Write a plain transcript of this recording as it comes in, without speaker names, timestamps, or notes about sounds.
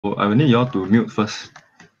I will need you all to mute first.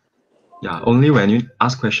 Yeah, only when you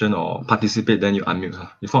ask question or participate, then you unmute.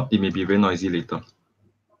 If not, it may be very noisy later.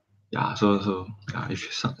 Yeah, so yeah,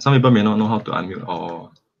 if some people may not know how to unmute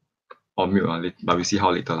or mute, but we see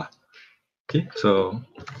how later lah. Okay, so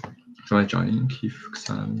I join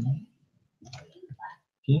Kif-san.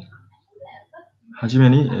 Okay. Hajime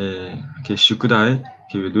ni, okay, shukudai.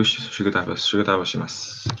 Okay, we'll do shukudai first. Shukudai wa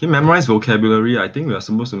shimasu. Okay, memorize vocabulary. I think we are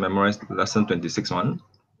supposed to memorize lesson 26 one.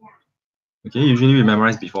 Okay, usually we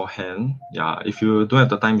memorize beforehand. Yeah, if you don't have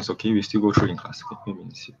the time, it's okay. We still go through in class.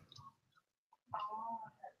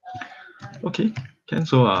 Okay, can.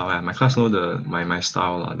 So my class know my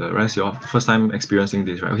style. The rest you all first time experiencing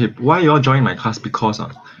this, right? Okay, why you all join my class? Because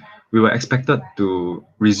we were expected to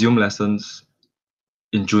resume lessons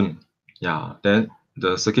in June. Yeah, then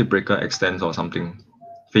the circuit breaker extends or something.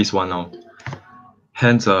 Phase 1 now.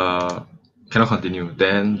 Hence cannot continue.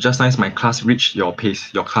 Then just nice my class reached your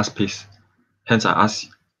pace, your class pace. Hence I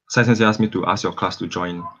asked Sai Sensei asked me to ask your class to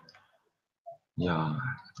join. Yeah.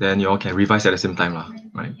 Then you all can revise at the same time,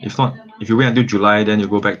 right? If not, if you wait until July, then you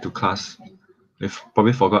go back to class. You've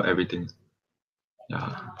probably forgot everything.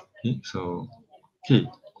 Yeah. Okay,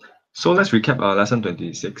 so let's recap lesson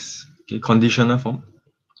 26. Okay, conditional form.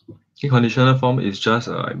 Okay, conditional form is just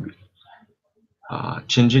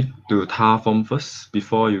change it to ta form first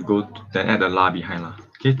before you go to, then add a la behind lah.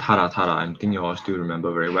 Okay, tara. I think you all still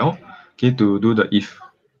remember very well. Okay, to do the if.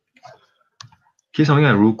 Okay, something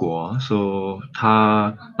like 如果 so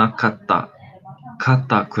ta nakata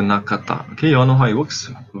kata kunakata. Okay, you all know how it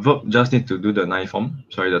works. Verb just need to do the nai form,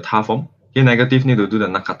 sorry, the ta form. Okay, negative need to do the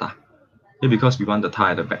nakata. Okay, because we want the ta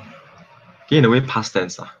at the back. Okay, in a way past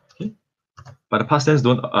tense. Okay, but the past tense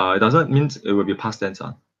don't it doesn't mean it will be past tense.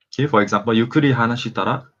 Okay, for example, yukuri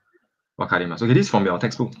hanashitara wakarimasu. Okay, this is from your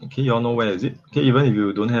textbook. Okay, you all know where is it. Okay, even if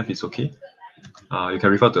you don't have, it's okay. You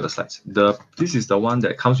can refer to the slides. This is the one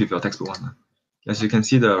that comes with your textbook one. As you can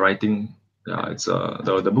see, the writing, it's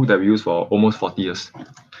the book that we use for almost 40 years.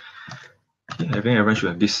 Okay, I think everyone should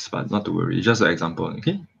have this, but not to worry. It's just an example.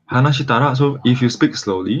 Okay, hanashitara. So if you speak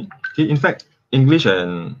slowly, okay, in fact, English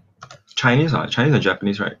and Chinese and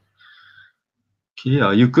Japanese, right? Okay,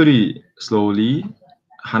 yukuri slowly,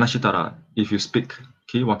 hanashitara. If you speak,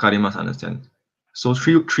 okay, wakarimasu understand. So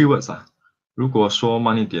three words 如果说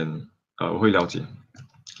慢一点，我会了解。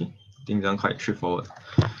Okay, I think that's quite straightforward.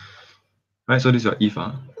 Right, so this is your if.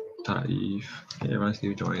 Tara if. Okay, everyone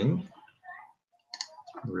still joining.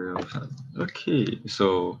 Real fun. Okay,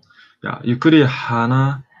 so yeah, yukuri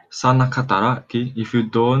hana sanakatara. Okay, if you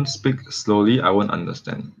don't speak slowly, I won't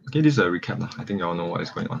understand. Okay, this is a recap. I think you all know what is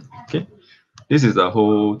going on. Okay, this is the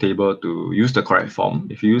whole table to use the correct form.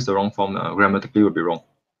 If you use the wrong form, grammatically will be wrong.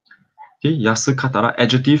 Okay, yasu katara,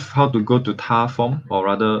 adjective, how to go to ta form, or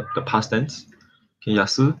rather the past tense. Okay,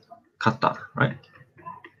 yasu kata, right?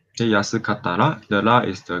 Okay, yasu katara, the la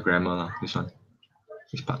is the grammar, this one.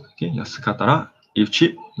 This part. Okay, yasu katara, if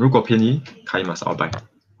cheap, 如果便宜, kaimasu, I'll buy.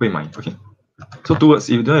 会买, okay. So two words,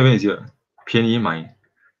 if you don't have it easier, 便宜买,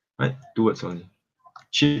 right? Two words only.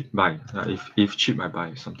 Cheap, buy. If cheap, I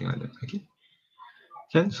buy, something like that, okay.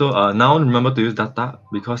 Okay, so now remember to use data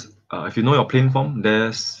because if you know your plain form,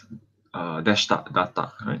 there's dash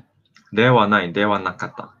data, right? There wa nai, there wa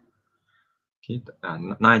nakata. Okay,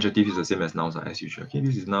 noun adjective is the same as nouns as usual. Okay,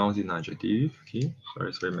 this is nouns in adjective. Okay, sorry,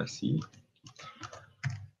 it's very messy.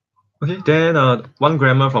 Okay, then one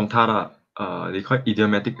grammar from Tara, they call it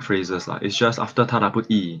idiomatic phrases. It's just after Tara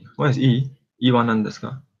put E. What is E? E one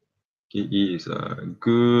underscore. Okay, E is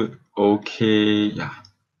good, okay, yeah.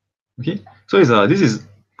 Okay, so it's this is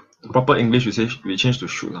proper English we change to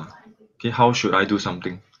should. Okay, how should I do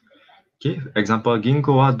something? Okay, example,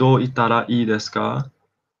 ginko wa do itara ii desu ka?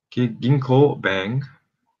 Okay, ginko, bank.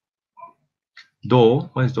 Do,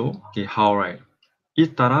 what is do? Okay, how, right?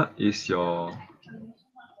 Itara is your,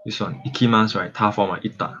 this one, ikimasu, right? Ta form,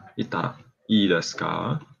 itara, ii desu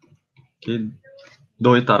ka? Okay, do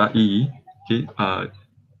itara ii. Okay,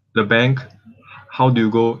 the bank, how do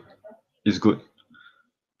you go is good.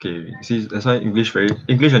 Okay, see, that's why English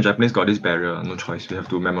and Japanese got this barrier, no choice. We have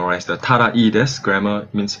to memorize the tara ii desu, grammar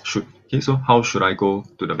means should. Okay, so how should I go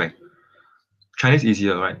to the bank? Chinese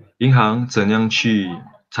easier, right? 银行怎样去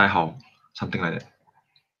才好? Something like that.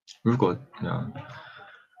 如果 yeah.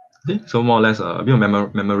 Okay, so more or less a bit of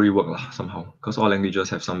memory work somehow, because all languages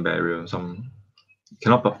have some barrier, some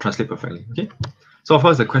cannot translate perfectly. Okay, so of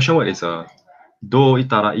course the question word is do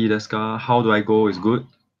itara ii desu ka? How do I go is good.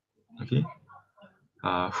 Okay,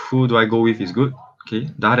 who do I go with is good. Okay,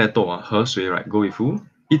 誰と 和谁 right? Go with who?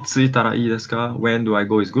 いつitara ii desu ka? When do I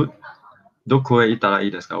go is good. どこへ行ったらい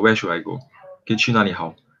いですか? Where should I go? Okay, 去哪里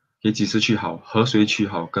好? Okay, 几时去好，和谁去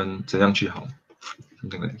好，跟怎样去好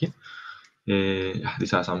something like that. Okay.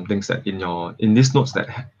 These are some things that in these notes that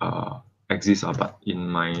exist, but in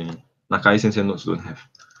my Nakai Sensei notes don't have.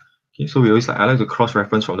 Okay, so I like to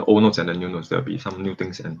cross-reference from the old notes and the new notes. There'll be some new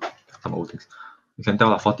things and some old things. You can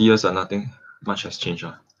tell 40 years nothing much has changed.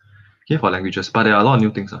 Okay, for languages, but there are a lot of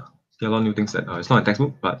new things. There are a lot of new things that it's not in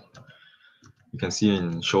textbook, but you can see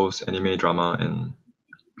in shows, anime, drama, and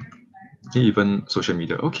even social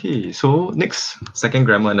media. Okay, so next, second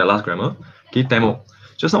grammar and the last grammar. Okay, Temo.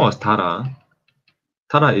 Just now was Tada.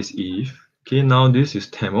 Tada is if. Okay, now this is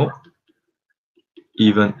Temo.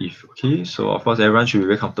 Even if. Okay, so of course everyone should be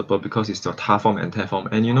very comfortable because it's the Ta form and Te form.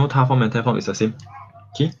 And you know Ta form and Te form is the same.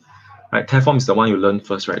 Okay, right? Te form is the one you learn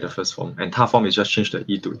first, right? The first form. And Ta form is just change the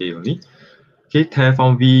E to A only. Okay, Te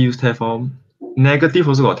form, V use Te form. Negative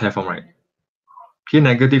also got Te form, right? Okay,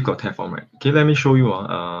 negative got Te form, right? Okay, let me show you.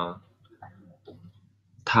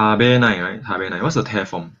 Tabenai, right? Tabenai. What's the Te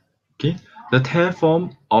form? Okay, the Te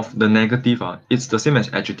form of the negative, it's the same as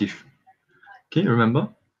adjective. Okay, remember?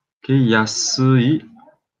 Okay, yasui.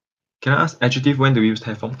 Can I ask adjective when do we use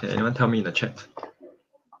Te form? Can anyone tell me in the chat?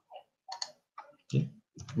 Okay,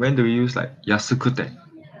 when do we use like yasukute?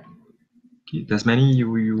 Okay, there's many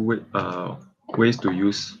ways to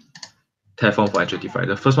use Te form for adjective, right?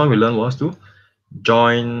 The first one we learned was to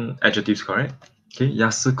join adjectives, correct? Okay,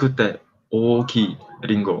 yasukute oki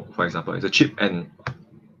ringo, for example, it's a cheap and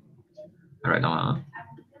right now.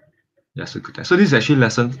 Yasukute. So this is actually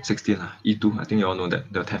lesson 16, E2. I think you all know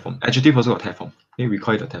that the Te form. Adjective also got Te form. Okay, we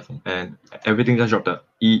call it the Te form. And everything just drop the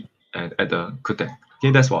E and add the kute.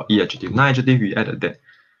 Okay, that's for E adjective. Now adjective we add a that.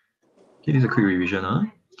 Okay, this is a quick revision.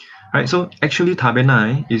 Right, so actually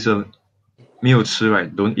tabenai is a 没有吃,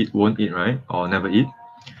 right? Don't eat, won't eat, right? Or never eat.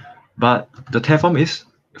 But the Te form is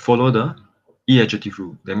follow the E adjective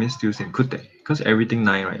rule. That means still same kute. Because everything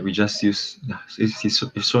 9, right? We just use,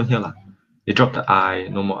 it's shown here. They drop the I,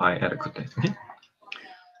 no more I, add a kute. Okay?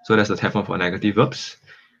 So that's the Te form for negative verbs.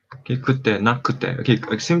 Okay, kute, not kute. Okay,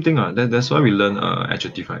 same thing. That's why we learn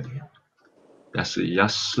adjective, right?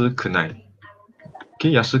 Yasukunai.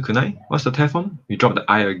 Okay, yasukunai. What's the Te form? We drop the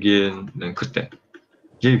I again, then kute.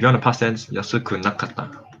 Okay, if you want the past tense,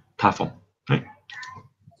 yasukunakata. Ta form. Right?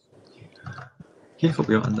 Okay, hope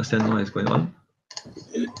you all understand what is going on.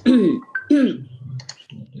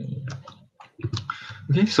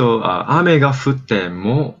 Okay, so 雨が降って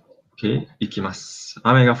も okay, 行きます。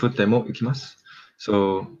雨が降っても行きます。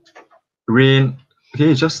So rain,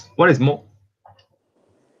 okay, just what is mo?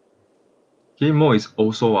 Okay, mo is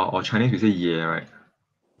also or Chinese we say ye, right?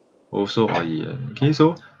 Also or ye. Okay,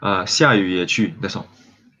 so 下雨也去, that's all.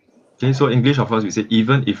 Okay, so English of course we say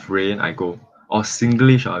even if rain I go. Or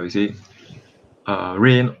Singlish we say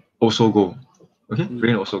rain also go. Okay,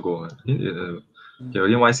 rain also go.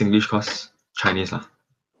 Okay, why Singlish? Cause Chinese lah.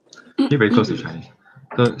 Okay, very close to Chinese.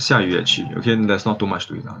 So 下雨也去. Okay, there's not too much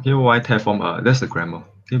to it. Okay, why Te form? That's the grammar.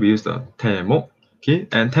 Okay, we use the Temo. Okay,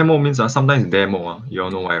 and Temo means sometimes demo. You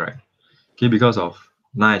all know why, right? Okay, because of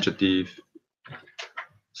non-adjective.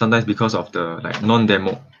 Sometimes because of the like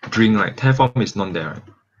non-demo drink, right? Te form is non-there, right?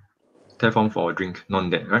 Te form for drink,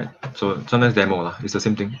 non-there, right? So sometimes demo lah. It's the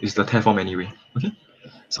same thing. It's the Te form anyway. Okay.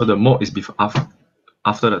 So the mo is before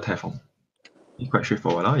after the Te form. It's quite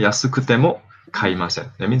straightforward. Yasukute mo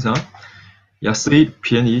kaimasen. That means yasui,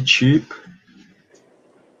 便宜 cheap.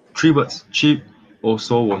 3 words. Cheap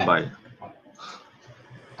also won't buy.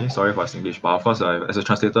 Okay, sorry for English, but of course as a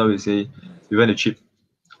translator we say we went to cheap,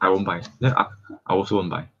 I won't buy. Then I also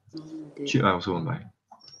won't buy. Cheap I also won't buy.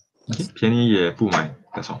 Okay, 便宜也不买.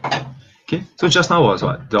 That's all. Okay, so just now was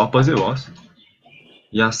what? The opposite was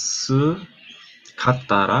yasu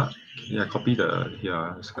katara. Yeah, copy the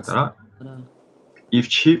here. Katara. If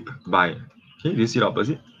cheap, buy. Okay, do you see the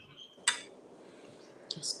opposite?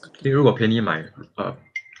 如果便宜买，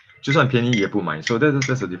就算便宜也不买。So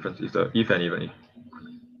that's the difference. It's the if and even if.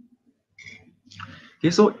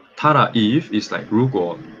 Okay, so tara if is like 如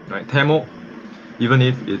果 right? Temo, even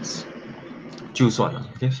if it's 就算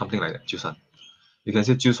okay, something like that. 就算 you can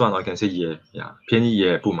say 就算 or you can say 也 yeah. 便宜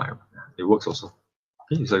也不买 it works also.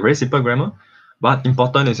 Okay, it's a very simple grammar, but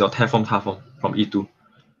important is your ta form from E2.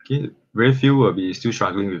 Okay, very few will be still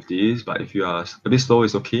struggling with this, but if you are a bit slow,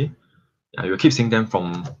 it's okay. Yeah, you'll keep seeing them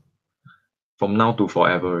from now to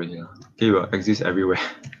forever. Yeah. Okay, it will exist everywhere.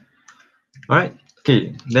 Alright,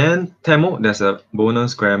 okay, then Temo, there's a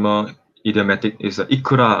bonus grammar idiomatic, is a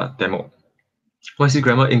ikura Temo. What is it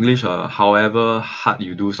grammar? English, however hard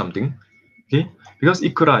you do something. Okay, because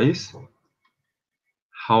ikura is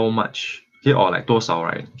how much, okay, or like 多少,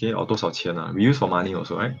 right? Okay, or 多少钱, we use for money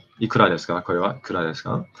also, right? Ikura desu ka? Kore wa ikura desu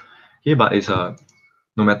ka? Okay, but it's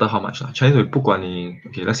no matter how much 啦。Chinese 不管你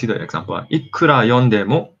okay, let's see the example. いくら読んで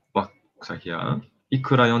も、sorry here. い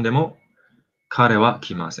くら読んでも彼は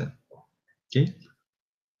来ません。Okay?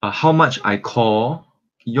 How much I call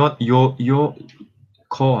your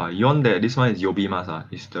call 読んで this one is 呼びま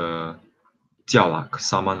すis the 叫啦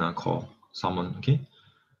someone call someone. Okay?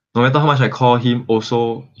 No matter how much I call him,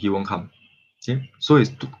 also he won't come. Okay? So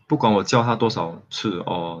it's 不管我叫他多少次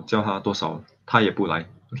or 叫他多少，他也不来。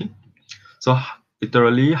Okay? So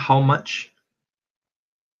literally how much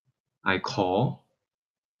I call,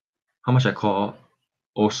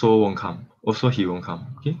 also won't come. Also he won't come.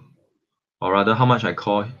 Okay? Or rather how much I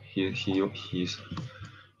call he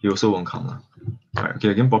also won't come. Alright, okay,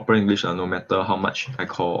 again proper English, no matter how much I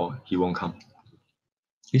call he won't come.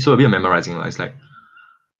 Okay, so a bit of memorizing. It's like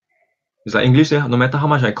English, no matter how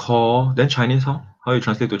much I call, then Chinese how you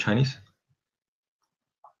translate to Chinese?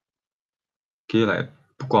 Okay, like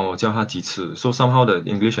不管我叫他几次. So somehow the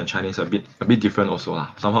English and Chinese are a bit different also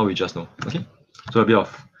lah. Somehow we just know. Okay, so a bit of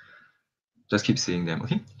just keep seeing them.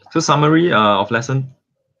 Okay, so summary of lesson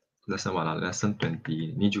what lesson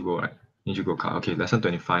 20. Need you go right? Need you go cut. Okay, lesson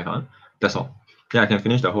 25. That's all. Yeah, I can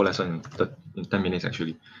finish the whole lesson in 10 minutes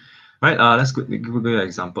actually. Right. Let's give an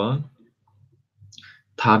example.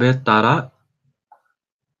 食べたら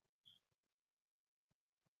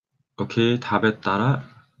Okay, 食べたら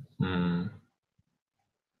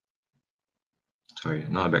sorry,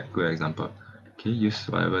 not a good example. Okay, use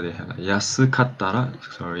whatever they have. 安かったら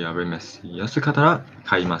sorry, very messy. 安かったら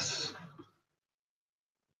買います。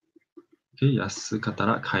Okay, 安かった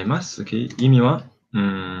ら買います。Okay, 意味は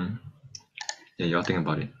yeah, y'all think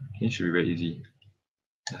about it. Okay, should be very easy.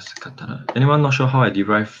 安かったら Anyone not sure how I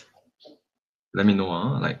derive? Let me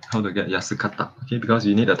know, like how to get 安かった. Okay, because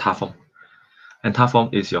you need a ta form. And ta form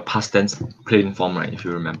is your past tense plain form, right? If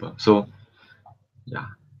you remember. So, yeah.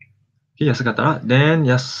 Okay, 安かったら then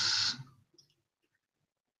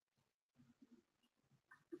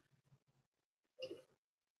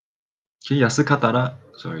Okay, 安かったら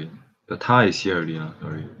sorry, the ta is here already.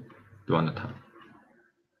 Sorry, don't want the ta.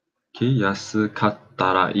 Okay, 安かっ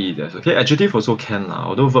たらいいです. Okay, adjective also can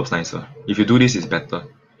although verb's nicer. If you do this, it's better.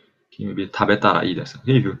 Okay, maybe 食べたらいいです.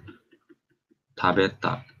 Okay, if you 食べ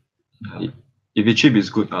た if it's cheap, it's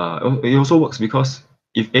good. It also works because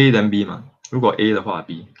if A then B 嘛。如果 A 的话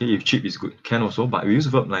B. Okay, if cheap is good, can also, but we use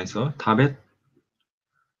verb nicer. 食べ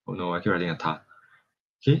Oh no, I keep writing a た.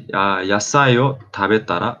 Okay, 野菜を食べ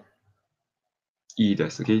たらいいで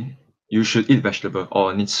す。Okay, you should eat vegetable.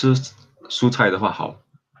 Or 你吃蔬菜的话好。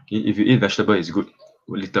Okay, if you eat vegetable, it's good.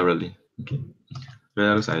 Literally. Okay,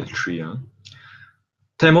 that looks like 3.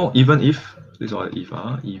 Temo, even if this is all if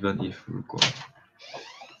even if 如果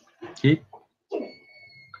Okay,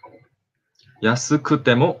 安く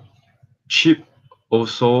ても cheap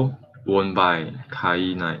also won't buy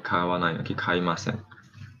買わない Okay, 買いません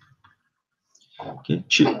Okay,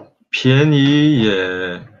 cheap 便宜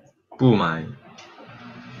也不买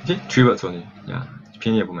Okay, 3 words only. Yeah,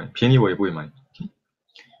 便宜也不买，便宜我也不会买 Okay,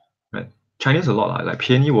 right. Chinese a lot like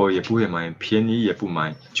便宜我也不会买，便宜也不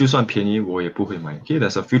买，就算便宜我也不会买 Okay,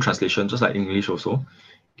 there's a few translations just like English also.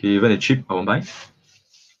 Okay, even if cheap I won't buy.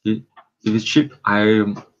 Okay, if it's cheap I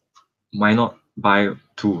might not buy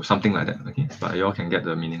two, something like that. Okay, but you all can get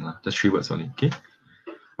the meaning lah. Just 3 words only. Okay,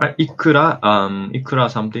 right. いくら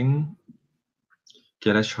something.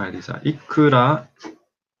 Okay, let's try this. いくら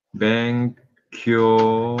勉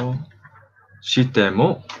強して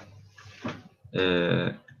も、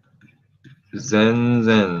全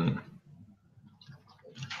然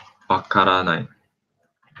わからない。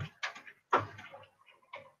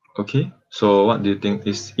Okay, so what do you think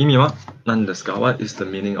is 意味は何ですか? What is the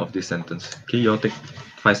meaning of this sentence? Okay, you all take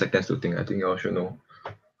 5 seconds to think. I think you all should know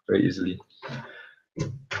very easily.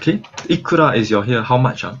 Okay, いくら is your here. How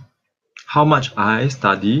much? How much I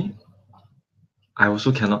study, I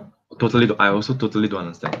also totally don't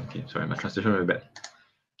understand. Okay, sorry, my translation very bad.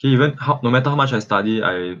 Okay, even no matter how much I study,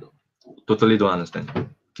 I totally don't understand.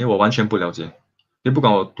 Okay, 我完全不了解。Okay, 不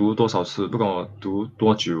管我读多少次，不管我读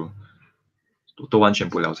多久，都完全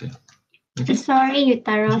不了解。Okay? Sorry,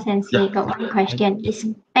 Yutaro Sensei, Yeah. got one question. Is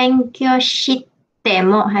勉強して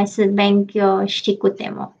も还是勉強しくて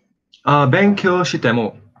も? 勉強して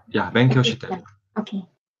も Yeah, 勉強しても Okay.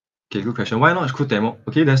 Okay, good question. Why not くても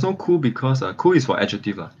Okay, there's no ku because ku is for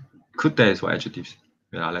adjective lah. くて is for adjectives.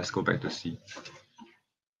 Yeah, let's go back to see.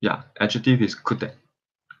 Yeah, adjective is くて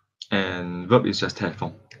and verb is just て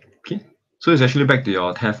form. Okay, so it's actually back to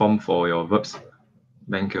your て form for your verbs.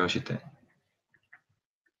 勉強して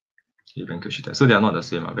Okay, 勉強して So they are not the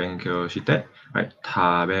same. 勉強して right?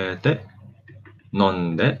 食べて飲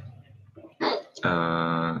んで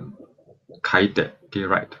書いて Okay,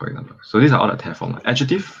 right, for example. So these are all the tear form.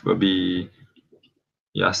 Adjective will be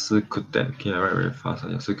yasukute. Okay, I write very fast.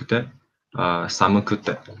 Yasukute. Summer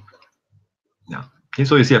kute. Yeah. Okay,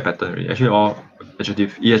 so you see a pattern already. Actually, all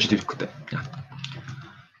adjective, adjective kute. Yeah.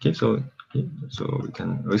 Okay, so we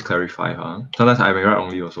can always clarify. Sometimes I may write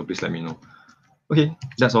wrongly also. Please let me know. Okay,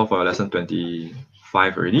 that's all for lesson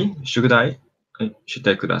 25 already. Shukudai.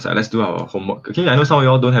 Shitai kudasai. Let's do our homework. Okay, I know some of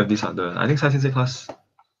y'all don't have this other. I think science class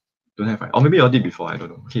don't have, right? Or maybe y'all did before, I don't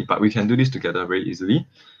know. Okay, but we can do this together very easily.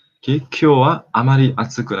 Okay, kyou wa amari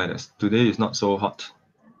atsuku nai desu. Today is not so hot.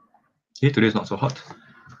 Okay, today is not so hot.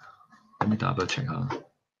 Let me double check.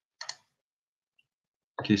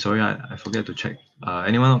 Okay, sorry, I forget to check.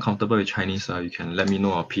 Anyone not comfortable with Chinese, you can let me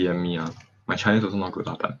know or PM me. My Chinese also not good,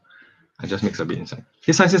 but I just mix a bit inside.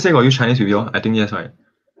 Okay, science say got use Chinese with you? I think yes, right?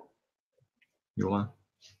 You want?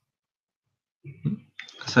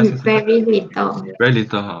 Very little. Very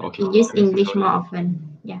little, okay. We use English more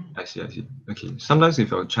often. Yeah. I see. Okay. Sometimes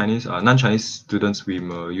if you're Chinese, non-Chinese students, we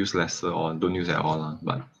will use lesser or don't use at all.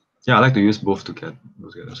 But yeah, I like to use both together.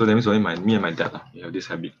 So that means only me and my dad, we have this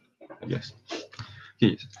habit, I guess.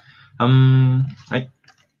 Okay. Right.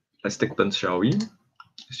 Let's take turns, shall we?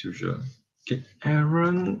 As usual. Okay,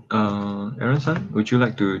 Aaron-san, would you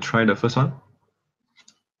like to try the first one?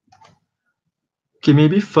 Okay,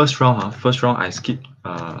 maybe first round. First round I skip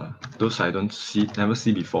those I never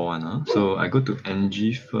see before one. So I go to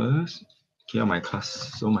NG first. Okay, my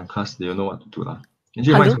class. So my class, they know what to do.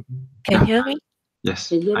 NG, Hello, can you hear me?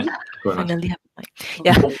 Yes. Finally have mic.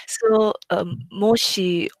 Yeah. So も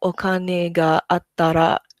しお金があった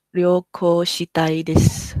ら旅行したいで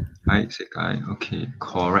す。はい、正解。Okay,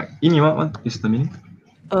 correct. 意味は what is the meaning?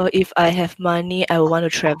 If I have money, I want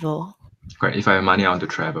to travel. Correct. If I have money, I want to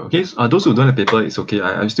travel. Okay. Those who don't have paper, it's okay.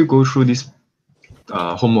 I still go through this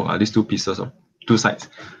homework, these two pieces of two sides.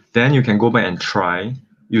 Then you can go back and try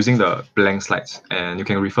using the blank slides, and you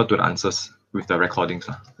can refer to the answers with the recordings.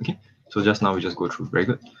 Okay. So just now we just go through. Very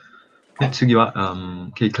good.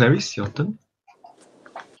 Okay, Clarice, your turn.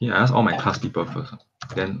 Okay, I ask all my class people first.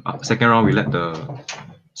 Then second round we let the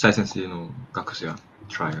Sai Sensei Gakusuya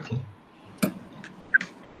try. Okay.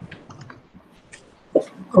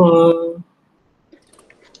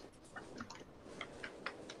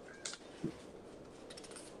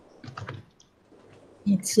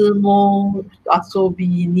 いつも遊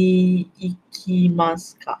びに行きま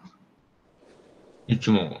すか？い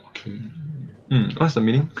つも。Okay. What's the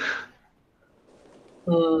meaning?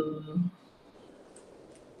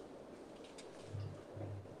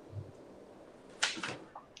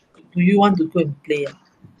 Do you want to go and play?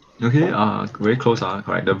 Okay, very close,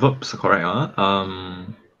 correct. The verbs are correct.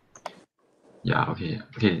 Yeah, okay.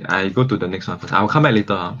 I go to the next one first. I'll come back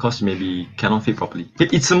later, because maybe cannot fit properly. Okay,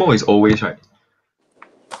 itsumo is always, right?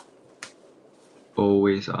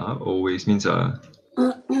 Always, always means do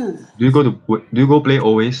you go play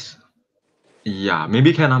always? Yeah,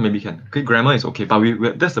 maybe can, maybe can. Okay, grammar is okay,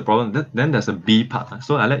 but that's the problem. Then there's a B part.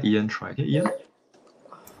 So I let Ian try. Okay, Ian?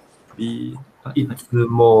 B. いつ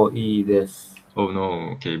もいいです。 Oh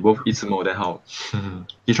no, okay, both itsumo, then how?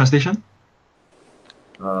 The translation?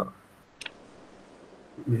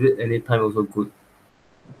 Is it anytime also good?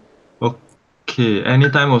 Okay,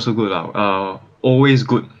 anytime also good. Always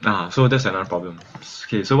good. So that's another problem.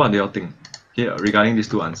 Okay, so what do y'all think? Okay, regarding these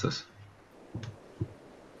two answers.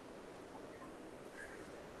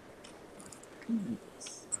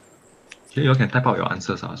 Okay, you all can type out your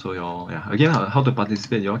answers. So again, how to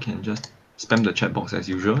participate, you all can just spam the chat box as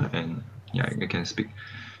usual, and yeah, you can speak.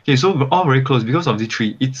 Okay, so we're all very close because of the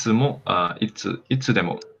three. Itsumo,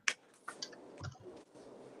 itsudemo.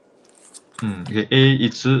 Okay, A,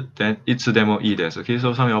 itsu, then itsudemo, I desu. Okay,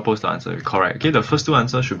 so some of y'all post the answer. Correct. Okay, the first two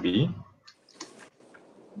answers should be.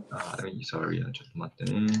 Sorry, just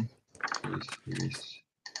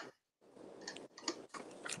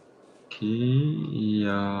okay,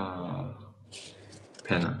 yeah.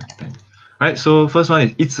 Pen. Right, so first one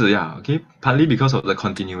is itsu, yeah, okay. Partly because of the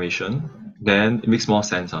continuation, then it makes more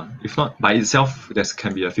sense. If not, by itself, there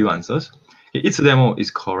can be a few answers. Okay, itsudemo is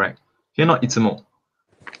correct. Okay, not itsumo.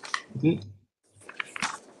 Okay.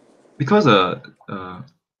 Because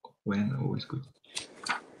when always good.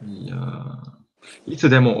 Yeah.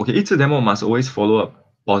 Itsudemo. Okay, itsudemo must always follow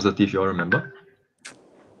up positive, you all remember?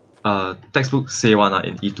 Textbook say one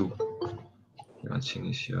in E2.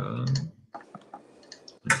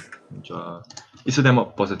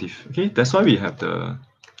 Itsudemo positive. Okay, that's why we have the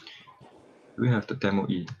demo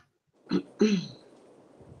E.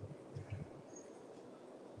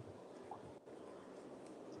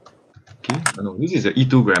 Okay, no, this is the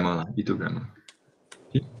E2 grammar. E2 grammar.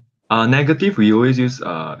 Okay. Negative, we always use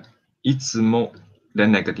itsumo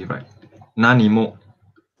then negative, right? Nani mo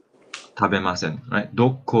tabemasen, right?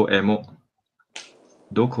 Doko e mo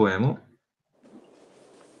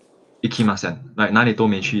ikimasen, right? 哪里都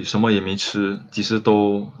没去，什么也没吃，几时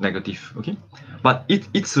都 negative, okay? But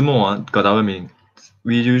一次more got double meaning.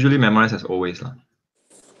 We usually memorize as always lah.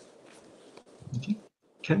 Okay,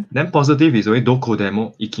 can. Then positive is always doko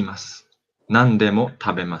demo ikimasu, nan demo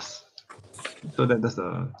tabemasu. So that's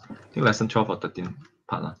the I think lesson 12 or 13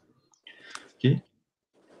 part lah. Okay.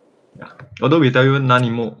 Yeah. Although we tell you nani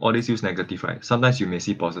mo always use negative, right? Sometimes you may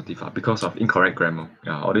see positive because of incorrect grammar.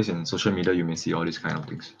 Yeah, all this in social media you may see all these kind of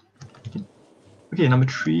things. Okay, number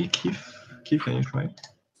 3, Keith, can you try?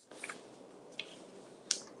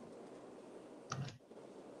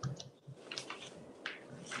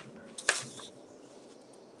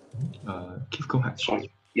 Keith, go ahead.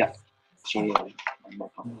 Sorry. Yeah. Sorry.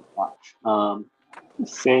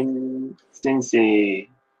 Sensei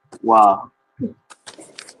wa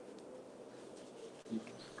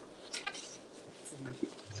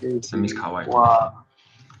Miss Kawai. wa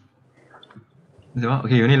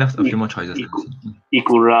Okay, you only left a few more choices.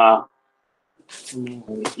 ikura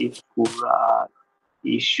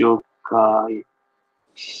ishoka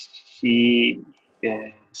shi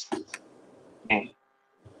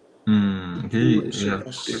Okay, we have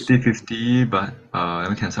 50-50, but let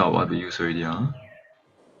me cancel out what we used already.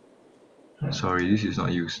 Sorry, this is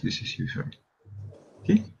not used. This is used, right?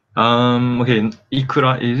 Okay. Okay,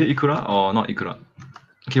 ikura, is it ikura or not ikura?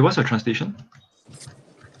 Okay, what's your translation?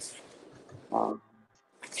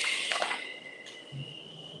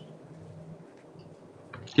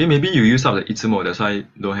 Okay, maybe you use up the itsumo, that's why I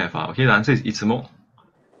don't have. Okay, the answer is itsumo.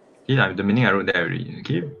 Okay, the meaning I wrote there already.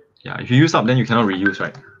 Okay, yeah, if you use up, then you cannot reuse,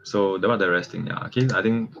 right? So that's what the rest think. Yeah, okay, I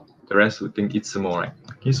think the rest would think itsumo, right?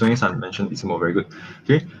 Okay, Sonin-san mentioned itsumo, very good.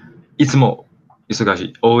 Okay, itsumo,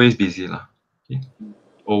 isugashi, always busy lah. Okay,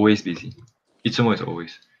 always busy. Itsumo is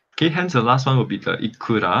always. Okay, hence the last one would be the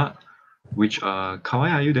ikura, which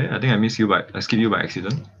Kawai, are you there? I think I missed you by I skipped you by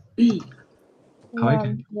accident.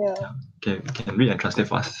 Kawai, can read and translate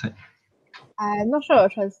for us. I'm not sure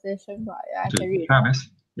of translation, but yeah, I can read. Try our best.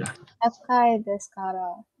 Yeah. 高いですか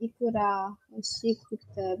ら、いくら欲しく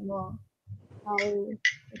ても買う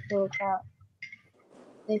ことが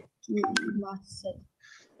できません。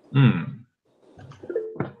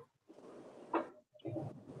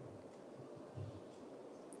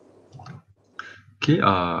Okay,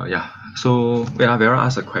 yeah. So Vera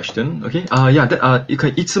asked a question. Okay, yeah, that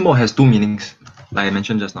itsumo has two meanings, like I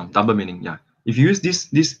mentioned just now, double meaning. Yeah, if you use this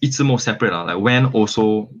itsumo separate, like when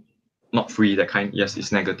also not free, that kind, yes,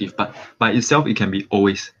 it's negative, but by itself it can be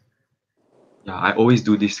always. Yeah, I always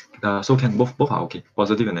do this. So can both are okay,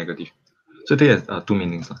 positive and negative. So they has two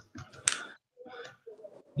meanings.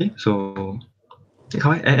 Okay, so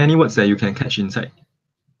any words that you can catch inside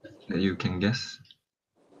that you can guess?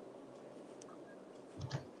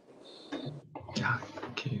 Yeah,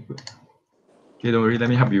 okay, good. Okay, don't worry, let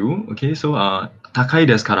me help you. Okay, so takai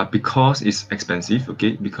desu kara, because it's expensive.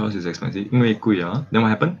 Okay, because it's expensive. 因为贵啊. Then what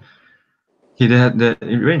happened? Okay,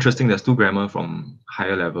 very interesting. There's two grammar from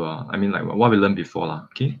higher level. I mean, like what we learned before lah.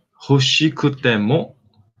 Okay, hoshikute mo.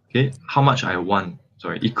 Okay, how much I want.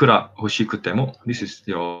 Sorry, ikura hoshikute mo. This is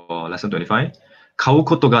your lesson 25. Kau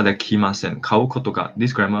koto ga dekimasen. Kau koto ga.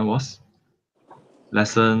 This grammar was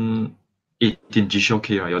lesson 18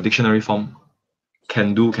 Jishoke, right? Your dictionary form.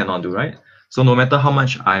 Can do, cannot do, right? So no matter how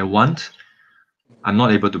much I want, I'm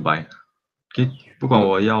not able to buy. Okay, 不管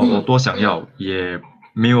我多想要，也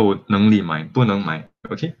没有能力买，不能买。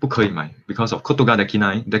Okay, 不可以买 because of koto ga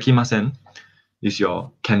dekimasen is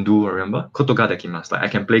your can do. Remember, koto ga dekimasu. Like I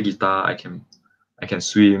can play guitar, I can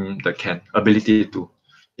swim. The can ability to,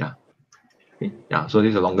 yeah. Okay, yeah. So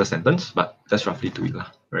this is a longer sentence, but that's roughly to it lah.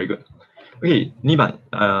 Very good. Okay, 2番.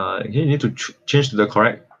 Okay, you need to change to the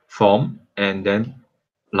correct form and then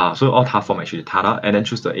so all tar form actually tara, and then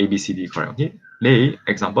choose the A B C D correct. Okay, lei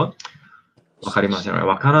example. わかりません。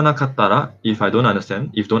わからなかったら if I don't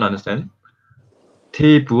understand, if don't understand,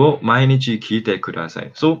 テープを毎日聞いてくださ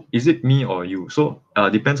い. So is it me or you? So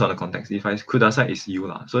depends on the context. If I ください is you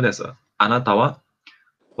lah. So there's a あなたは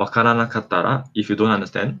わからなかったら if you don't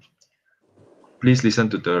understand, please listen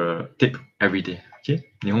to the tape every day. Okay,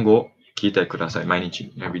 日本語を聞いてください。毎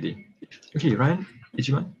日 every day. Okay, Ryan,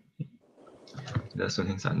 1番. じゃあ、その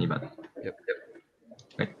辺さん2番。は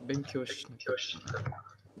い。勉強しなきゃ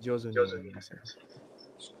上手になりません。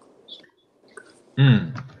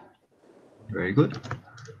Very good.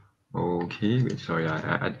 Okay, wait, sorry,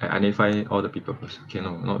 I identify all the people first. Okay,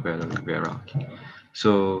 no, not Vera. Okay.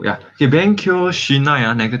 So, yeah. Okay, 勉強しない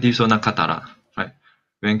negative, so なかったら. Right?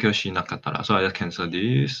 勉強しなかったら. So I just cancel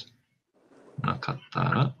this.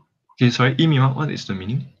 Nakattara. Okay, sorry, Imima, what is the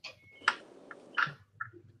meaning?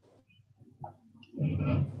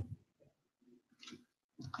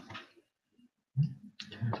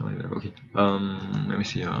 Okay. Let me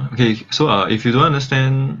see. Okay, so if you don't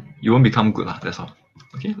understand, you won't become good. That's all.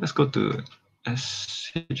 Okay, let's go to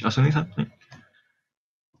SH. Asuni-san.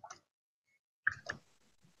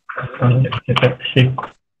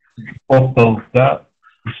 Shikotoga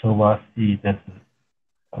isowashi desu.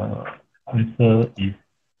 Answer is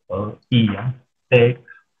E.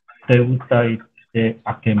 Teutai de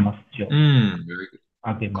akemasu. Very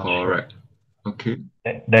good. Correct. Okay.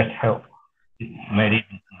 That helps. It's very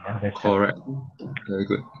easy. Correct. Very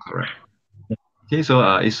good. Correct. Okay, so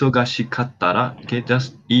isogashi kattara. Okay,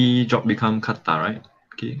 just E job become katta, right?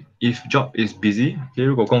 Okay, if job is busy, okay,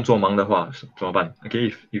 如果工作忙的话怎么办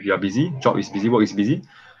 ？Okay, if you are busy, job is busy, work is busy,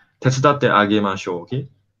 手伝ってあげましょう。Okay,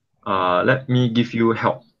 let me give you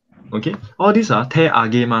help. Okay, all these are 手あ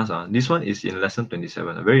げます。This one is in lesson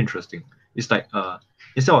 27. Very interesting. It's like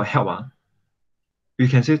instead of help you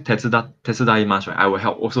can say 手伝います, right? I will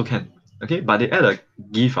help also can. Okay, but they add a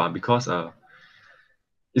give because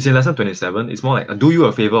it's in lesson 27. It's more like do you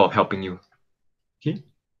a favor of helping you. Okay,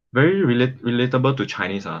 very relatable to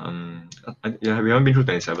Chinese. Yeah, we haven't been through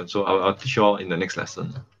 27, so I'll teach you all in the next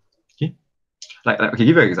lesson. Okay, like okay,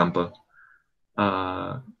 give you an example.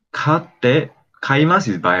 Katte kaimasu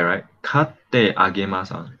is buy, right? Katte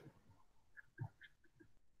agemasu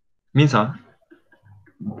means sorry,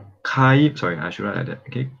 I should write like that.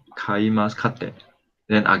 Okay, kaimasu katte,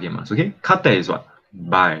 then agemasu. Okay, katte is what?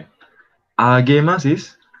 Buy. Agemasu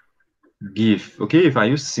is give. Okay, if I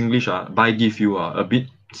use Singlish, buy give you a bit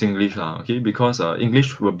Singlish okay, because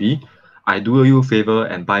English will be I do you a favor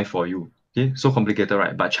and buy for you. Okay, so complicated,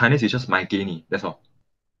 right? But Chinese is just 买给你, that's all.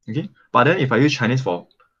 Okay, but then if I use Chinese for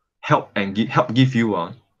help and help give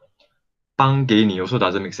you 帮给你 also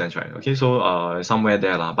doesn't make sense, right? Okay, so somewhere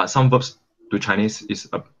there but some verbs to Chinese is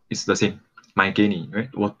the same. 买给你, right?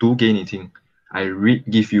 我读给你听, I read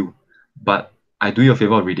give you, but I do you a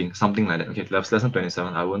favor of reading, something like that. Okay, lesson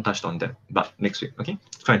 27. I won't touch on that, but next week. Okay,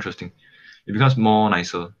 it's quite interesting. It becomes more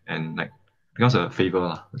nicer and like becomes a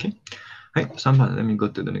favor. Okay, right. Let me go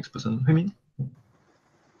to the next person. Hui Min.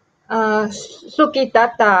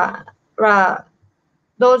 Sukitata ra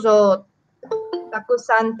dozo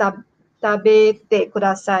takusan tabete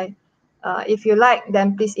kudasai. If you like,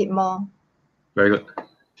 then please eat more. Very good.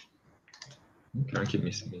 Can I keep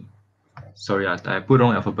missing? Sorry, I put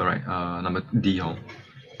wrong alphabet, right? Number D,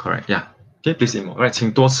 correct. Yeah. Okay, please eat more. Right,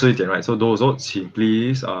 请多吃一点, right? So those 请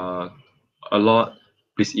please a lot,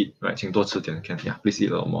 please eat, right? 请多吃点 can, yeah, please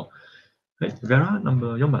eat a lot more. Right, Vera,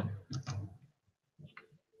 number 4番.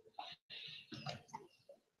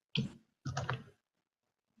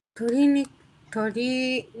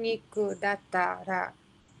 Tori niku dattara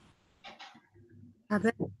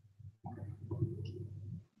tabe.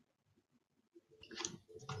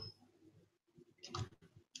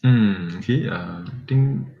 Okay, I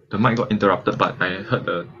think the mic got interrupted, but I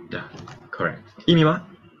heard yeah, correct. Imima?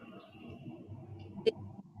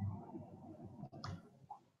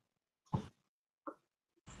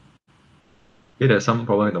 Okay, there's some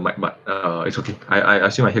problem with the mic, but it's okay. I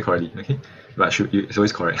assume I hear correctly, okay? But it's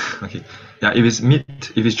always correct, okay? Yeah, if it's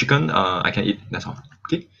meat, if it's chicken, I can eat, that's all,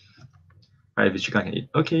 okay? Right, if it's chicken, I can eat.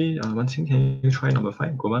 Okay, Wan Xing, can you try number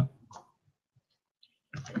 5? Go on.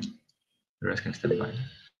 The rest can stand by.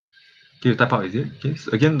 Okay, you type out, is it? Okay,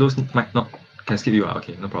 so again, those might not, can skip you,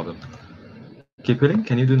 okay, no problem. Okay, Pei-Ling,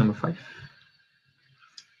 can you do number 5?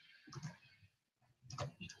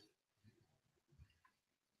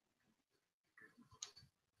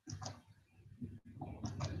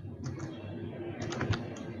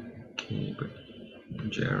 Okay, good.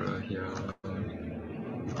 Jera here.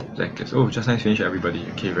 Oh, just nice finish everybody.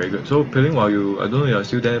 Okay, very good. So Pei-Ling, while I don't know you're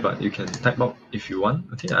still there, but you can type out if you want.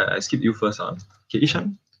 Okay, I skipped you first. Okay,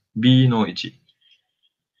 Ishan, B no ichi.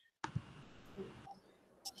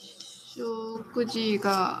 食事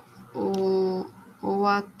が終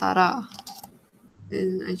わったら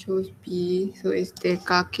then I chose B, so it's 出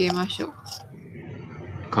かけましょう.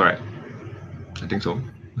 Correct. I think so.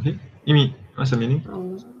 Okay. Imi, what's the meaning?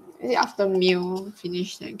 Is it after meal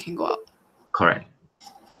finish then can go out? Correct.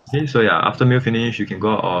 Okay, so yeah, after meal finish, you can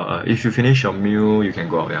go out, or if you finish your meal, you can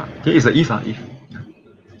go out. Yeah. Okay, it's the if. If.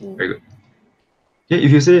 Very good. Okay,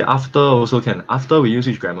 if you say after also can. After we use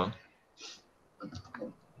which grammar?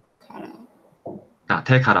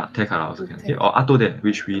 Te kara also can. Okay, or ato de,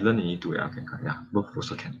 which we learn in E2. Yeah, both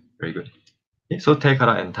also can. Very good. Okay, so te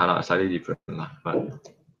kara and tara are slightly different, but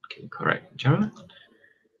okay, correct. Gerald?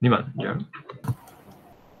 Niman, Gerald?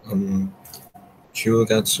 10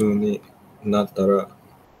月になったら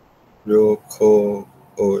旅行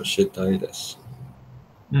をしたいです。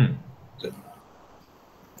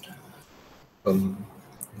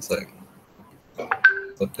It's like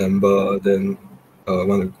September, then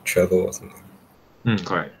want to travel or something.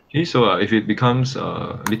 Correct. Okay, so if it becomes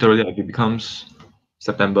literally, if it becomes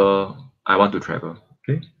September, I want to travel.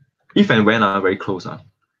 Okay, if and when are very close.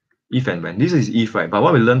 If and when. This is if, right? But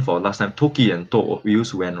what we learned for last time, Toki and To, we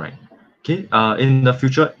use when, right? Okay. In the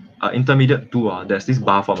future, intermediate two, there's this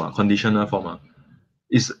bar form, conditional form.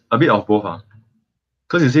 It's a bit of both.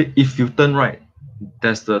 Because you say if you turn right,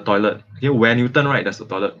 there's the toilet. Okay, when you turn right, there's the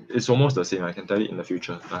toilet. It's almost the same. I can tell you in the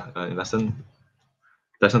future. In lesson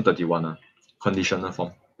 31, conditional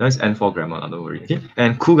form. That's N4 grammar, don't worry. Okay,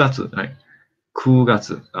 and 9月, right? 9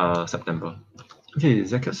月, September. Okay,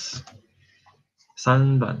 Zacchaeus.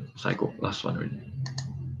 3番, psycho, last one already.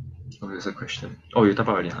 Oh, there's a question. Oh, you type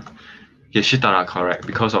out already, huh? Okay, Shitara, correct.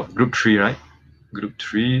 Because of group 3, right? Group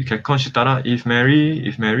 3. Kekkon Shitara, if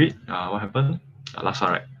married, what happened? Last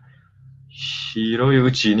one, right?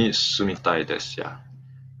 Hiroyuchi ni sumitai desu. Yeah.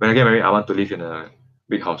 When I get married, I want to live in a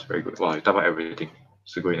big house. Very good. Wow, you type out everything.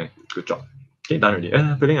 Good job. Okay, done already.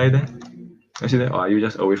 Feeling, are you there? Are you there? Or are you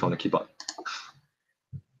just away from the keyboard?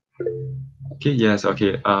 Okay, yes,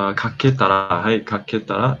 okay. Kaketara. Hi,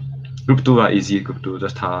 kaketara. Group 2 are easy. Group 2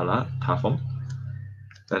 just ta form.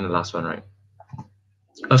 Then the last one, right?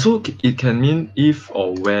 So it can mean if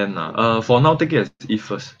or when. For now, take it as if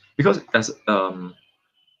first. Because as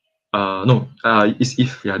it's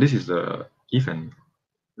if. Yeah, this is the if and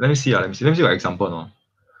let me see. Let me see your example now.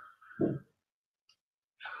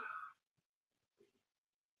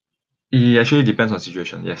 It actually depends on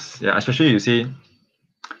situation. Yes. Yeah, especially you say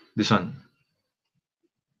this one.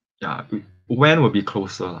 Yeah, when will be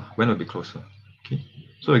closer. When will be closer. Okay.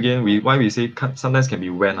 So again, why we say sometimes can be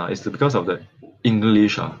when it's because of the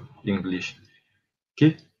English. English.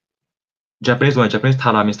 Okay. Japanese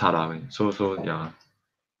tada means tada. So yeah.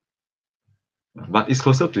 But it's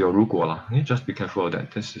closer to your 如果 lah. Okay, just be careful of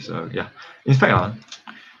that. This is yeah. In fact,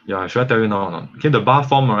 yeah, should I tell you now or not? Okay, the bar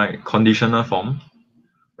form, right? Conditional form,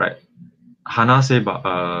 right? Hana say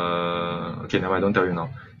okay, never mind, don't tell you now.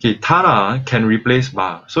 Okay, tada can replace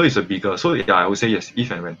bar, so it's a bigger. So yeah, I would say yes,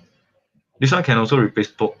 if and when. This one can also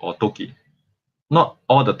replace to or toki. Not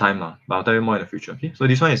all the time, but I'll tell you more in the future. Okay, so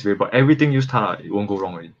this one is very broad. Everything use tada, it won't go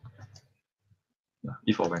wrong already. Yeah,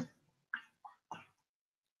 if or when.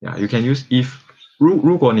 Yeah, you can use if.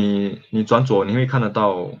 如果你转左，你会看得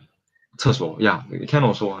到厕所。Yeah, you can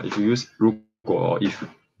also. If you use 如果 or if,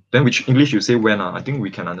 then which English you say when? I think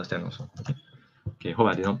we can understand also. Okay, hope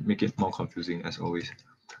I did not make it more confusing as always.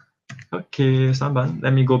 Okay, 3番.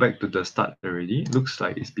 Let me go back to the start already. Looks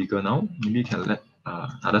like it's bigger now. Maybe you can let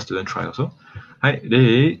other student try also. はい。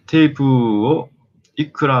で、テープをい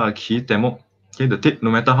くら聞いても、okay, the tape,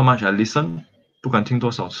 no matter how much I listen, 不管听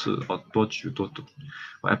多少次或多久多久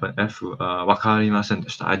what happened? F わかりませんで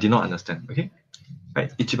した。I did not understand. Okay. はい。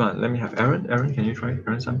1番. Let me have Aaron. Aaron, can you try?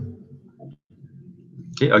 Aaron さん.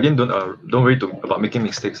 Okay. Again, don't worry about making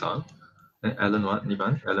mistakes. Alan は2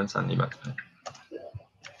番. Alan さん2番.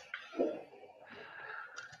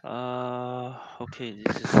 Okay,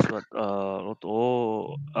 this is what 音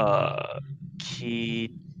を聞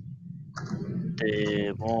い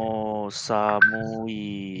ても寒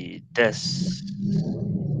いです。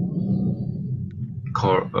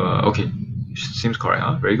Okay, seems correct.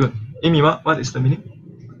 Very good. Amy, what is the meaning?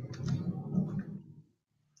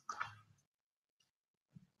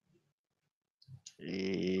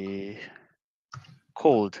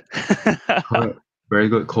 Cold. Correct. Very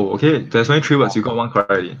good. Cold. Okay, there's only 3 words. You got 1 correct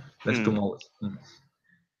already. Let's 2 more words.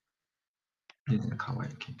 Okay.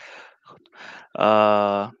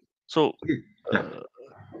 So yeah.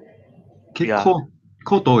 Okay, yeah.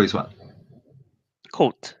 Koto is what?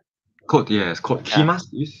 Coat. Coat, yes. Coat. Kimas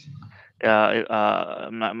is?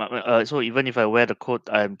 So even if I wear the coat,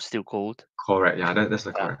 I'm still cold. Correct. Yeah, that's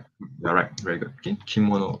the correct. You're right. Very good. Okay,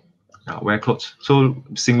 kimono. Yeah, wear clothes. So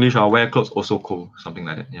Singlish, wear clothes also cold. Something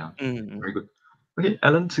like that. Yeah. Very good. Okay,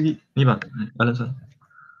 Alan, 次2番. Alan さん.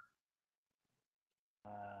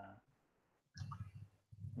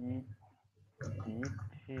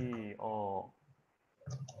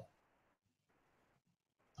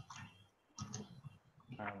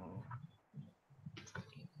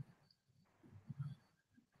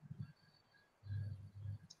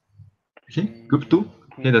 Okay, group 2.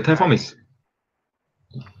 Okay, the Thai form is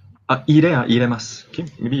入れます. Okay,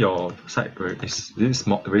 maybe your side is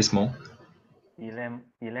small, very small. 入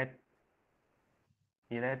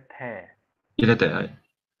れて、はい。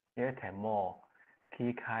入れても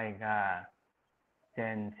機械が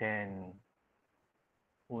全然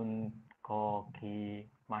運 Kokimasen.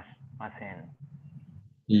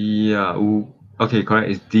 Yeah. Okay, correct.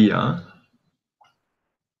 It's D.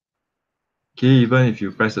 Okay, even if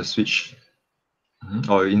you press the switch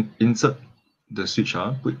or insert the switch,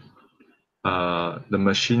 put the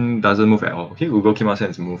machine doesn't move at all. Okay, Ugokimasen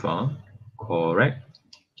is move. Correct.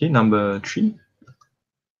 Okay, number 3.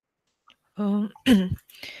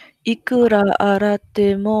 いくら洗っ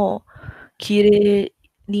てもきれい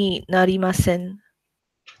になりません。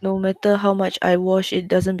No matter how much I wash, it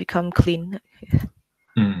doesn't become clean.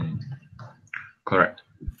 Correct.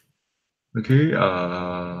 Okay,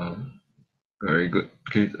 very good.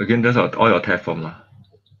 Okay, again, that's all your test form.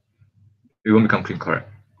 It won't become clean, correct.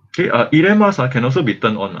 Okay, iremas can also be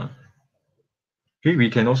turned on. Okay, we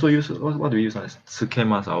can also use, what do we use?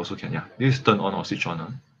 Tsukemas also can, yeah. This is turn on or switch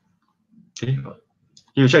on. Okay,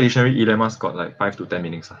 you check dictionary, iremas got like 5 to 10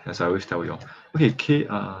 meanings, as I always tell you. Okay, K,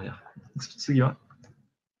 yeah. See you.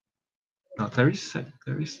 Clarice,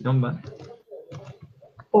 4番。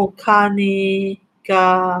お金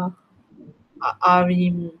があ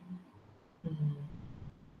り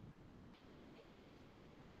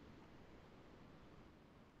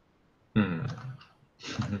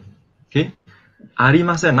Okay. あり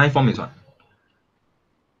ません。9 form is what?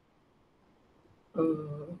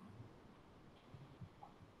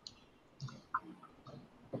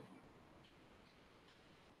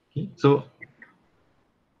 Okay. So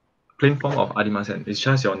plain form of ありません is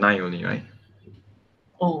just your 9 only, right?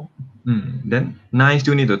 Oh. Then 9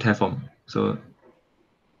 still need to test form. So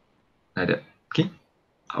like that. Okay.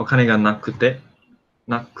 お金がなくて、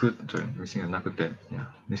sorry, missing a なくて。Yeah,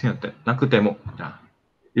 missing a て。なくても。Yeah.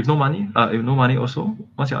 If no money, also,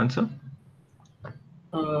 what's your answer?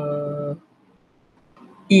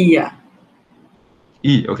 E.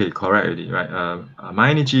 E, okay, correct already, right?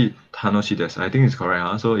 毎日楽しいです。I think it's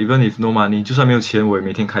correct. So even if no money, 就算没有钱，我也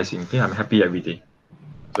每天开心。Okay, I'm happy every day.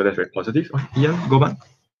 So that's very positive. Ian, go back.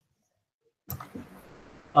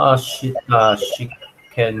 明日試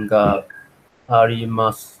験があり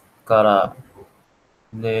ますから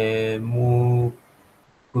眠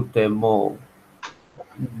くても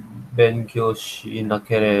勉強しな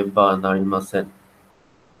ければなりません。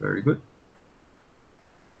Very good.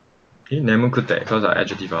 Okay, 眠くて because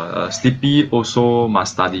adjective. Sleepy also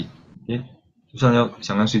must study. Okay, 就算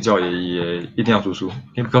想要睡觉也一定要读书。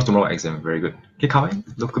Okay, because tomorrow exam. Very good. Okay, Kawai,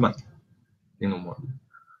 6番。no more.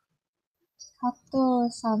 加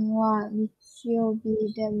藤さんは日曜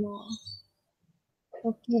日でも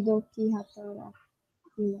時々働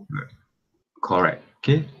きます。Correct.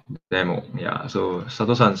 Okay, demo. Yeah. So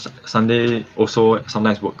Sato-san, Sunday also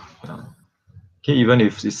sometimes work. Okay, even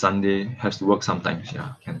if it's Sunday, has to work sometimes.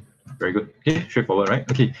 Yeah, can. Very good. Okay, straightforward, right?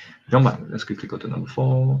 Okay, let's quickly go to number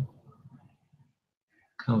 4.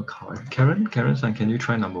 Karen-san, can you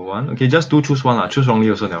try number 1? Okay, just choose one. Choose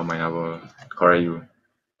wrongly also never mind. I will correct you.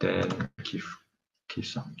 Then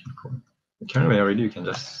Keith-san. Karen, when you're ready, you can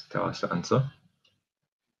just tell us the answer.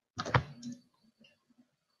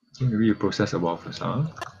 Okay, maybe you process a while first. Okay.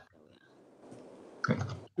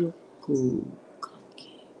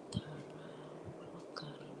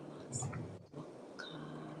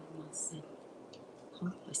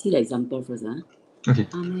 I see the example first. Okay.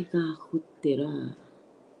 雨が降ってら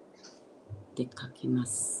出かけま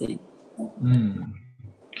せん。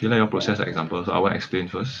Okay, let you process the example. So I will explain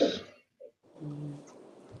first.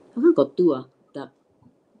 How come got two?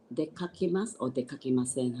 Dekakemas or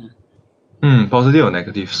dekakemasen? Positive or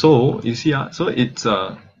negative. So you see, so it's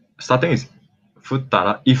starting is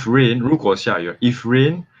futara. If rain, 如果下雨. If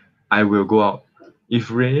rain, I will go out.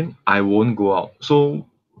 If rain, I won't go out. So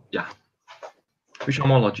yeah. Which one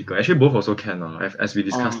more logical? Actually, both also can, as we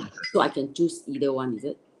discussed. So I can choose either one, is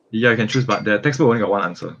it? Yeah, you can choose, but the textbook only got one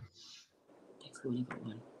answer. Textbook only got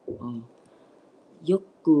one.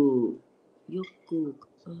 Yoku,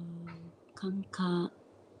 kanka.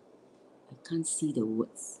 I can't see the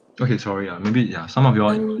words. Okay, sorry. Maybe some of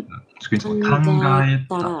your screens were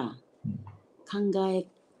kangaetara.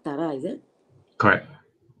 Kangaetara, is it? Correct.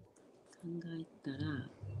 Kangaetara.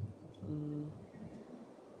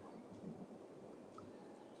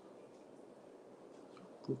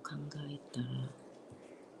 Kangaetara.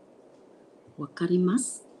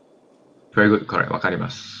 Wakarimasu? Very good, correct.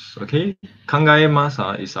 Wakarimasu. Okay.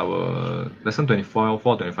 Kangaemasu is our lesson 24,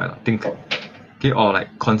 425. Think. Okay, or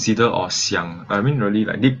like consider or 想. I mean really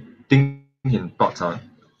like deep think in thoughts.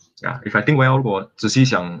 Yeah, if I think well, 如果仔细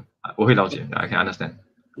想，我会了解. I can understand.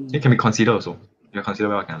 It can be consider also. If you consider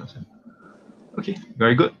well, I can understand. Okay,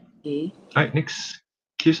 very good. Okay. Alright, next.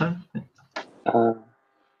 Q-san.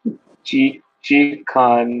 時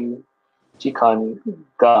間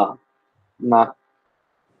がな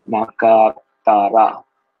Nakatara.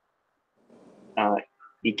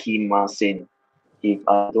 Ikimasen. If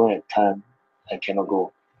I don't have time, I cannot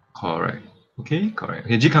go. Correct. Okay, correct.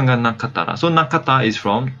 Okay, Jikanga nakatara. So nakata is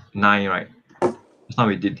from 9, right? Just now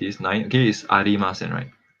we did this 9. Okay, it's arimasen,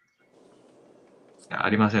 right? Yeah,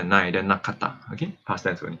 arimasen 9, then nakata. Okay, past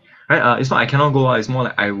tense only. Right? It's not I cannot go. It's more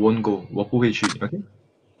like I won't go. 我不会去. Okay,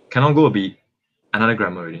 cannot go will be another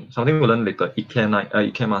grammar already. Something we learn later.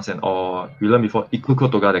 Ikemasen, or we learn before.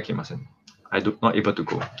 Ikuko toga dekimasen. I do not able to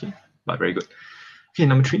go. Okay, but very good. Okay,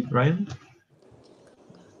 number 3, Ryan.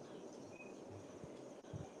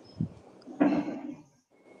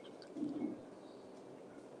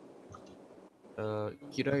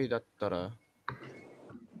 嫌いだったら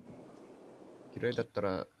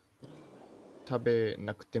食べ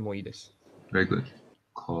なくてもいいです。Very good.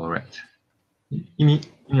 Correct. 意味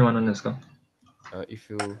は何ですか?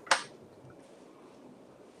 If you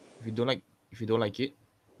don't like it,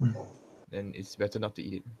 then it's better not to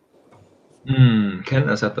eat it. Can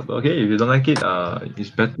acceptable. Okay, if you don't like it, it's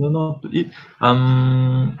better not to eat.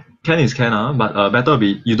 Can is can, but better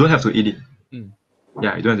be you don't have to eat it.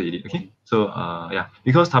 Yeah, you don't have to eat it. Okay, so yeah,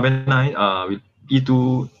 because tabenai with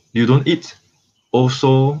e2 you don't eat,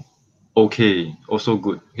 also okay, also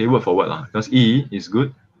good. Okay, word for word lah. Because e is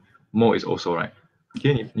good, more is also right.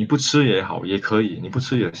 Okay, 你不吃也好，也可以，你不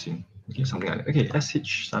吃也行。Okay, something like that. Okay,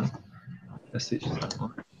 sh3.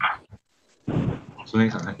 So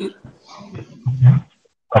next one.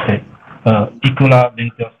 Okay. いくら勉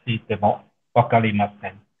強してもわかりませ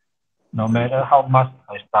ん. No matter how much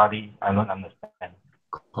I study, I don't understand.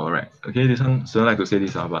 Correct. Okay, this one don't like to say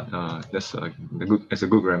this, but that's a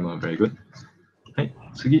good grammar. Very good. はい、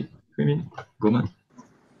次、フェミン、5番。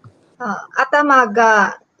頭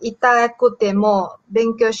が痛くても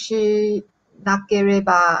勉強しなけれ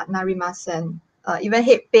ばなりません。Even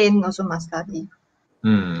head pain also must study.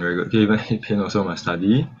 Very good. Okay, even head pain also must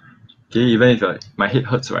study. Okay, even if my head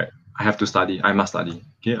hurts, right, I have to study. I must study.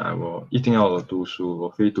 Okay, I will 一定要读书，我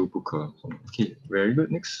非读不可。Okay, very good.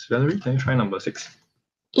 Next, Valerie, can you try number 6?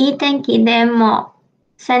 いい天気でも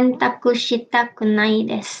洗濯したくない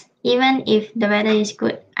です。Even if the weather is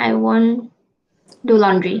good, I won't do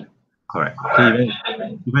laundry. Correct. Okay,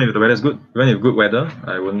 even if the weather is good, even if good weather,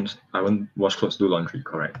 I won't wash clothes, do laundry.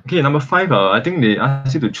 Correct. Okay, number 5. I think they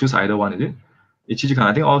ask you to choose either one, is it? Ichijikan,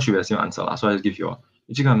 I think all should be the same answer lah. So I just give you all.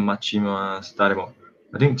 Ichijikan machimasu daremo.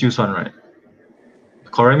 I think 就算 right.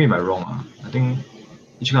 Correct me if I'm wrong. I think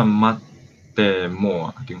Ichijikan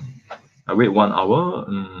matemo. I think I wait 1 hour.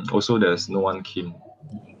 Also, there's no one came.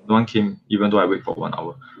 No one came, even though I wait for 1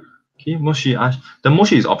 hour. Okay, moshi ash. The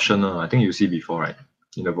moshi is optional. I think you see before, right?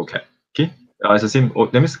 In the vocab. Okay, it's the same. Oh,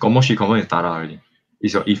 that means got moshi confirm is tara already.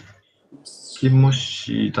 It's your if. Okay,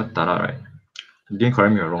 moshi tara, right? You didn't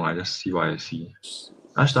correct me or wrong. I just see what I see.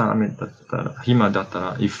 Ashta, I mean tara. Hima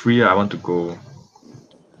tara. If free, I want to go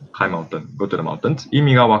high mountain. Go to the mountains.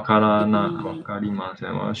 Imi ga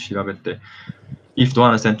wakarimasen wa shirabete. If don't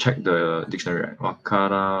understand, check the dictionary. Right?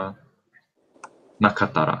 Wakara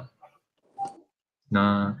nakatara.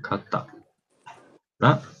 Nakata.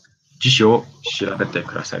 Right? 辞書を調べて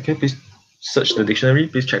ください. Okay, please search the dictionary.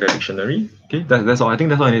 Please check the dictionary. Okay, that's all. I think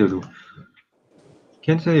that's all I need to do.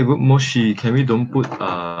 Can say you put moshi? Can we don't put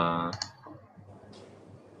tara?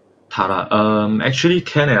 Actually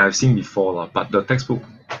can, and I've seen before lah. But the textbook,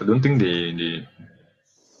 I don't think they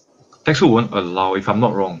textbook won't allow. If I'm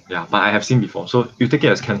not wrong, yeah. But I have seen before. So you take it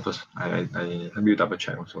as can first. I help you double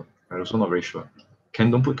check also. I'm also not very sure. Can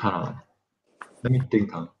don't put tara. Let me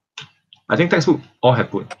think. I think textbook all have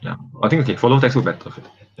put. Yeah. I think okay. Follow textbook better.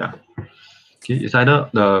 Yeah. Okay, it's either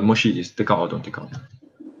the moshi is take out or don't take out.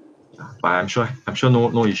 Yeah, but I'm sure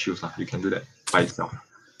no issues. You can do that by itself.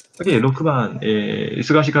 Okay, 6番、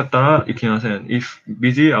忙しかったら行きません。If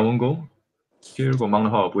busy, I won't go. Okay, 如果忙的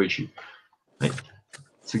话我不会去。はい、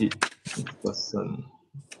次。Person.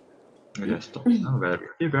 I just stop. Vera.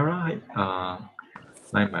 Okay, Vera. はい。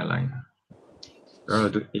line by line. Vera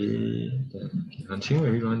will do A. Okay, 很轻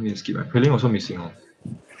everyone need to skip. Right? Pei Ling also missing.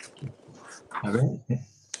 Okay.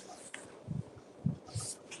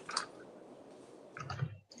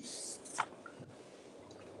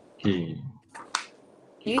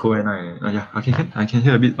 Okay. Cool and yeah, I can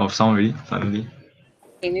hear a bit of sound already suddenly.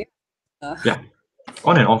 Yeah,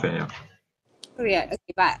 on and off, yeah. Weird.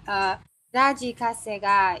 Okay, but ラジカセ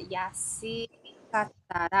が安かっ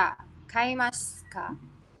たら買いますか?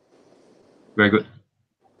 Very good.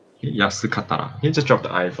 Okay, yasukatara. Okay, just drop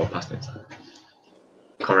the I for past tense.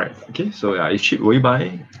 Correct. Okay, so yeah, if cheap, will you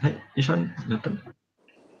buy? Hey, Ishan, your turn.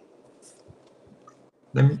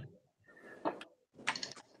 Let me.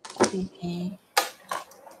 Okay.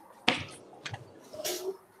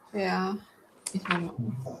 Yeah, it's one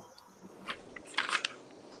more.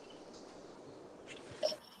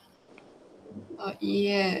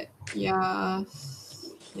 Yeah,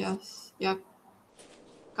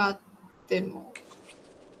 yakatemo.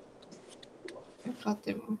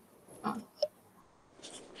 Yakatemo.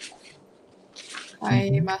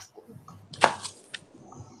 Kaimasu.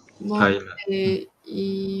 Motte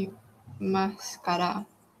imasu kara.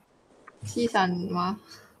 C-san wa?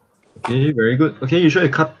 Okay, very good. Okay, you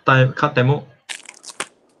should cut demo.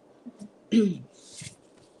 Okay,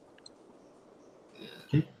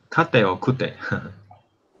 kate or kute?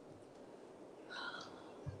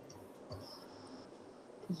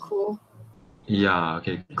 Cool. Yeah,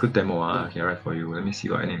 okay, kutemo. Okay, right for you. Let me see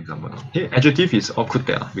what any example. Okay, adjective is all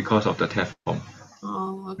kute because of the te form.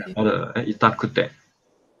 Oh, okay. All the ita kute.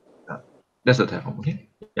 That's the te form. Okay.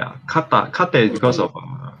 Yeah, kate is because of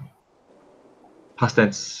past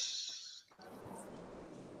tense.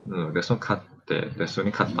 No, there's no kate. There's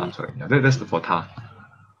only kata. Sorry, yeah, that's the for ta.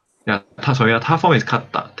 Yeah, ta form is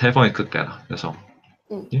kata. Te form is kute. That's all.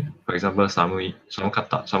 Okay. For example, samui, samu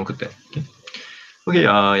kata, samu kute. Okay. Okay,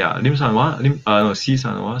 yeah, Lim-san wa, no,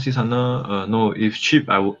 C-san wa, C-san no, if cheap,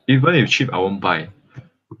 even if cheap, I won't buy.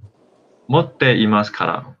 Motte imasu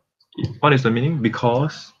kara. What is the meaning?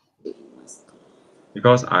 Because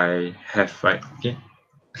I have, right? Okay.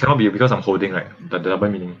 Cannot be because I'm holding, right? The double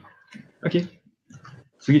meaning. Okay.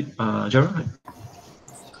 Sweet. Gerald, right?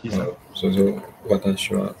 So,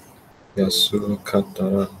 私は安かった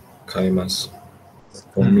ら買います。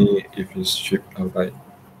For me, if it's cheap, I'll buy.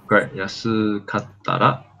 Correct. 安かった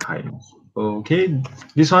ら買います。Okay.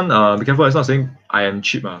 This one, be careful. It's not saying I am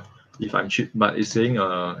cheap. If I'm cheap, but it's saying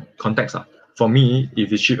context. For me,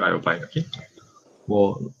 if it's cheap, I will buy. Okay.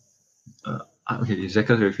 Well, okay.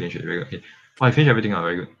 Exactly. Very finish it. Very good. Okay. Oh, I finished everything.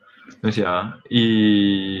 Very good. Let me see.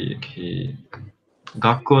 Okay.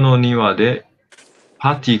 学校の庭で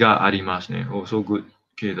パーティーがありますね。Oh, so good.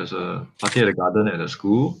 Okay, there's a party at the garden at the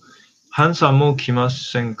school. ハンさんも来ま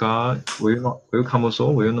せんか Will you come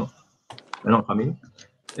also? Will you not? You're not coming?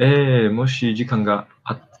 もし時間が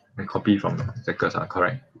copy from Zekers are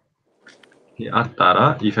correct. あった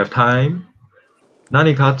ら、if you have time,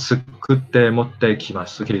 何か作って持ってきま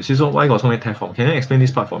す。Okay, this is why I got so many tag form. Can you explain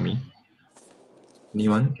this part for me?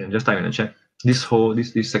 Anyone? Can just type in the chat. This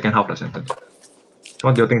second half of the sentence.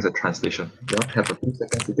 What do you think is a translation? Do you have a few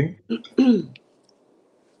seconds to think?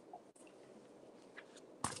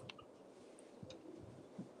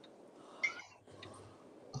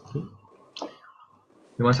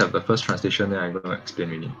 You must have the first translation, then I'm going to explain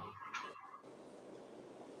really.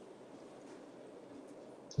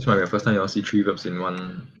 This might be the first time you all see 3 verbs in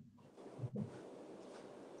one.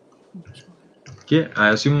 Okay, I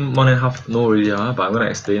assume 1.5 know already, but I'm going to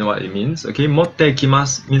explain what it means. Okay, motte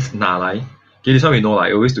ikimasu means 拿来. Okay, this one we know,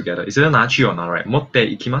 like always together. It's either 拿去 or 拿, right? Motte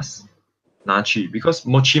ikimasu, 拿去. Because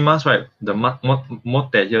mochimasu, right? The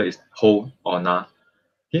motte here is hold or 拿.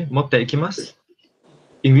 Okay, motte ikimasu.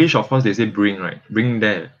 English, of course, they say bring, right? Bring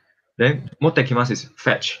there. Then motte ikimasu is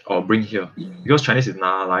fetch or bring here. Because Chinese is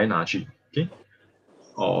拿来拿去. Okay,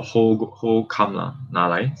 or hold come 啦, 拿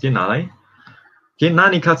来. Okay, 拿来. Okay,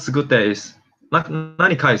 何か作って is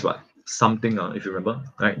何か is what? Something, if you remember,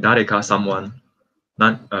 right? 誰か someone,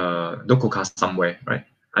 どこか somewhere, right?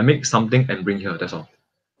 I make something and bring here. That's all.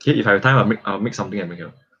 Okay, if I have time, I'll make something and bring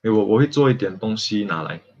here. 我会做一点东西拿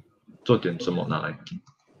来，做点什么拿来。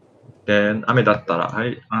Then 雨だったら、は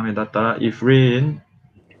い、雨だったら if rain,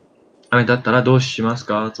 雨だったらどうします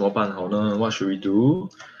か？怎么办好呢？ What should we do?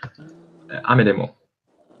 雨でも。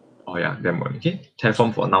Oh yeah, でも。Okay, tag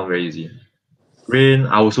form for noun very easy. Rain,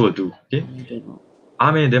 I also will do. Okay.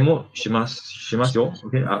 雨でもしますよ。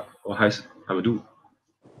Okay. I will do.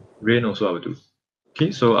 Rain also I will do.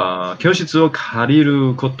 Okay. So 教室を借り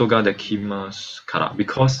ることができますから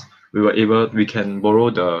because we can borrow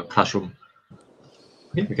the classroom.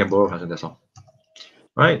 Okay. We can borrow classroom. That's all.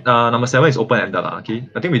 Right. Number 7 is open-ended. Okay.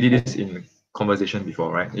 I think we did this in conversation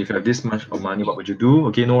before, right? If you have this much of money, what would you do?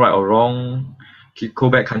 Okay. No right or wrong. Okay, go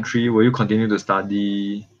back country. Will you continue to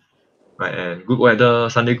study? Right, and good weather,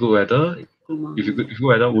 Sunday good weather. If you good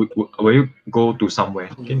weather, will you go to somewhere?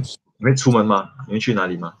 Okay, 你会出门吗？你会去哪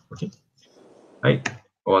里吗？ Okay, right.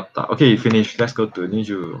 終わった。Okay, finish. Let's go to 20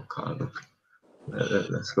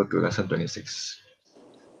 Let's go to lesson 26.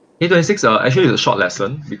 Okay, 26 actually is a short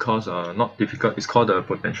lesson because not difficult. It's called the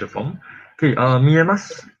potential form. Okay, 見えま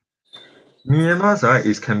す。見えます right,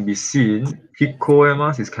 is can be seen. 聞こえ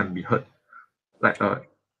ます is can be heard. Like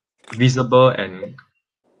visible and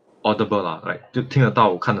audible lah, right? 就听得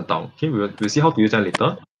到看得到. Okay, we'll see how to use that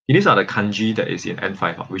later. Okay, these are the kanji that is in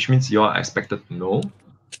N5, which means you are expected to know.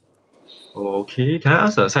 Okay, can I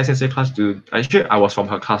ask the Sai Sensei class actually I was from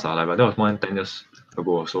her class, but that was more than 10 years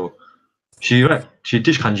ago. So she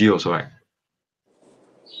teach kanji also, right?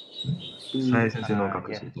 Sai Sensei no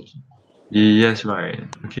Gakusei. Yes, right.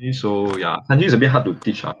 Okay, so yeah, kanji is a bit hard to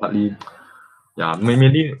teach, partly. Yeah,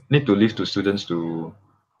 mainly need to leave to students to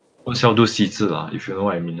oneself do 习字 if you know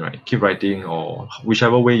what I mean, right? Keep writing or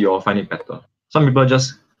whichever way you all find it better. Some people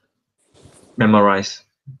just memorize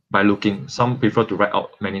by looking. Some prefer to write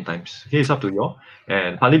out many times. Okay, it's up to you all.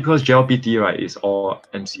 And partly because JLPT, right, is all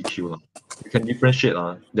MCQ. You can differentiate,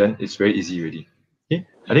 then it's very easy already. Okay.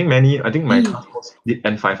 I think my classmates did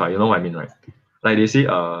N5, you know what I mean, right? Like they say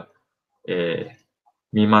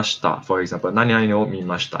mimashita, for example. 何々の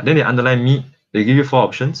mimashita. Then they underline me. They give you 4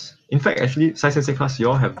 options. In fact, actually, Sai Sensei class, you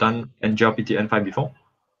all have done NJLPT N5 before?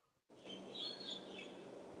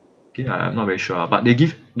 Okay, I'm not very sure, but they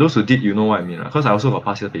give those who did, you know what I mean, because I also got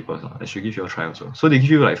past year papers. I should give you a try also. So they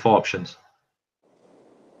give you like 4 options.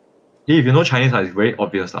 Okay, if you know Chinese, it's very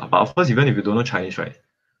obvious, but of course, even if you don't know Chinese, right,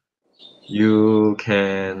 you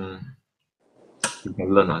can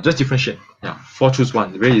learn. Just differentiate. Yeah, 4 choose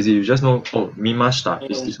 1. Very easy. You just know, mimashita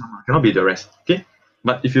is this one. Cannot be the rest. Okay,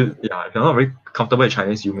 but if you're not very comfortable with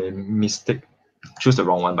Chinese, you may choose the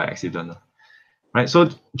wrong one by accident. Right, so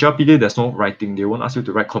JLPT, there's no writing. They won't ask you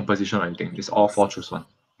to write composition or anything. It's all 4 choose 1.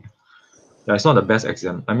 Yeah, it's not the best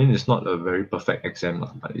exam. I mean, it's not a very perfect exam,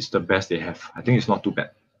 but it's the best they have. I think it's not too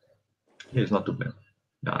bad. It's not too bad.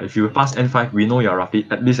 Yeah, if you pass N5, we know you're roughly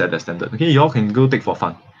at least at the standard. Okay, you all can go take for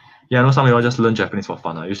fun. Yeah, I know some of you all just learn Japanese for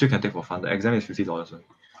fun. You still can take for fun. The exam is $50.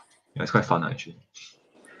 Yeah, it's quite fun actually.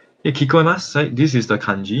 Okay, kikoimasu, right? This is the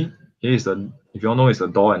kanji. Here is the, if you all know, it's a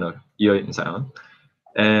door and a ear inside.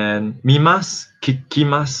 And mimas,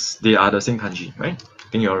 kikimas, they are the same kanji, right? I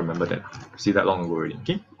think you all remember that. See that long ago already.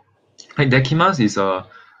 Okay. Like dekimas is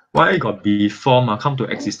why it got before come to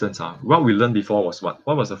existence. What we learned before was what?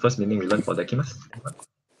 What was the first meaning we learned for dekimas?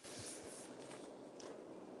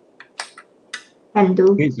 Can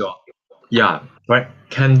do. Yeah, right.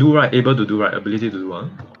 Can do, right? Able to do, right? Ability to do.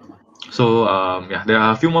 So yeah, there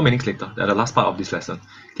are a few more meanings later at the last part of this lesson.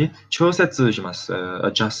 Okay, 秋setsu you must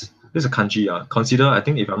adjust. This is a kanji. Consider, I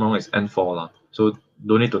think if I'm wrong, it's N4 So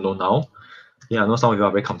don't need to know now. Yeah, I know some of you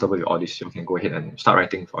are very comfortable with all this. You can go ahead and start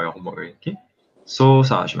writing for your homework already. Okay. So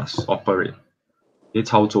you must operate. Okay,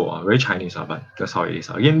 操作 very Chinese but that's how it is.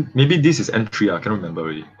 Again, maybe this is N3 I cannot remember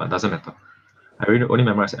already, but doesn't matter. I really only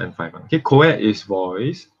memorize N5. Okay, co-ed is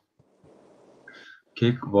voice.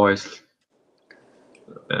 Okay, voice.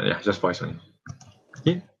 Yeah, just voice only.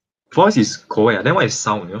 Okay, voice is co-ed. Then what is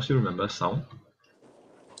sound? You still remember sound?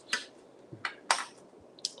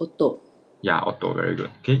 Auto. Yeah, auto. Very good.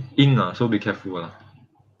 Okay, in so be careful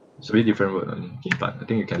It's a very different word only. Okay, but I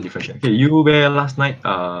think you can differentiate. Okay, you were last night.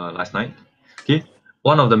 Okay,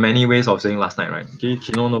 one of the many ways of saying last night, right? Okay,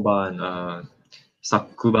 kino no ban,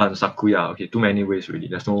 sakuban, sakuya. Okay, too many ways really.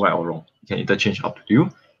 There's no right or wrong. You can interchange up to you.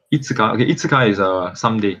 Itsuka. Okay, itsuka is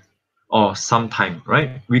someday or sometime,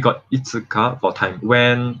 right? We got itsuka for time.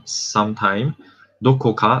 When, sometime.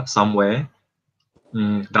 Dokoka, somewhere.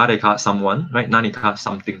 Dareka, someone, right? Nanika,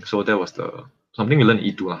 something. So that was the something we learned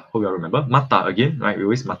in E2. Hope you all remember. Mata again, right? We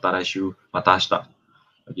always mataraishu, matashita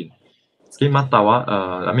again. Okay, mata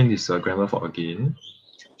I mean this grammar for again.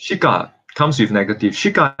 Shika comes with negative.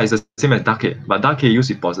 Shika is the same as dake, but dake used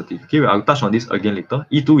with positive. Okay, I'll touch on this again later.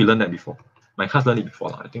 E2 we learned that before. My class learned it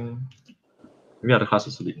before. I think maybe other class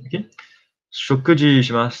also did. Okay. Shokuji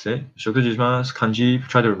shimasu. Shokuji shimasu. Kanji,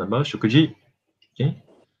 try to remember. Shokuji. Okay.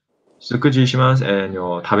 Shokuji shimasu and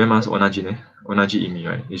your tabemasu onaji ne. Onaji imi,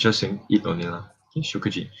 right? It's just saying eat only lah. Okay,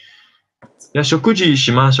 shokuji. Yeah, shokuji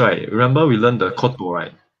shimasu, right? Remember we learned the koto,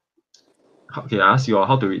 right? Okay, I ask you all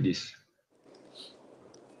how to read this.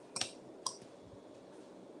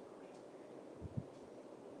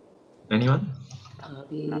 Anyone?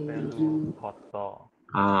 Very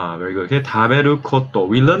good. Okay, taberu koto.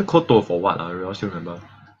 We learned koto for what? We all still remember.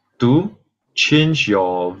 To change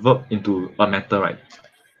your verb into a matter, right?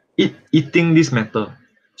 Eating this matter.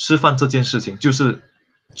 吃饭这件事情就是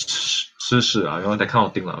吃事 you know, that kind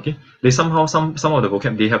of thing okay? They somehow, some of the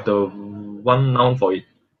vocab, they have the one noun for it.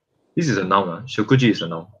 This is a noun. Shokuji is a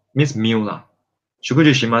noun. Means meal.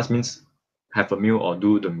 Shokuji shimasu means have a meal or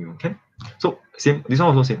do the meal. Okay? So same, this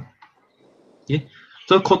one also same. Okay?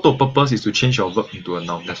 So koto purpose is to change your verb into a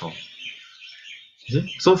noun, that's all. Okay?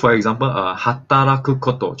 So for example, hataraku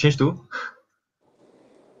koto, change to?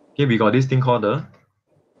 Okay, we got this thing called the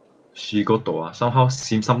shigoto. Somehow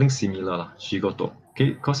something similar shigoto.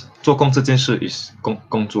 Okay, because 做工这件事 is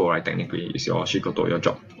工作 right? Technically, is your shigoto, your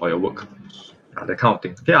job or your work. That kind of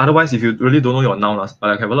thing. Okay, otherwise if you really don't know your noun, like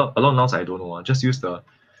I have a lot of nouns I don't know, just use the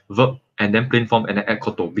verb, and then plain form, and then add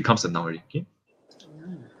koto, becomes a noun already. Okay.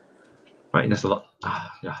 Right, there's a lot.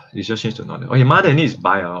 Yeah, you just change to noun. Okay, ma than is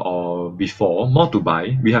by or before, more to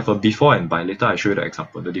by. We have a before and by. Later I show you the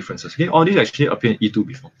example, the differences. Okay, all these actually appear in E2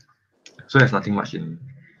 before. So there's nothing much in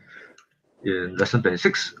lesson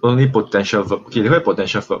 26. Only potential verb. Okay, they have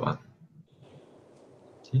potential verb.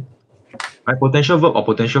 Okay. Right, potential verb or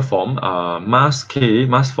potential form,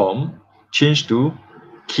 must form, change to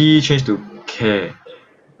ki, change to ke.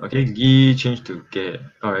 Okay, gi change to ge.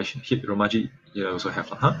 Alright, hit romaji you also have.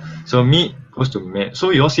 So mi goes to me.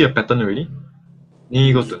 So you all see a pattern already?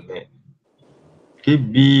 Ni goes to ne. Okay,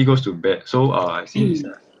 b goes to be. So I see it's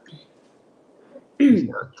a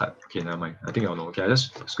type. Okay, never mind. I think I'll know. Okay, I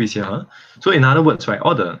just squeeze here. So in other words, right,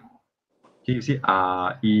 all the okay, you see a,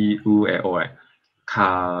 I, U, E, O, right?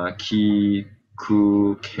 Ka, ki,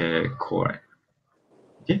 ku, ke, ko, right?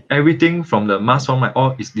 Okay, everything from the must form, right,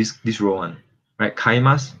 all is this row one, right?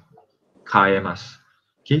 Kaimas, kaemas.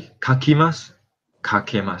 Okay, kakimas,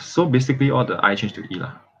 kakemas. So basically all the I change to E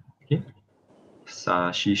lah. Okay.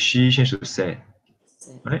 Sa, she change to se.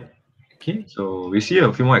 Right? Okay, so we see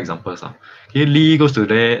a few more examples. Okay, li goes to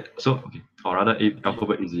there. So okay, or rather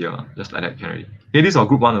alphabet easier. Just like that can already. Okay, this is our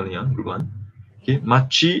group one only, group one. Okay,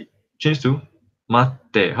 machi change to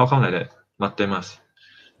mate. How come like that? Matemas.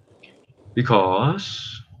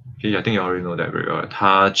 Because okay, I think you already know that very well.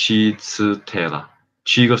 Ta chi ci te la.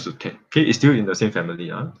 Chi goes to te. Okay, it's still in the same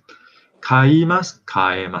family. Kaimas,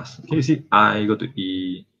 kaemas. Okay, you see I go to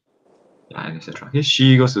E, and etc. Okay,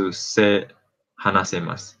 she goes to se,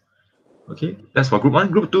 hanasemas. Okay, that's for group one.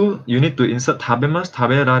 Group two, you need to insert tabemasu,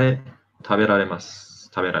 taberare, taberaremasu,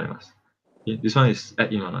 taberaremasu. Okay, this one is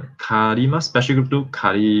add in one. Karimasu, special group two,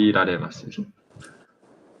 kariraremasu. Okay.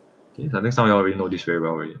 Okay, so I think some of you already know this very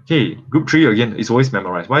well already. Okay, group three again is always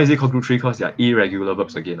memorized. Why is it called group three? Because they are irregular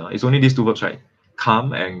verbs again. It's only these two verbs, right?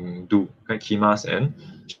 Come and do, right? Kimas and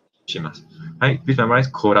shimas. Right? Please memorize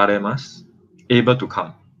koraremasu, able to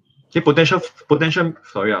come. Okay, potential.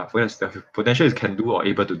 Sorry, potential is can do or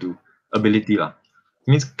able to do. Ability lah,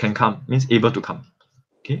 means can come, means able to come.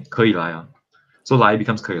 Okay, 可以来 So 来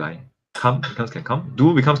becomes 可以来, come becomes can come,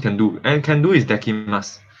 do becomes can do, and can do is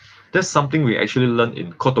dekimasu. That's something we actually learned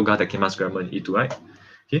in kotoga dekimasu grammar in E2, right?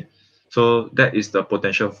 Okay, so that is the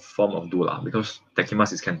potential form of do lah, because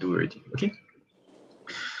dekimasu is can do already. Okay.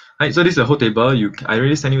 Right, so this is the whole table. I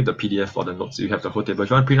already sent you the PDF for the notes. You have the whole table. If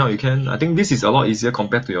you want to print out, you can. I think this is a lot easier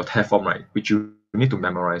compared to your TEF form, right? Which you need to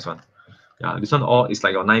memorize one. Yeah, this one all is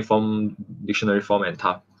like your 9 form, dictionary form, and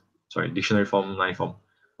TAF. Sorry, dictionary form, 9 form.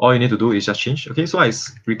 All you need to do is just change. Okay, so I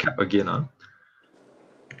recap again.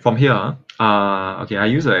 From here, okay, I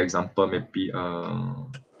use an example, maybe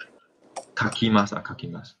kakimasu,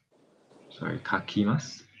 kakimasu. Sorry,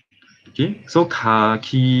 kakimasu. Okay, so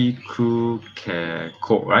kaki, ku, ke,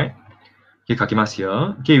 ko, right? Okay, kakimasu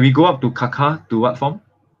here. Okay, we go up to kaka to what form?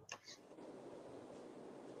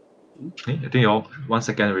 Okay, I think you all 1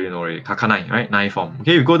 second already know already. Kaka 9, right? 9 form.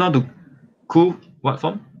 Okay, we go down to ku, what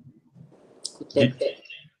form?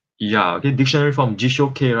 Yeah, okay, dictionary form,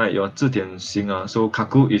 Jisho K, right? Your 字典型 so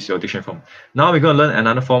kaku is your dictionary form. Now we're going to learn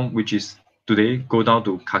another form, which is today, go down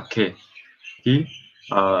to kake. Okay,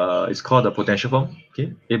 it's called the potential form.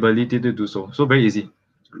 Okay, ability to do so. So very easy.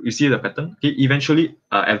 You see the pattern. Okay, eventually,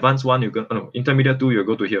 advanced one, you're going to, no, intermediate two, you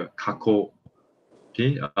go to here, kako.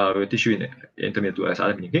 Okay, we'll teach you in intermediate two as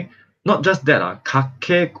other meaning. Okay, not just that,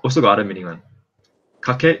 kake also got other meaning.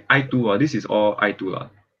 Kake I2, this is all I2.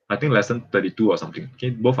 I think lesson 32 or something. Okay,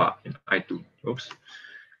 both are in I2. Oops,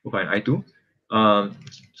 both are in I2.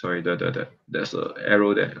 Sorry, there's an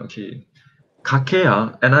arrow there. Okay, kake,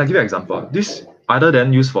 and I'll give you an example. This other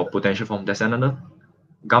than used for potential form, there's another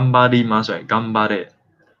gambarimasu, right? Gambare.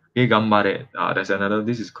 Okay, gambare. There's another.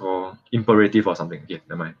 This is called imperative or something. Okay,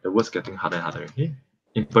 never mind. The word's getting harder and harder. Okay,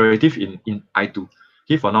 imperative in I2.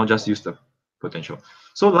 Okay, for now, just use the potential.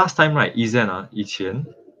 So last time, right? 以前.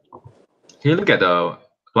 Okay, look at the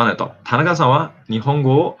one at the top. 田中さんは日本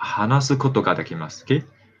語を話すことができます。Okay?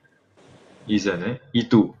 以前ね。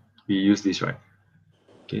E2. We use this, right?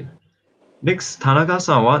 Okay. Next, 田中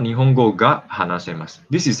さんは日本語が話せます。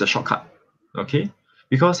This is a shortcut. Okay?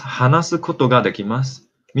 Because 話すことができます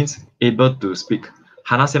means able to speak.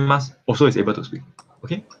 話せます also is able to speak.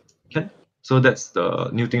 Okay? Okay? So that's the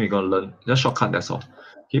new thing we're going to learn. Just shortcut, that's all.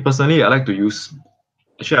 Okay, personally, I like to use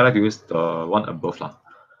the one above lah.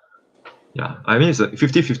 Yeah, I mean it's a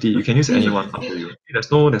 50-50. You can use any one up to you. There's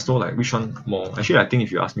no like which one more. Actually, I think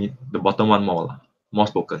if you ask me, the bottom one more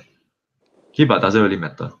spoken. Okay, but doesn't really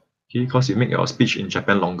matter. Okay, because you make your speech in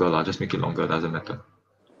Japan longer just make it longer, doesn't matter.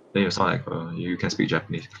 Then you sound like you can speak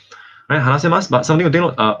Japanese. Right, hanasemasu, but something to take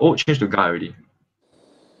note, O change to ga already.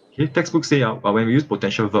 Okay, textbook say when we use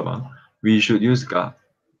potential verb, we should use ga,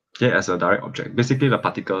 okay, as a direct object. Basically, the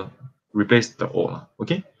particle replace the o.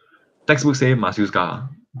 Okay, textbook say must use ga,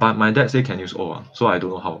 but my dad say can use o. So I don't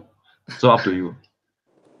know how. So up to you.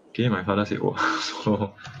 Okay, my father say o.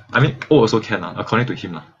 So I mean o also can according to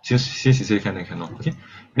him Since he say can, then cannot. Okay.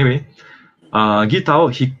 Anyway, guitar o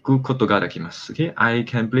hiku koto ga dekimasu. Okay, I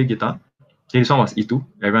can play guitar. Okay, this one was E2.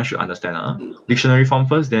 Everyone should understand. Dictionary form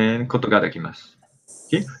first, then koto ga dekimasu.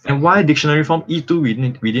 Okay, and why dictionary form E2?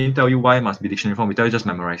 We didn't tell you why it must be dictionary form. We tell you just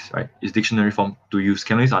memorize, right? It's dictionary form to use.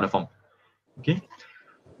 Cannot use other form. Okay,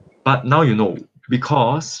 but now you know,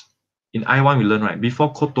 because in I1 we learn, right,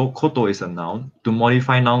 before koto is a noun. To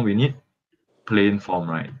modify noun we need plain form,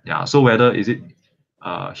 right? Yeah. So whether is it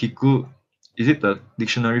hiku, is it the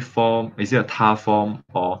dictionary form, is it a ta form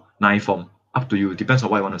or nai form? Up to you. Depends on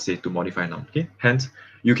what you want to say to modify noun. Okay. Hence,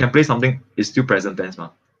 you can play something, it's still present tense,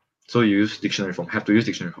 so you use dictionary form. Have to use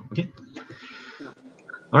dictionary form. Okay.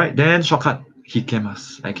 All right. Then shortcut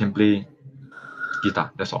hikemasu. I can play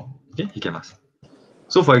guitar. That's all. Okay. Hikemasu.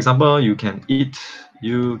 So for example, you can eat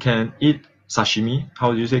sashimi.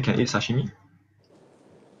 How do you say can eat sashimi?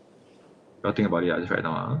 I'll think about it just right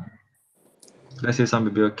now. Let's say some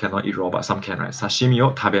people cannot eat raw, but some can, right? Sashimi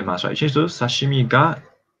o tabemasu, right? Change to sashimi ga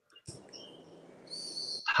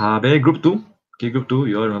tabe group 2. Okay, group 2,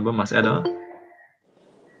 you all remember must add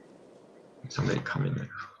somebody come in there.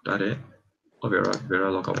 Dare. Oh, Vera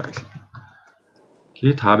log out.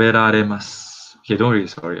 Okay, taberaremasu. Okay, don't worry,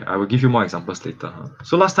 sorry. I will give you more examples later.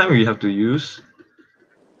 So last time we have to use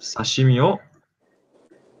sashimi o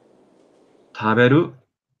taberu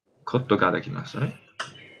koto ga dekimasu, right?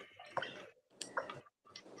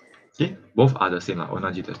 Okay, both are the same,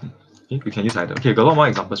 onaji desu. Okay, we can use either. Okay, got a lot more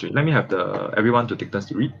examples. Let me have everyone to take turns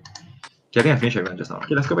to read. Okay, I think I finished everyone just now.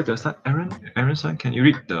 Okay, let's go back to the start. Aaron son, can you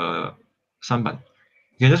read the sanban?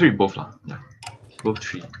 You can just read both Yeah, both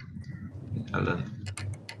three. Alan.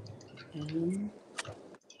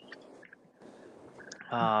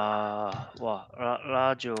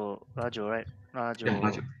 Radio, right? Radio. Yeah,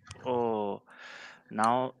 radio. Oh,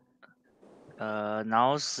 now,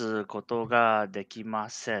 直すことができま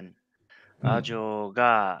せん。ラジオ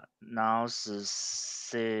が直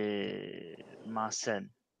せません。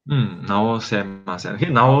naosemasen. Okay,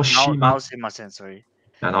 naoshimasen. Sorry.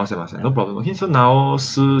 Yeah, naosemasen. No problem. Okay, so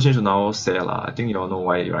naosu change to naose lah. I think you all know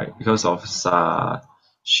why, right? Because of sa,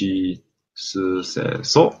 she, su, se.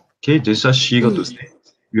 So, okay, just she go to se.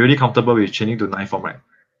 You're already comfortable with changing to nai form, right?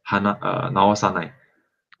 Hana, naosanai.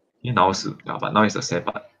 Okay, naosu. Yeah, but now it's the se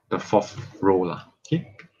part. The fourth row lah. Okay.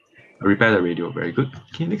 Repair the radio. Very good.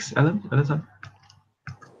 Okay, next, Alan san.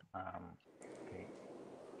 Okay.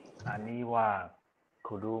 Ani wa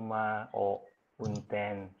kuruma o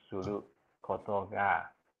unten suru koto ga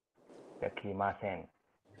dekimasen.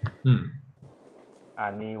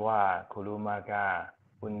 Ani wa kuruma ga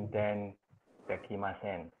unten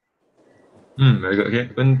dekimasen. Very good. Okay,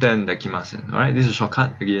 unten dekimasen. All right, this is a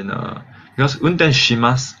shortcut again. Because unten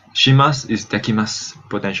shimas is dekimasu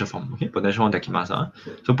potential form. Okay, potential form dekimasu.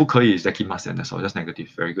 So 不可以 is dekimasen. That's all. Just negative.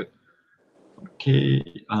 Very good.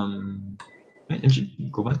 Okay. Angie,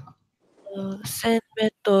 go on. 1000メ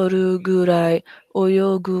ートルぐらい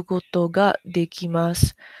泳ぐことができま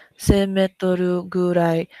す。1000メートルぐ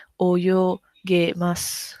らい泳げま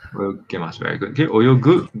す。Very good. Okay, 泳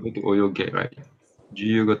ぐ go to 泳げ, right?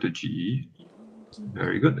 G go to G.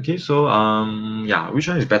 Very good. Okay, so yeah, which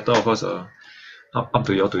one is better? Of course, up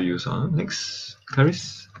to you all to use. Next,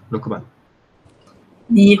 Clarice, 6番.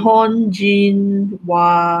 日本人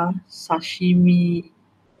は刺身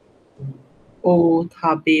を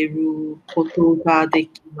食べることがで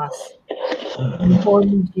きます。日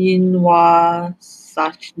本人は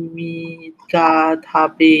刺身が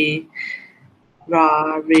食べ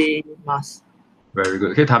られます。Very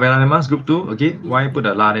good. Okay, 食べられます group 2. Okay, why put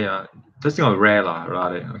the la there? Just think of rare ra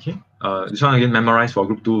there. Okay. This one again memorize for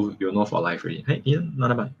group 2. You'll know for life already. Hey, Ian,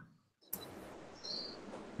 7番.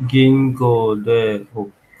 銀行でお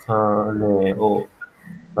金を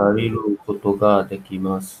借りることができ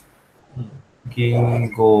ます。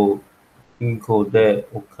銀行で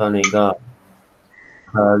お金が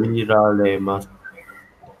借りられます。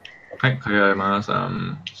はい、借りられます。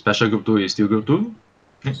Special group 2 is still group 2.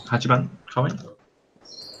 Okay, 8番、かわいい。来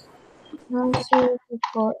週こ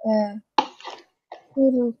こへ来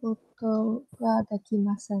ることができ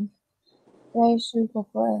ません。来週こ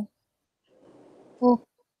こへ来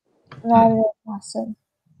られません。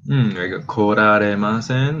Very good. 来られま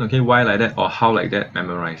せん. Okay, why like that or how like that?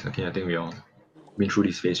 Memorize. Okay, I think we all been through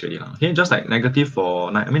this phase already. Okay, just like negative for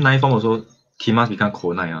nine form also, kimas become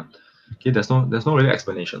konai. Okay, there's no really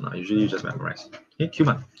explanation. Usually you just memorize. Okay,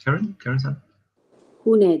 Q1. Karen-san.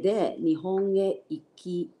 船で日本へ行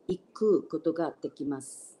くことができま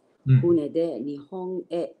す。船で日本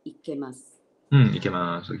へ行けます。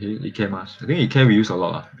Ikemas. Okay, ikemas. I think ike we use a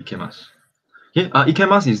lot. Ikemas. Okay,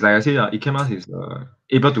 ikemas is like I say, ikemas is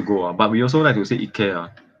able to go. But we also like to say ike.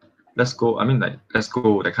 Let's go. I mean, like, let's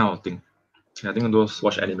go, that kind of thing. I think those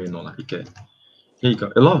watch anime know lah. Ike. Okay,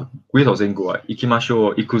 a lot of ways of saying go.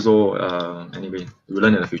 Ikimasho, ikuzo. Anyway, we'll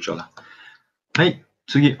learn in the future lah. Hi.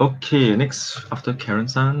 Okay, next after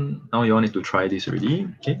Karen-san, now you all need to try this already.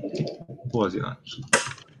 Okay, what was it?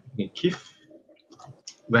 Okay, Keith,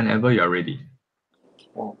 whenever you are ready.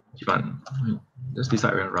 Kivan, just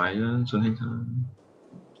decide when Ryan, Sun-Heng-san.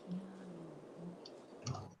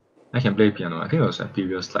 I can play piano. I think it was a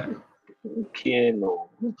previous slide. Piano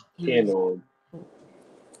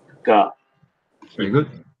ga very good.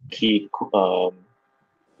 He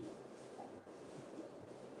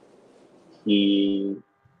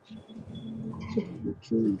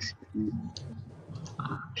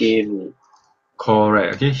gave me.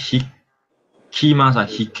 Correct. Okay. Hikemasu,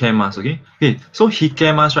 hikemasu. Okay. So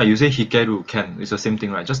hikemasu, right? You say hikeru can. It's the same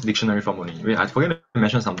thing, right? Just dictionary form only. Wait, I forget to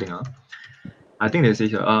mention something. I think they say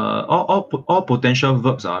here. All potential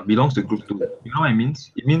verbs belongs to group 2. You know what it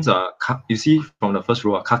means? It means you see from the first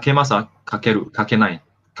row, kakemasu, kakeru, kakenai,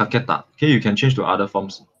 kaketa. Okay, you can change to other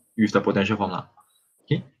forms with the potential form lah.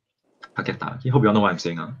 Okay, kaketa. Okay, hope you all know what I'm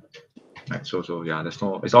saying. Right. So yeah, there's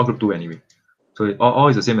no. It's all group 2 anyway. So all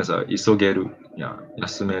is the same as isogeru. Yeah,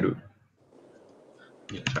 yasumeru.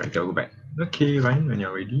 Yeah, sorry, I'll go back. Okay, Ryan, when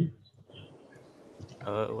you're ready.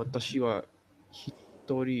 私は一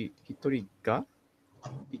人が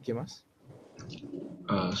行けます。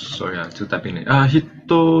Sorry, still typing it. 一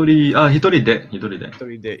人で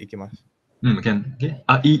行けます。can. Okay.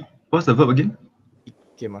 What's the verb again? 行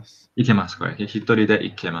けます。行けます。Correct. Okay. 一人で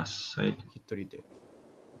行けます。Right. 一人で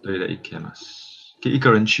行けます。Okay. 一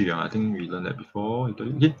個人去I think we learned that before.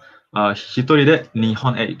 Okay. 一人で日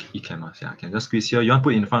本へ行けます。Yeah. Can just squeeze here. You want to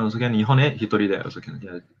put in front also can. 日本へ一人で also can.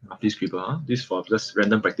 Yeah. Please scribble. This for just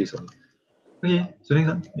random practice only. Okay. So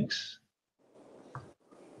next.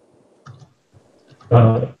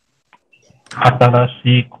 新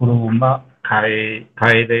しい車買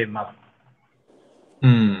えます。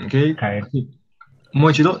Okay. も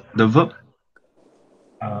う一度 the verb.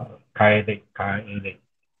 買え。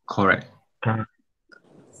Correct.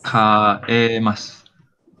 買えます。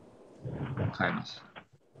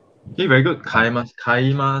Okay, very good. 買えます。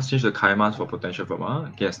change to 買えます for potential verb.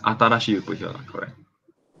 Yes, 新しい you put here. Correct.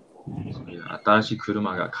 新しい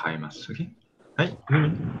車が買えます。Okay. はい。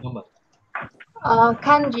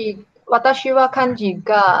私は漢字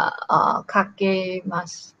が書けま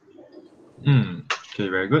す。Okay,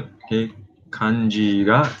 very good. Okay, 漢字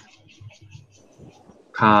が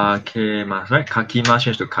書けます。Right? 書きます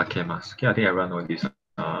change to 書けます。Okay, I think everyone knows this.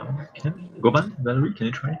 Go on, Valerie, can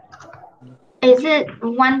you try? Is it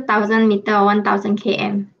 1,000 meter or 1,000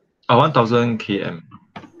 km? 1,000 km.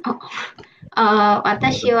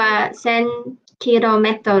 私は1000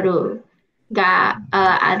 km が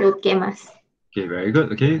歩けます。Okay, very good.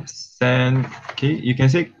 Okay, you can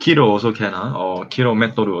say kilo also can, or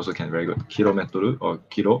kilometer also can. Very good. Kilometer or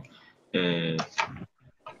kilo.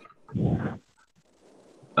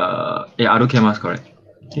 歩けます、correct.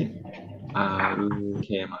 Okay. 歩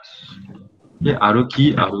けます。Okay, 歩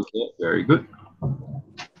け。Very good.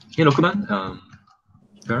 Okay, 6番。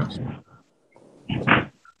Vera?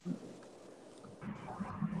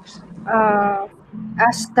 明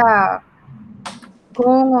日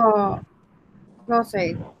午後5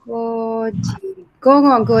時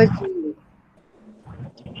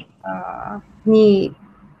に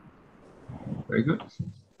Very good.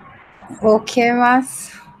 起きま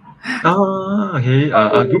す。Okay.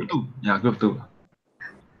 Group 2. Yeah, group 2.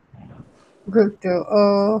 Group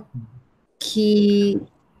 2. 起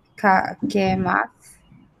かけます。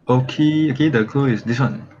Okay, the clue is this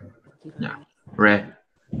one. Yeah, rare.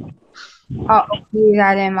 起き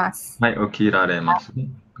られます。はい、起きられます。起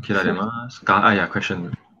きられます。yeah,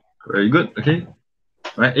 question. Very good. Okay.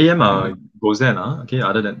 Right, AM goes there now. Okay,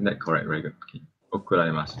 other than that, correct. Very good. Okay. 起きら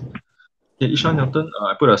れます。Okay, each one your turn.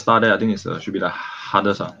 I put a star there. I think it should be the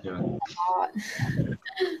hardest. Yeah.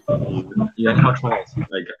 You anyhow try and see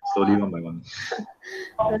like slowly one by one.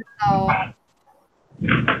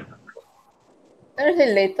 I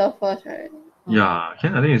say later first, right? Yeah,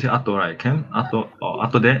 can. I think you say ato, right? Can ato or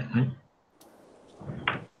ato there.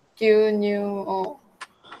 牛乳を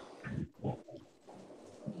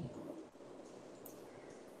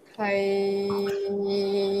買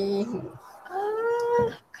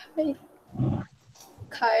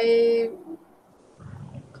Kai.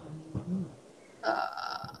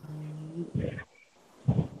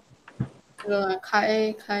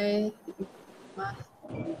 Kai.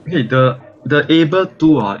 Okay, the able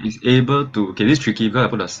to is able to. Okay, this is tricky because I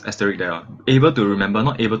put an asterisk there. Able to remember,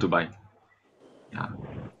 not able to buy. Yeah.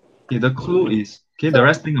 Okay, the clue is okay. The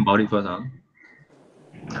rest think about it first.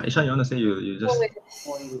 Ishan, you want to say you just.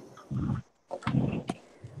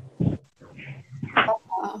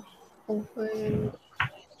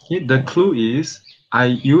 Okay, the clue is are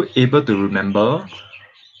you able to remember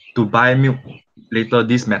to buy milk later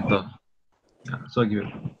this matter? Yeah, so I give you.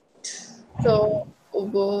 So,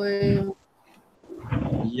 oboe.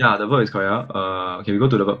 Yeah, the verb is correct. Okay, we go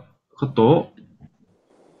to the verb. Koto.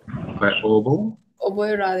 Correct. Obo.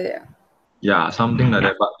 Oboerare. Yeah, something like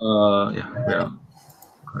that. But yeah, yeah,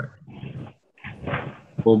 correct.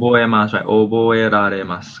 Oboemasu, right?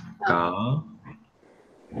 Oboeraremasu ka?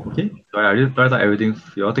 Okay, sorry, I just write out everything.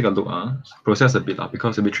 You all take a look. Process a bit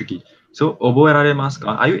because it's a bit tricky. So oboeraremasu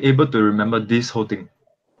ka? Are you able to remember this whole thing?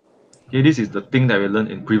 Okay, this is the thing that we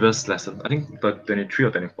learned in previous lesson. I think 23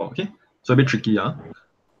 or 24. Okay, so a bit tricky.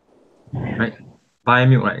 Right? Buy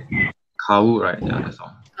milk, right? Kau, right? Yeah, that's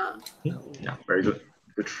all. Okay? Yeah, very good.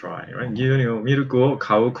 Good try. Right? 牛乳ミルクを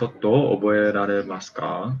買うことを覚えられます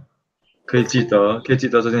か？可以记得这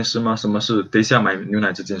件事吗？什么是等一下买牛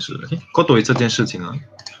奶这件事？ Okay? こと这件事情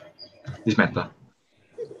this matter.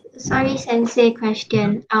 Sorry, Sensei.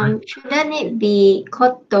 Question. Shouldn't it be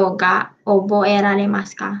koto ga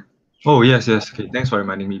oboeraremasu ka? Oh yes. Okay, thanks for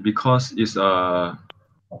reminding me because it's a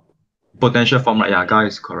potential form, right? Yeah, ga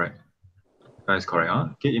is correct. Ga is correct.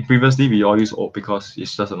 Okay. In previously we all use o because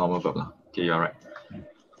it's just a normal verb Okay, you're right.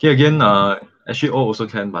 Okay, again, actually o also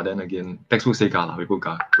can, but then again, textbook say ga we put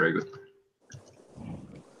ga. Very good.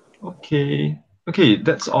 Okay,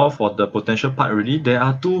 that's all for the potential part already. There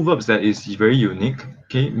are two verbs that is very unique.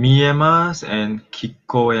 Okay, miemas and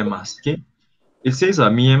kikoemas. Okay, it says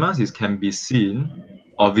miemas is can be seen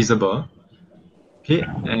or visible. Okay,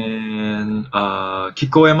 and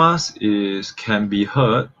kikoemas is can be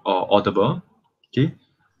heard or audible. Okay,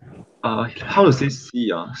 how to say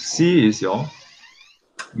see? See is your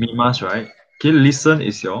mimas, right? Okay, listen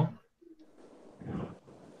is your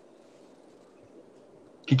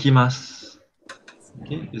kikimas.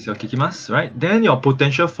 Okay, is your kikimas, right? Then your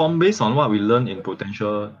potential form based on what we learned in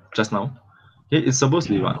potential just now. Okay, it's supposed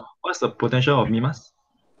to be what? What's the potential of mimas?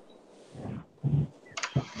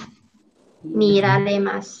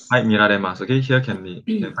 Miraremasu. Right, miraremasu. Okay, here can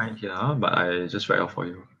find here, but I just write out for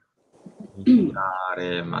you.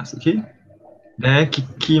 Miraremasu. Okay. Then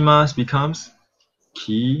kikimas becomes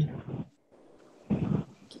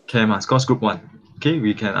kemas, cause group 1. Okay,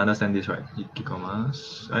 we can understand this, right?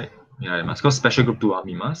 Kikomas, right? Miraremasu, cause special group 2 are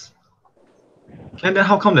mimas. Okay, then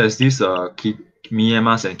how come there's this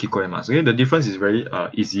miemas and kikoemas? Okay, the difference is very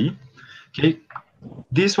easy. Okay,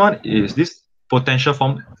 this one is this potential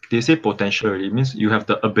form. They say potential already means you have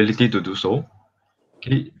the ability to do so.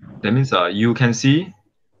 Okay, that means you can see.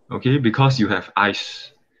 Okay, because you have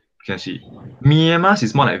eyes, you can see. Miemas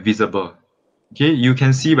is more like visible. Okay, you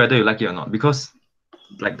can see whether you like it or not because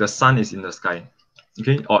like the sun is in the sky.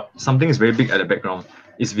 Okay, or something is very big at the background.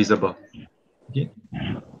 It's visible. Okay.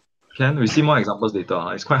 Can we see more examples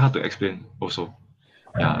later? It's quite hard to explain also.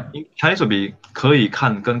 Yeah, in Chinese will be 可以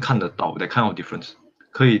看跟看得到 that kind of difference.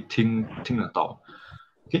 可以听得到.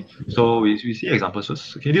 Okay, so we see examples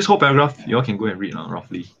first. Okay, this whole paragraph you all can go and read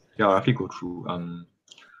roughly. Yeah, roughly go through.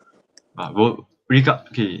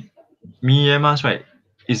 Okay, miemas, right,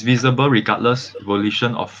 is visible regardless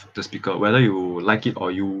volition of the speaker. Whether you like it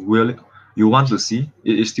or you want to see,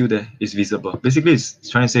 it is still there. It's visible. Basically, it's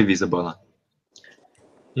trying to say visible.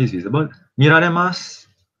 It is visible. Miraremasu,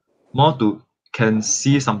 more to can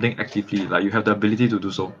see something actively, like you have the ability to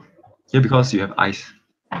do so. Okay, because you have eyes.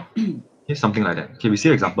 Okay, something like that. Okay, we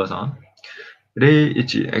see examples.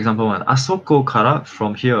 Example 1. Asoko kara,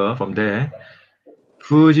 from here, from there,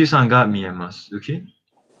 Fujisan ga miemasu. Okay,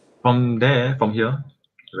 from there, from here,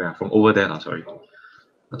 from over there. Sorry,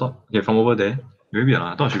 I thought from over there. Maybe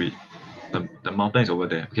I thought it should be the mountain is over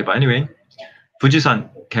there. Okay, but anyway, Fujisan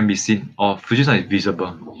can be seen, or Fujisan is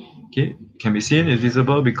visible. Okay, can be seen is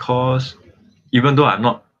visible because even though I'm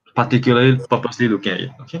not particularly purposely looking at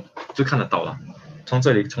it, okay, 就看得到了，从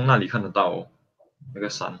那里看得到那个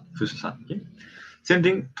山，富士山。Okay, same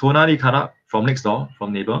thing. 隣から from next door,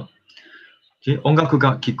 from neighbor. Okay, 音楽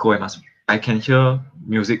が聞こえます。I can hear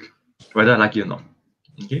music, whether I like it or not.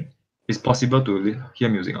 Okay, it's possible to hear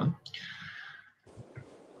music on.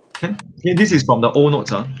 Okay, this is from the old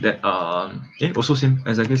notes. That also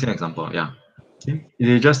exactly same example. Yeah. Okay,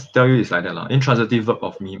 they just tell you it's like that. Intransitive verb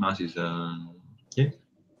of mimas is okay.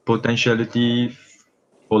 potentiality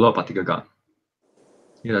follow a particle guard.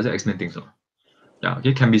 Okay, does it explain things? No? Yeah,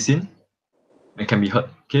 okay, can be seen and can be heard.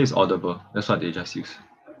 Okay, it's audible. That's what they just use.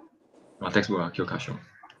 Textbook, Kyokasho.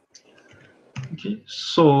 Okay,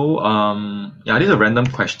 so yeah, this is a random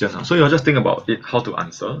question. So you just think about it, how to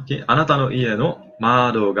answer. Okay, あなたの家の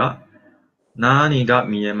窓が何が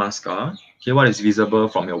見えますか? Okay, what is visible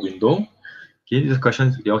from your window? Okay, this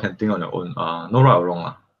question you all can think on your own. No right or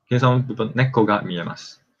wrong. Okay, some people 猫が見えま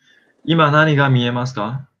す。今何が見えます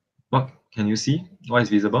か? What can you see? What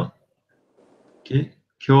is visible? Okay,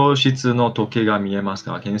 教室の時計が見えます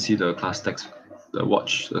か? Can you see the class text, the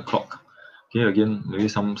watch, the clock? Okay, again, maybe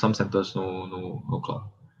some centers no clock.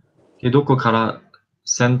 Okay, どこから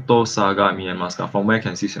セントサが見えますか? From where can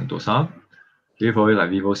you see セントサ? Okay, probably like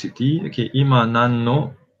Vivo City. Okay, 今何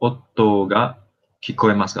の音が聞こ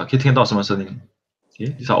えますか? Okay, 听到什么声音?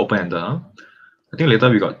 Okay, these are open-ended. I think later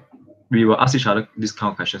we will ask each other this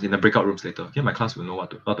kind of questions in the breakout rooms later. Okay, my class will know what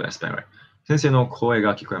to expect, right? 先生の声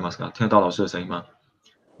が聞こえますか? 听得到老師的聲音嗎?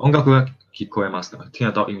 音楽が聞こえますか? 聽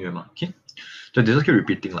得到音樂嗎? Okay, so they just keep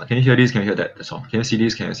repeating. Can you hear this? Can you hear that? That's all. Can you see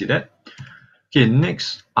this? Can you see that? Okay,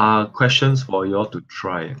 next are questions for you all to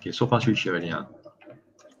try. Okay, so far 3 already.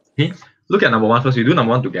 Okay, look at number 1 first. We do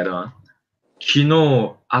number 1 together. 昨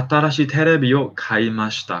日新しいテレビを買い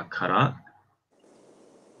ましたから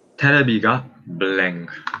テレビが blank.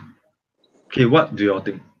 Okay, what do you all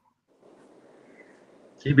think?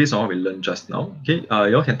 Okay, based on what we learned just now. Okay,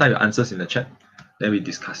 you all can type your answers in the chat. Then we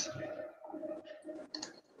discuss.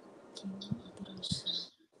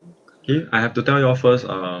 Okay, I have to tell you all first.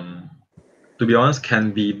 To be honest,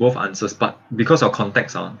 can be both answers, but because of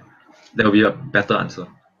context, there will be a better answer.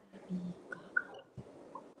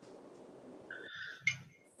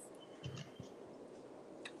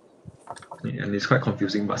 Okay, and it's quite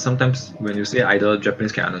confusing, but sometimes when you say either,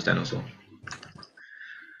 Japanese can understand also.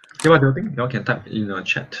 Okay, what do you think? You all can type in the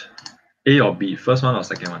chat. A or B, first one or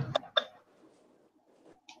second one?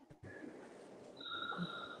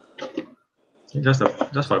 Okay, just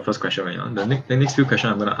for the first question, right? The next few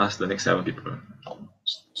questions I'm gonna ask the next 7 people.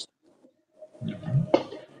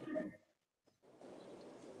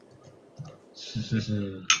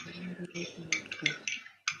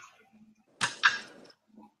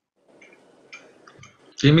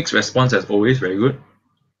 Okay, mixed response as always, very good.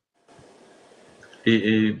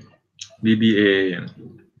 A, BBA.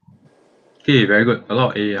 Okay, very good. A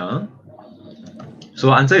lot of A,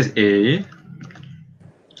 So answer is A.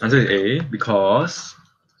 Answer is A because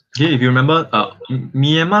okay, if you remember,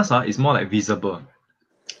 miemasu is more like visible.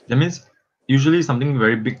 That means usually something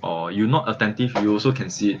very big or you're not attentive, you also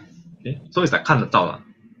can see it. Okay, so it's like 看得到啦，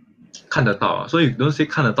看得到。So you don't say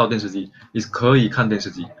看得到电视机, it's 可以看电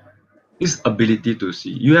视机. It's ability to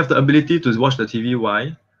see. You have the ability to watch the TV.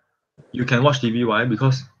 Why? You can watch TV. Why?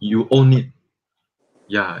 Because you own it.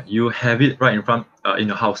 Yeah, you have it right in front in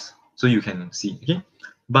your house, so you can see. Okay,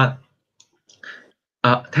 but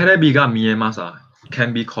テレビが見えます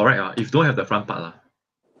can be correct if don't have the front part.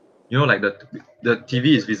 You know, like the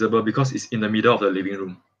TV is visible because it's in the middle of the living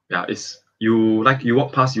room. Yeah, it's you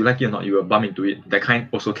walk past, you like it or not, you will bump into it. That kind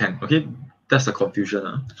also can. Okay, that's the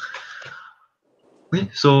confusion. Okay,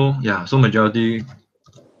 so yeah, so majority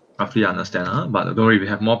roughly understand, but don't worry, we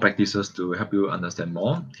have more practices to help you understand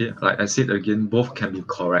more. Okay, like I said again, both can be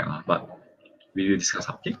correct, but we will discuss.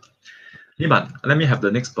 Okay, but let me have the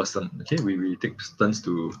next person. Okay, we take turns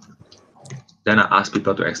to then I ask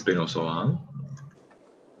people to explain also.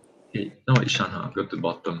 Okay, now Ishan, go to the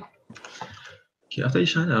bottom. Okay, after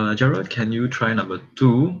Ishan, Gerald, can you try number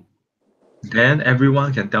 2? Then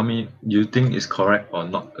everyone can tell me you think is correct or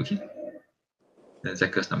not. Okay. Then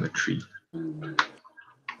Zacchaeus number 3.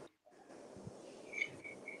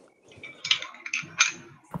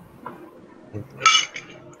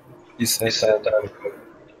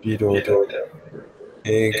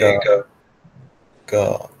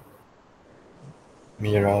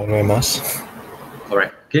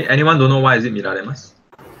 Correct. Okay, anyone don't know why is it miraremasu?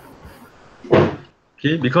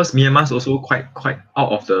 Okay, because miraremasu also quite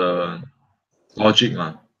out of the logic.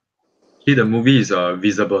 Okay, the movie is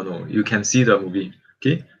visible, no? You can see the movie.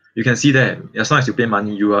 Okay, you can see that as long as you pay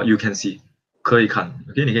money, you can see. 可以看.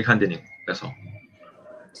 Okay, 你可以看电影. That's all.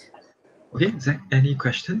 Okay, Zach, any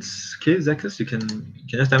questions? Okay, Zacchaeus, you can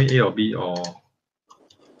just tell me A or B or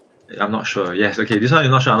I'm not sure. Yes, okay, this one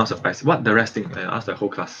you're not sure, I'm not surprised. What the rest thing? I asked the whole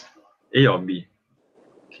class. A or B?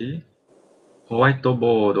 Okay.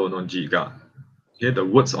 Whiteboard no G ga. Okay, the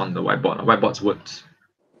words on the whiteboard. Whiteboard's words.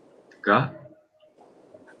 Ga.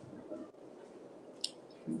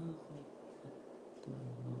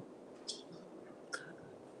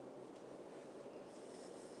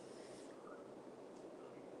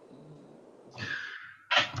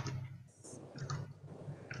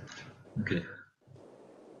 Okay.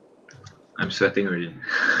 I'm sweating already.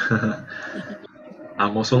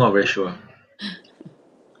 I'm also not very sure.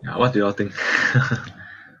 Yeah, what do y'all think?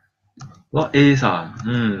 What A's are?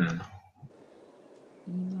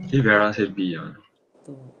 Vera said B.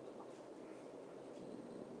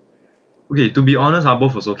 Okay, to be honest,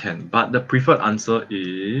 both also can, but the preferred answer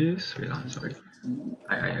is sorry.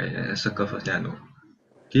 I circle first, then I know.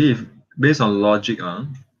 Okay, based on logic,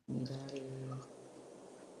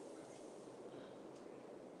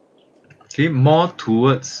 okay, more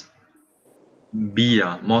towards B,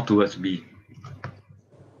 more towards B.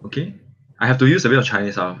 Okay, I have to use a bit of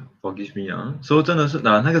Chinese, forgive me, So 真的是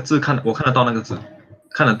那个字我看得到那个字，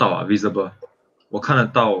看得到visible， 我看得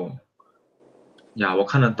到，我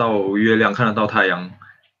看得到月亮，看得到太阳。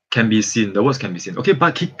Can be seen. The words can be seen. Okay,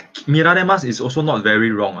 but miraremasu is also not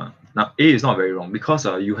very wrong. Now A is not very wrong because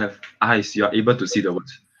you have eyes. You are able to see the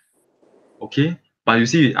words. Okay, but you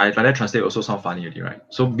see, I like that translate also sound funny already, right?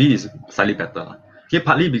 So B is slightly better. Okay,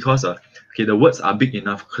 partly because okay, the words are big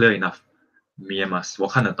enough, clear enough. Miraremasu, 我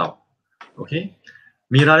看得到。Okay,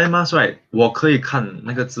 miraremasu, right? 我可以看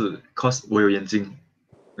那个字 cause 我有眼睛。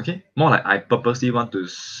Okay, more like I purposely want to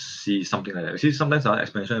see something like that. You see, sometimes our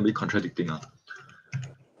explanation will be contradicting.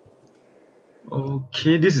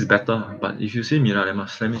 Okay, this is better. But if you say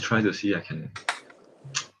miraremasu, let me try to see. I can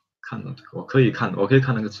看到，我可以看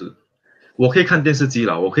那个字，我可以看电视机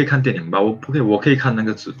啦，我可以看电影吧，我可以看那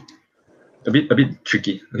个字。A bit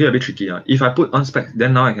tricky. Okay, a bit tricky. If I put on specs,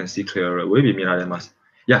 then now I can see clearer. Will it be miraremasu?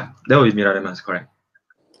 Yeah, that will be miraremasu. Correct.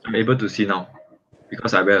 I'm able to see now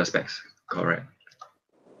because I wear a specs. Correct.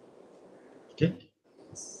 Okay.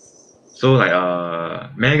 So like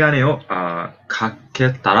メガネをか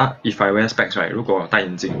けたら if I wear specs, right? 如果戴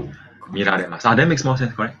眼镜見られます。That makes more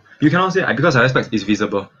sense, correct? You cannot say because I wear specs is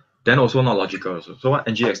visible. Then also not logical also. So what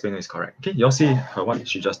Angie explained is correct. Okay, you all see her what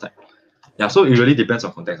she just typed. Yeah, so it really depends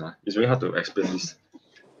on context. It's very hard to explain this.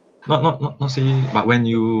 Not say, but when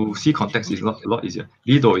you see context, it's a lot easier.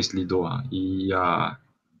 Lido is Lido. Yeah,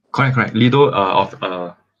 correct. Lido of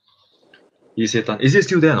Isetan. Is it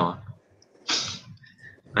still there or not?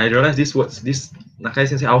 I realized these words, this Nakai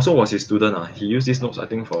Sensei, I also was his student. He used these notes, I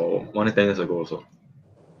think, for more than 10 years ago also.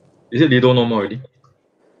 Is it Lido no more already?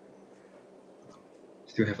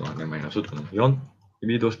 Still have never mind, I also don't know. You want,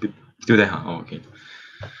 maybe those people still there, huh? Oh, okay.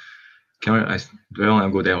 I don't want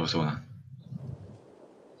to go there also.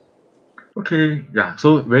 Okay, yeah,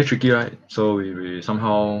 so very tricky, right? So we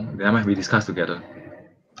somehow, we discussed together.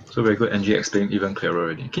 So very good, Angie explained even clearer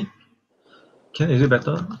already. Okay. Is it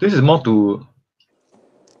better? This is more to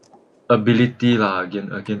ability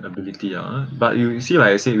again ability but you see, like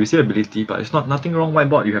I said, we see ability, but it's nothing wrong.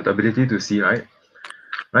 Whiteboard, you have the ability to see, right?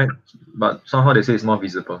 But somehow they say it's more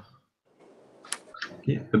visible.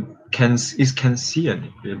 Okay, can see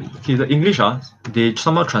and okay, the English they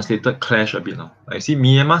somehow translated clash a bit now. I see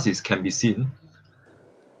miraremasu is can be seen.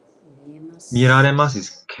 Miraremasu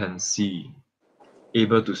is can see,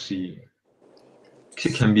 able to see.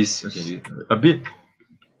 Okay, can be okay, a bit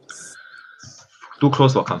too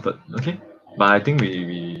close for comfort. Okay. But I think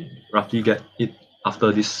we roughly get it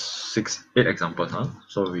after these 8 examples.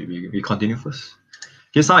 So we continue first.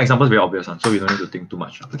 Okay, some examples very obvious, so we don't need to think too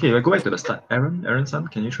much. Okay, we'll go back to the start. Aaron son,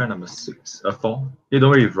 can you try number 4? Hey, don't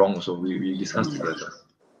worry if wrong also. We discussed it later.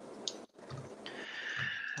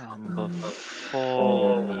 Number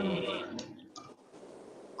 4に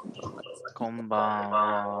こんばん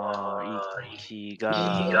は、息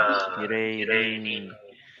がきれいに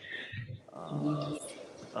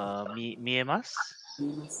見えます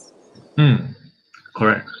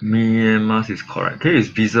？Correct. Miraremasu is correct. Okay, it's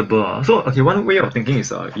visible. So okay, one way of thinking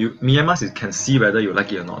is miraremasu is can see whether you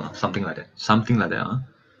like it or not. Something like that.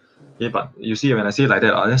 Okay, but you see when I say like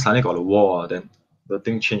that, then suddenly got a wall, then the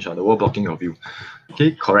thing changed, the wall blocking your view.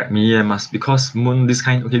 Okay, correct. Miraremasu because moon this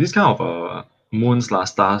kind of moons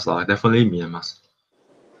stars definitely miraremasu.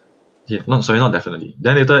 Okay, not definitely.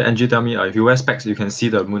 Then later Angie tell me if you wear specs you can see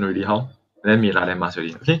the moon already. How? And then miraremasu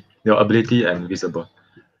already. Okay, your ability and visible.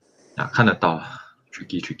 Yeah, 看得到.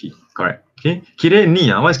 Tricky. Correct. Okay. Kirei ni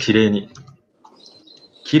what is kirei ni?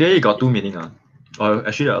 Kirei got 2 meaning or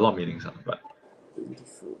actually a lot of meanings but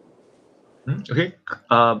okay.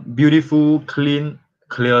 Beautiful, clean,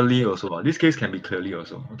 clearly also. This case can be clearly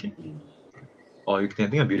also. Okay. Or you can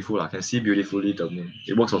think of beautiful can see beautifully the moon.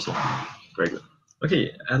 It works also. Very good.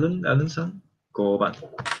 Okay, Alan san, go back.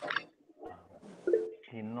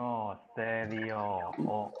 昨日セリオ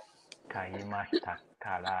を買いました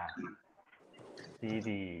から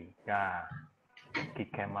CD が聞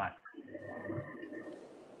けます。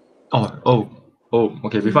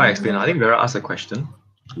Okay. Before I explain, I think Vera asked a question.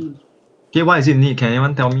 Okay, why is it ni? Can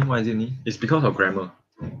anyone tell me why is it ni? It's because of grammar.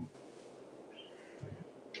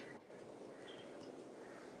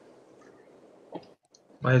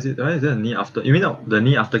 Why is it a ni after? You mean the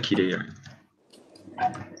ni after kire,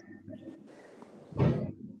 right?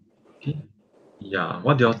 Okay. Yeah,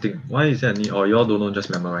 what do y'all think? Why is there a ni? Or y'all don't know, just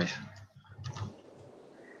memorize?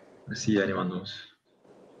 Let's see anyone knows.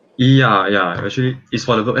 Yeah, actually it's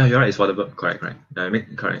for the verb. Yeah, you're right, it's for the verb. Correct. Yeah,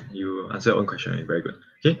 correct. You answer your own question, very good.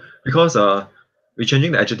 Okay, because we're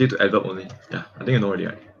changing the adjective to adverb only. Yeah, I think you know already,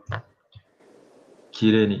 right?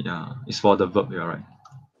 Kire ni, yeah, it's for the verb, you're right.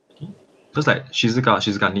 Okay. Just like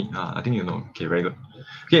shizuka ni, I think you know. Okay, very good.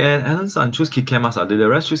 Okay, and Alan-san choose kikemasu. Did the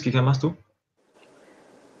rest choose kikemasu too?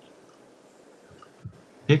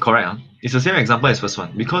 Okay, correct. It's the same example as first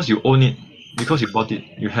one. Because you own it, because you bought it,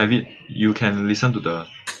 you have it, you can listen to the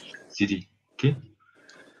CD. Okay.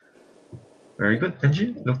 Very good.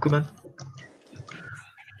 Angie, Lokuman.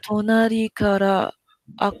 隣から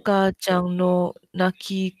赤ちゃんの泣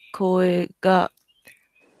き声が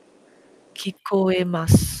聞こえま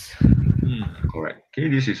す。Correct. Okay,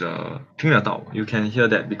 this is 听得到. You can hear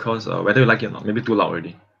that because whether you like it or not, maybe too loud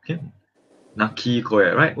already. Okay. Naki koe,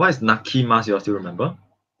 right? What is nakimasu? You still remember?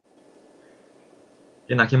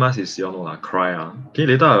 Okay, nakimasu is you know cry. Okay,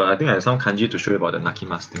 later I think I have some kanji to show you about the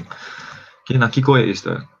nakimasu thing. Okay, nakikoe is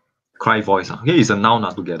the cry voice. Okay, it's a noun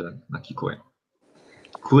together. Nakikoe.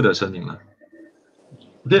 哭的声音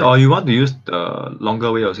Okay, or you want to use the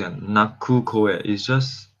longer way of saying naku koe. It's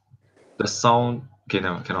just the sound. Okay,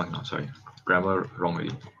 no, cannot. Sorry, grammar wrong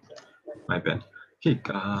already. My bad. Okay,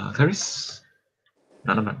 Clarice.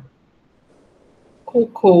 Nanaman.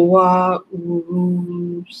 Koko wa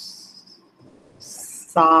urusai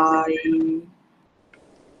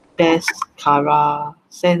desu kara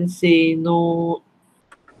sensei no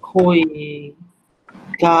koi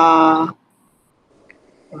ga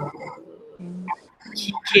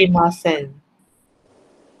kikemasen.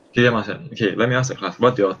 Kikemasen. Okay, let me ask the class.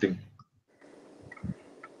 What do you all think?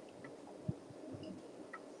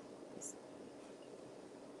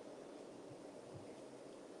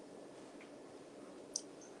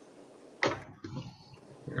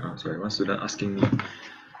 Sorry, one student asking me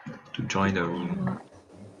to join the room.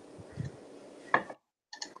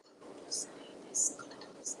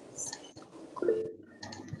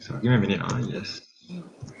 So give me a minute. Yes.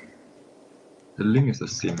 The link is the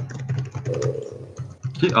same.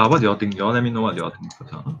 Okay, what do y'all think? Y'all let me know what y'all think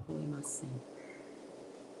first.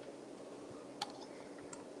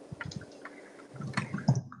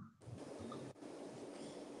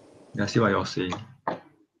 Yeah, see what y'all say.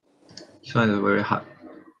 This one is very hard.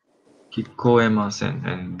 Kikoemasen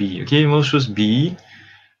and B. Okay, most choose B.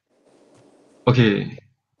 Okay,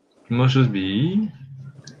 most choose B.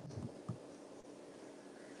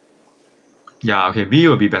 Yeah, okay, B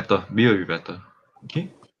will be better.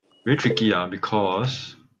 Okay, very tricky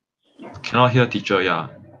because cannot hear teacher. Yeah,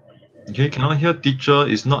 okay, cannot hear teacher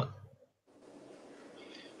is not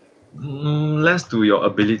less to your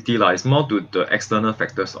ability lah. It's more to the external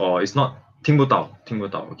factors or it's not 听不到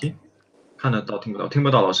okay. 看得到听不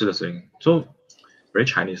到老师的声音 so very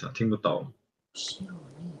Chinese 听不到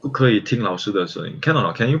不可以听老师的声音 can or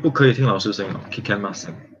not? Can you 不可以听老师的声音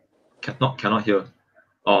cannot hear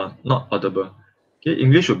or not audible. Okay,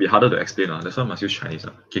 English would be harder to explain that's why I must use Chinese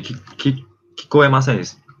okay, kikoemasen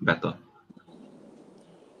is better.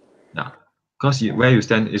 Yeah, because where you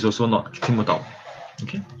stand is also not 听不到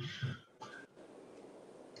okay.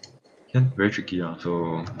 Very tricky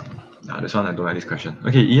so this one I don't like this question.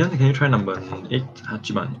 Okay, Ian, can you try number 8,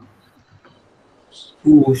 Hachiban?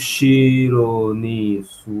 後ろに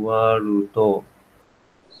座ると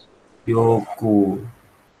よく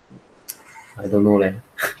I don't know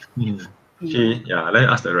Okay, yeah, let me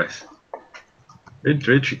ask the rest.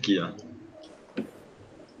 Very tricky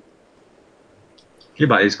Okay,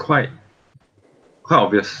 but it's quite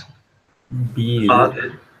obvious. B. What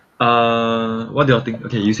do you think?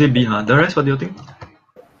 Okay, you say B, The rest, what do you think?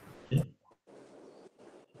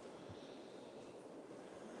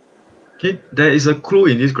 Okay, there is a clue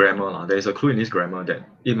in this grammar. There is a clue in this grammar that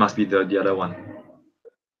it must be the other one.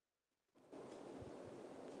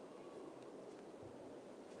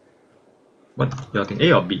 What do you think?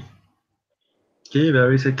 A or B? Okay,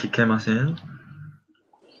 very say kikemasen.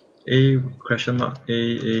 A question mark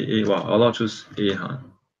A. Wow, a lot choose A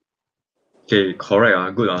Okay,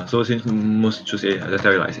 correct good So since most choose A, I just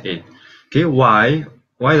tell you it's A. Okay, why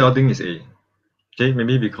do you think it's A? Okay,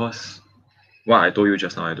 maybe because what I told you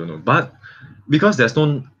just now, I don't know. But because there's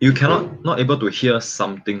you cannot not able to hear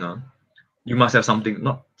something. You must have something.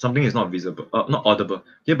 Something is not visible, not audible.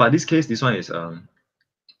 Okay, but this case, this one is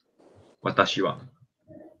watashi wa.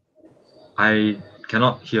 I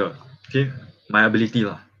cannot hear. Okay, my ability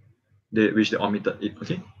lah. Which they omitted it.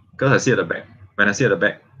 Okay, because I sit at the back. When I sit at the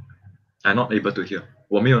back, I'm not able to hear.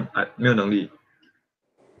 我没有能力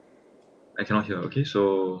I cannot hear. Okay,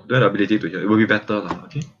 so don't have the ability to hear. It will be better lah.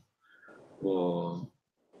 Okay.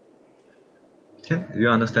 Do you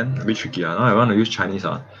understand? A bit tricky. Now I want to use Chinese.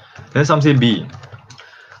 Then some say B.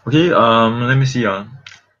 Okay, let me see.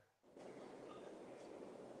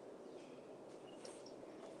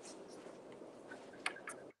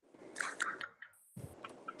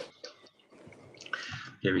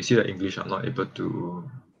 Okay, we see the English. I'm not able to.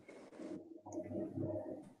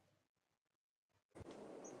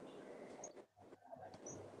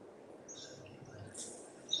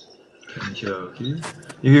 Can hear, okay.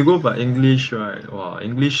 If you go by English, right? Wow,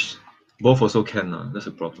 English both also can. That's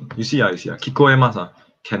a problem. You see, Kikoemasu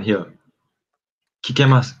can hear.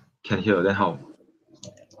 Kikemasu can hear. Then how?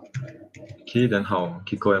 Okay, then how?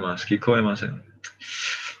 Kikoemasu.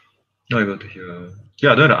 Not able to hear.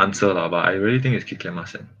 Yeah, I don't have the answer, but I really think it's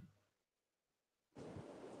Kikemasu.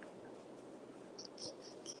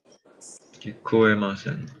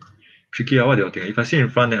 Kikoemasu. Tricky, what do you think? If I sit in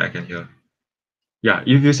front, then I can hear. Yeah,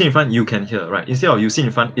 if you sit in front, you can hear, right? Instead of you sit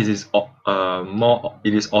in front, it is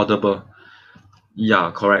audible.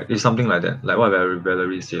 Yeah, correct. It's something like that. Like what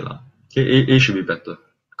Valerie said. Okay, A should be better.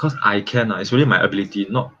 Because I can. It's really my ability,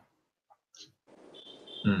 not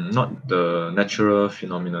the natural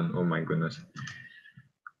phenomenon. Oh my goodness.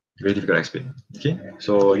 Very difficult to explain. Okay,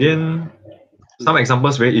 so again, some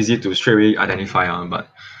examples very easy to straight away identify but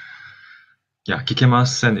yeah,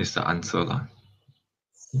 Kikemasen is the answer.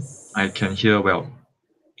 I can hear well.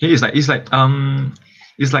 Okay, it's like the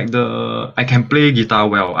I can play guitar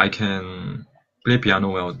well, I can play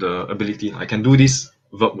piano well, the ability I can do this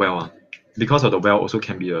verb well. Because of the well also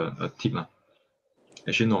can be a tip.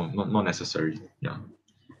 Actually no, not necessary. Yeah.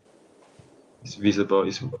 It's visible,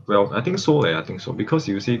 it's well, I think so. I think so. Because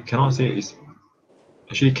you say cannot say it's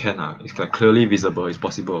actually can it's like clearly visible, it's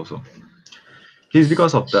possible also. It's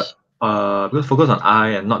because of the because focus on I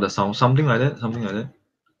and not the sound, something like that.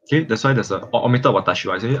 Okay, that's why there's a omitted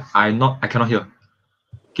watashi. I say I cannot hear.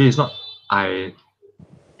 Okay, it's not I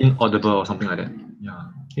inaudible or something like that.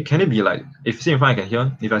 Yeah. Okay, can it be like if you sit in front I can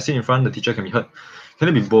hear, if I sit in front the teacher can be heard? Can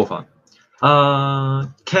it be both?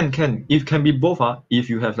 Can. If can be both, if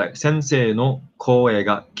you have like sensei no koe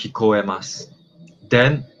ga kikoemasu,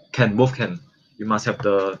 then both can. You must have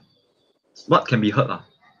the what can be heard.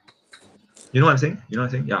 You know what I'm saying?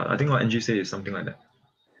 Yeah, I think what NG say is something like that.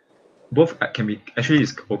 Both can be actually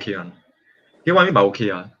is okay. Okay, what I mean by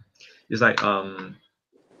okay? It's like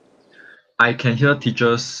I can hear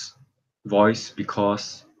teacher's voice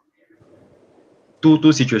because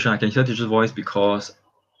two situations. I can hear teacher's voice because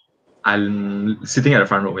I'm sitting at the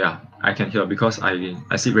front row. Yeah, I can hear because I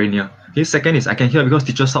sit very near. Okay, second is I can hear because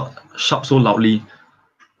teacher shout so loudly.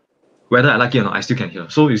 Whether I like it or not, I still can hear.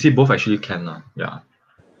 So you see, both actually can. Yeah.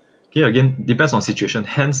 Okay, again, depends on situation.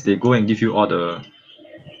 Hence, they go and give you all the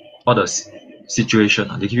situation.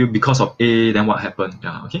 They give you because of A, then what happened.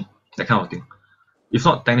 Yeah. Okay, that kind of thing. If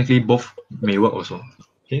not, technically both may work also.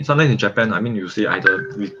 Okay, sometimes in Japan, I mean, you say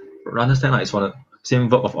either we understand it's from the same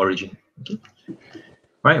verb of origin. Okay.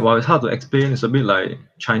 Right, well, it's hard to explain. It's a bit like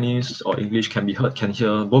Chinese or English can be heard, can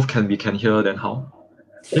hear. Both can hear, then how?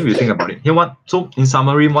 Then we think about it. Here, what? So in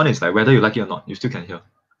summary, one is like whether you like it or not, you still can hear.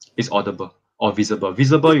 It's audible or visible.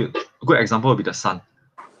 Visible, a good example would be the sun.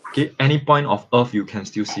 Okay, any point of Earth you can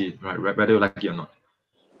still see it, right? Whether you like it or not,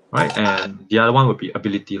 right? And the other one would be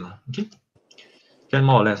ability, Okay. Can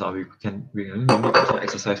more or less, we need some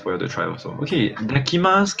exercise for you to try also. Okay,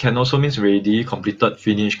 dekimasu can also means ready, completed,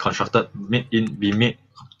 finished, constructed, made in, be made.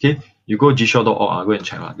 Okay, you go gshow.org, go and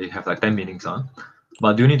check. They have like 10 meanings.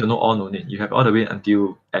 But do you need to know all? No need. You have all the way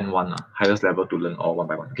until N1, highest level to learn all one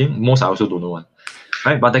by one. Okay, most I also don't know one.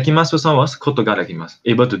 Right, but dekimasu first one was kotoga dekimasu,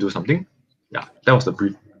 able to do something. Yeah, that was the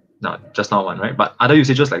brief. Just now one, right? But other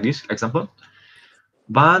usages like this, example,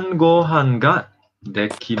 ban gohan ga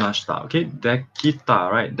dekimashita. Okay,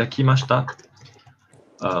 dekita, right? Dekimashita.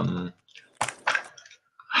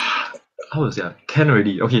 How to say? Can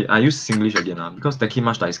already. Okay, I use Singlish again because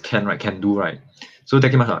dekimashita is can, right? Can do, right? So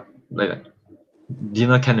dekimashita, like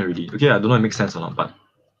dinner can already. Okay, I don't know if it makes sense or not, but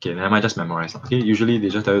okay, I might just memorize. Okay, usually they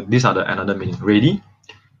just tell you these are the another meaning. Ready,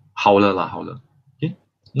 好了啦，好了. Okay,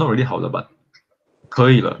 not really 好了, but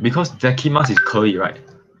可以了 because dekimasu is 可以, right?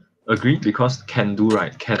 Agree? Because can do,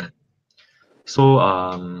 right? Can. So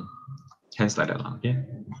hence like that. Okay,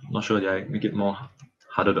 not sure did I make it more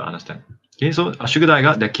harder to understand. Okay, so ashigudai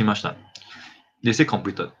ga dekimashita. They say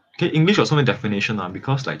completed. Okay, English got so many definition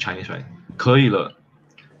because like Chinese, right? 可以了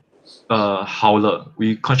howler.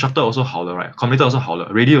 We constructor also howler, right? Commutator also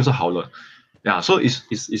howler. Ready also howler. Yeah, so it's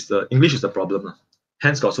the English is the problem.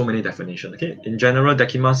 Hence got so many definitions. Okay, in general,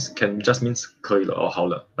 dekimasu can just means 可以了 or 好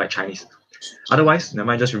了 like Chinese. Otherwise, never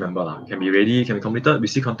mind, just remember lah. Can be ready, can be completed. We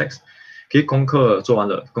see context. Okay, 功课做完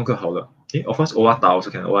了，功课好了。Okay, of course, 終わった also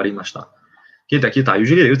can 終わりました。Okay, dekita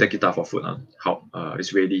usually they use dekita for food. 好,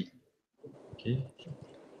 it's ready. Okay,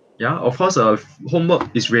 yeah, of course, homework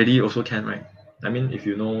is ready also can, right? I mean, if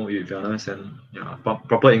you understand, yeah,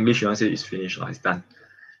 proper English, you want to say it's finished, it's done.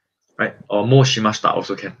 Right? Or mo shimashita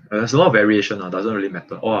also can. There's a lot of variation, doesn't really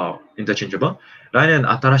matter. All are interchangeable. 来年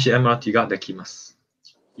新しい MRT ができます。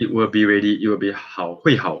It will be ready, it will be 好,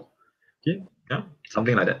 会好. Okay? Yeah,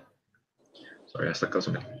 something like that. Sorry, I stuck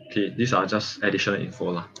something. Okay, these are just additional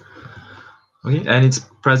info lah. Okay, and it's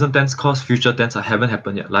present tense cause future tense haven't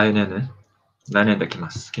happened yet. 来年できま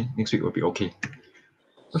す. Okay, next week will be okay.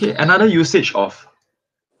 Okay, another usage of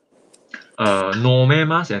飲め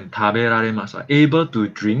ます and 食べられます are able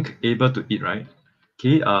to drink, able to eat, right?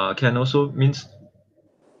 Okay, can also means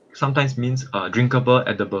sometimes means drinkable,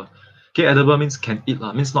 edible. Okay, edible means can eat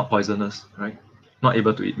means not poisonous, right? Not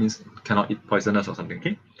able to eat means cannot eat, poisonous or something.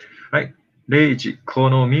 Okay, right? 01こ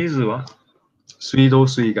の水は水道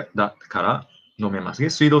水だから飲めます。Okay,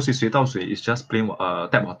 水道水、水道水 is just plain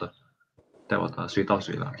tap water. Tap water, 水道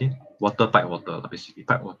水啦. Okay, water pipe water basically,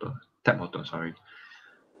 pipe water, tap water. Sorry.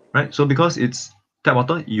 Right, so because it's tap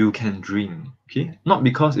water, you can drink. Okay, not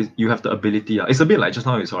because you have the ability. It's a bit like just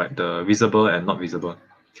now. It's like the visible and not visible,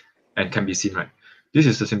 and can be seen. Right, this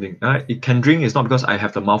is the same thing. It can drink. It's not because I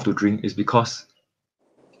have the mouth to drink. It's because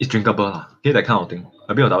it's drinkable. Okay, that kind of thing.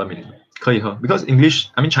 A bit of double meaning. 可以喝 because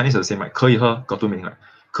English, I mean Chinese is the same, right? 可以喝 got two meaning, right?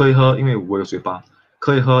 可以喝因为我有嘴巴，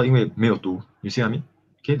可以喝因为没有毒。You see what I mean?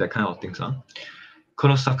 Okay, that kind of things. こ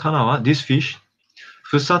の魚は this fish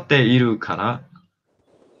腐っているから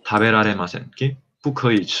食べられません。Okay, 不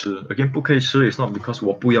可以吃。Again, 不可以吃 is not because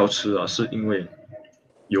我不要吃是因为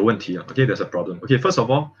有问题。Okay, there's a problem. Okay, first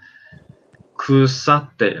of all, 腐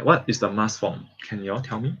って what is the mass form? Can you all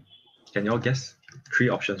tell me? Can you all guess?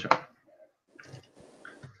 3 options, right?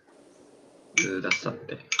 腐っ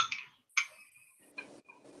て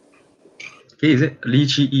Okay, is it リ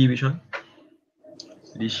チイ which one?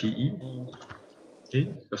 リチイ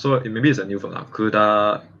Okay, so maybe it's a new verb. 腐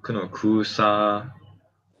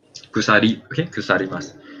り okay, 腐りま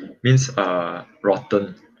す means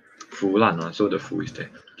rotten, 腐烂 so the 腐 is there.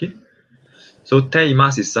 Okay, so てい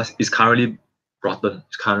ます is currently rotten,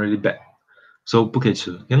 it's currently bad. So 不可以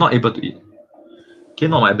吃 you're not able to eat. Okay,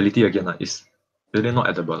 not my ability again is really not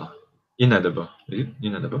edible. Inedible.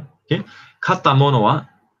 Inedible. Okay, 買ったものは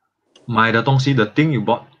買的东西 the thing you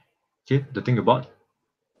bought. Okay, the thing you bought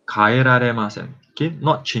変えられません. Okay,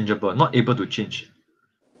 not changeable, not able to change.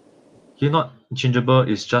 Okay, not changeable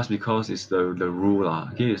is just because it's the rule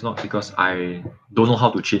Okay, it's not because I don't know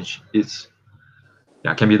how to change. It's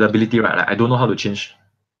can be the ability, right? Like I don't know how to change,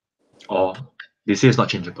 or they say it's not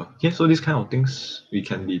changeable. Okay, so these kind of things we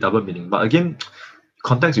can be double meaning. But again,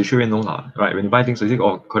 context you should know right? When you buy things, you think,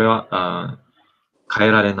 これは変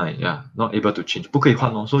えられない not able to change. 不可以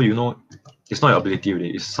换 so you know it's not your ability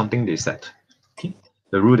really. It's something they set. Okay,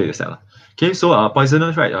 the rule they set Okay, so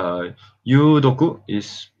poisonous, right? Yudoku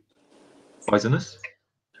is poisonous.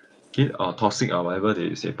 Okay, toxic or whatever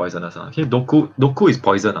they say poisonous. Okay, doku is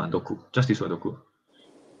poison. Doku, just this word doku.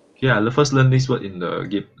 Okay, I first learned this word in the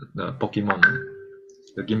game, the Pokemon,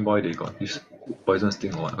 the Game Boy. They got this poisonous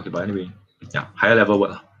thing or what. Okay, but anyway, higher level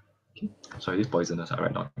word. Okay, sorry, this poisonous. I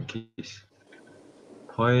write down in case.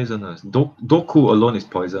 Poisonous. Doku alone is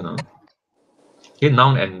poison. Okay,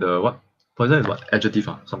 noun and the what? Poison is what? Adjective.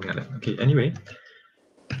 Something like that. Okay, anyway.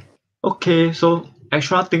 Okay, so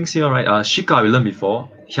extra things here, right? Shika we learned before.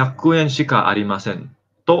 100円しかありません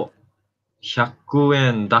と100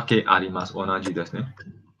円だけあります。同じですね。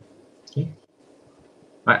Okay.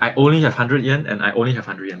 Right, I only have 100 yen and I only have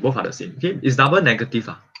 100 yen. Both are the same. Okay, it's double negative.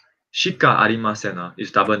 Shika arimasen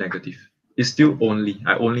is double negative. It's still only.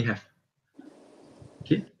 I only have.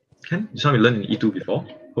 Okay, can this one we learned in E2 before.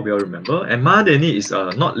 Hope you all remember. And madeni is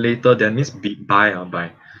not later than means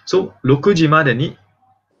by. So 6時までに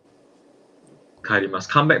帰ります。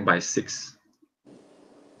Come back by 6.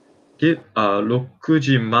 Okay, 6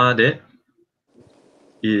時まで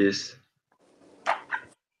is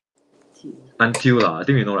until I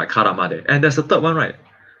think you know, like からまで. And there's a third one, right?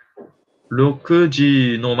 6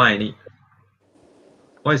時の前に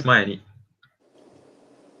What is 前に?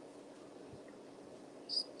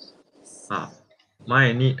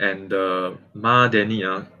 Mae ni and the ma de ni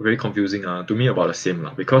very confusing to me about the same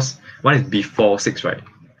because one is before 6, right?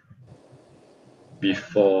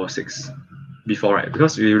 Before 6. before, right?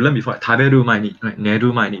 Because we learned before, taberu mai ni, right?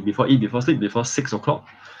 Neru mai ni, before eat, before sleep, before 6 o'clock.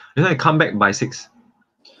 Then I come back by 6.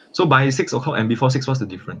 So by 6 o'clock and before 6, what's the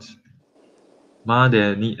difference? Ma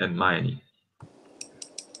de ni and mai ni.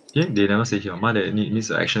 Okay, they never say here. Ma de ni means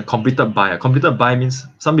the action completed by. Completed by means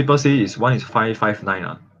some people say is one is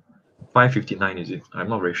 559. 559 is it? I'm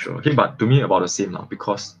not very sure. Okay, but to me about the same now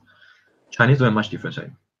because Chinese don't have much difference,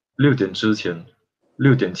 right? 6点之前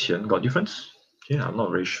 6点前 got difference? Okay, I'm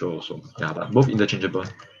not very sure also. Yeah, but both interchangeable.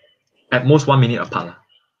 At most 1 minute apart.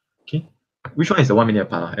 Okay. Which one is the 1 minute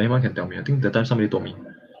apart? Anyone can tell me? I think the time somebody told me.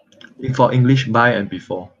 For English, by and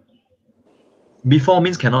before. Before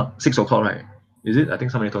means cannot 6 o'clock, right? Is it? I think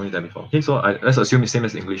somebody told me that before. Okay, so let's assume it's same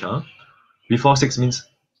as English. Before 6 means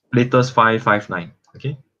latest 559.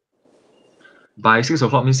 Okay. By 6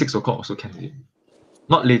 o'clock means 6 o'clock also can be.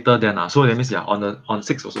 Not later than. So that means yeah, on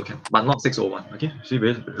 6 also can, but not 6:01. Okay. See,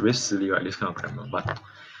 very silly, right? This kind of grammar. But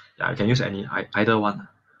yeah, I can use either one.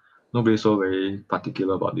 Nobody so very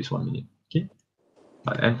particular about this 1 minute. Okay.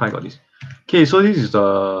 But N5 got this. Okay, so this is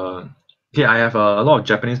the I have a lot of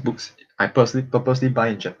Japanese books I purposely buy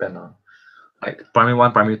in Japan. Like primary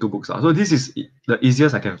 1, primary 2 books. So this is the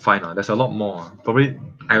easiest I can find. There's a lot more. Probably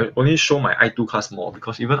I only show my I2 class more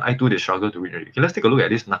because even I2 they struggle to read already. Okay, let's take a look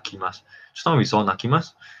at this nakimas. Just now we saw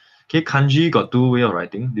nakimas. Okay, kanji got 2 way of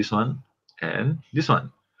writing, this one and this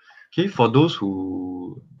one. Okay, for those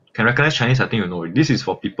who can recognize Chinese, I think you know it. This is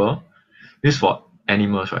for people. This is for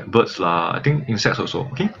animals, right? Birds lah. I think insects also.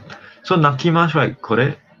 Okay. So nakimasu, right?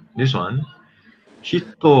 Correct. This one.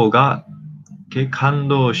 Hito ga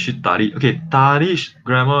kando shitari. Okay, tari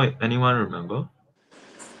grammar. Anyone remember?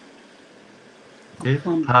 Okay,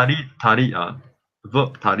 tari.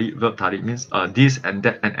 Verb tari means this and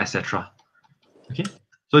that and etc. Okay.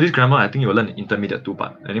 So this grammar, I think you will learn in intermediate too,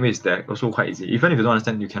 but anyway, it's there also quite easy. Even if you don't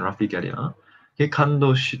understand, you can roughly get it. Okay,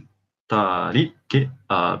 kando shitari. Okay,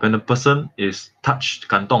 when the person is touched,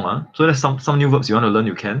 kantong. So there's some new verbs you want to learn,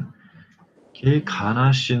 you can. Okay,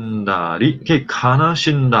 kanashindari. Okay,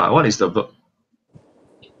 kanashinda. What is the verb?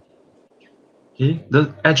 Okay,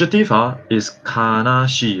 the adjective is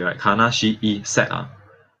kanashi, right? Kanashi sad.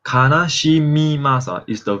 Kanashimimasu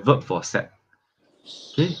is the verb for sad.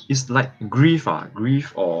 Okay, it's like grief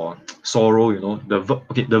or sorrow, you know, the verb.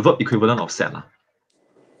 Okay, the verb equivalent of sad.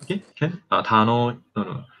 Okay, can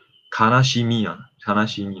kanashimi,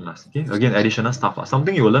 kanashimimasu. Okay, again, additional stuff.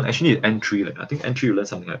 Something you will learn actually is N3. Like, I think N3 you learn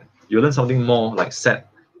something like that. You learn something more like sad.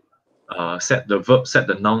 Set the verb, set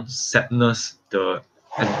the noun, sadness, the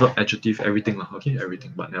adverb, adjective, everything. Okay,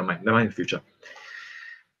 everything. But never mind in the future.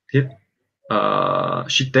 Okay,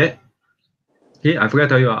 shite. Okay, I forgot to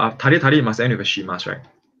tell you, tari must end with a shimas, right?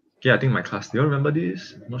 Okay, I think my class. Do you remember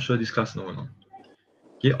this? I'm not sure this class, no.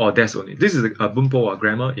 Okay, or that's only. This is a bunpo or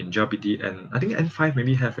grammar in JLPT, and I think N5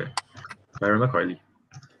 maybe have it, if I remember correctly.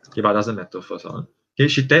 Okay, but it doesn't matter first. Okay,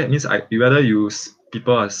 shite means whether you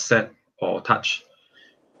people are sad or touched.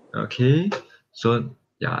 Okay, so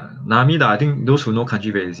yeah, namida, I think those who know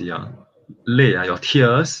kanji very easy. Lei, your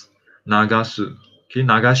tears, nagasu. Okay,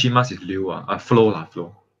 nagashimasu is liu, flow.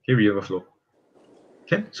 Okay, river flow.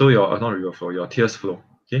 Okay, so your not river flow, your tears flow.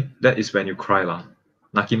 Okay, that is when you cry lah.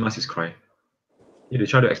 Nakimasu is cry. Okay, they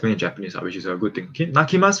try to explain in Japanese, which is a good thing. Okay,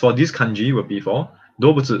 nakimasu for this kanji will be for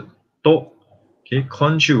dobuzu, do. Okay,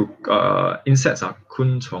 konchu, insects are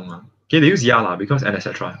kunchong. Okay, they use ya lah because and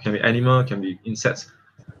etc. Can be animal, can be insects.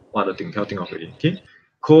 What other thing? Cannot think of already. Okay,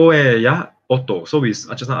 koe ya oto. So we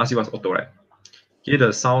just now ask you what's oto, right? Okay,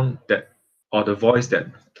 the sound that or the voice that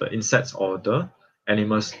the insects or the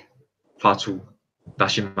animals 发出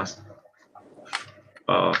dashimasu.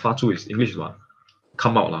 发出 is English is what?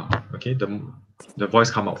 Come out lah. Okay, the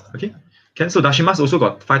voice come out. Okay, can so dashimasu also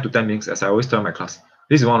got 5 to 10 meanings as I always tell my class.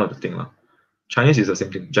 This is one of the thing lah. Chinese is the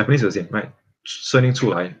same thing. Japanese is the same, right? 声音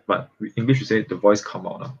出来, but English you say the voice come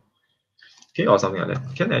out lah. Okay, or something like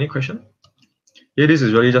that. Can any question? Yeah, this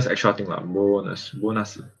is really just extra thing lah. Bonus.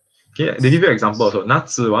 Okay, they give you example also.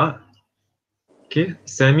 Natsu wa. Okay,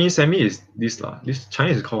 semi is this lah. This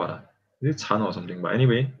Chinese is called what? Is it chan or something? But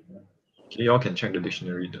anyway, okay, y'all can check the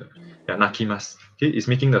dictionary. Yeah, nakimasu. Okay, it's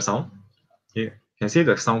making the sound. Okay, can say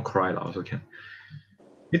the sound cry lah. Also can.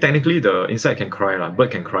 Okay, technically the insect can cry lah.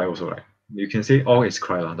 Bird can cry also, right? You can say all is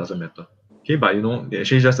cry lah. Doesn't matter. Okay, but you know, they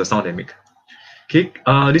actually just the sound they make. Okay,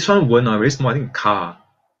 this one word very small. I think ka.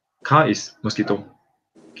 Ka is mosquito.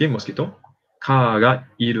 Okay, mosquito. Ka ga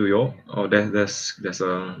iru yo. Oh, there's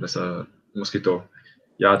a mosquito.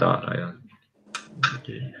 Yada.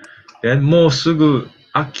 Okay. Then mo sugu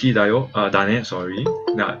aki da yo. Dane, sorry.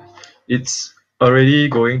 Nah, it's already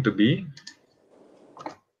going to be.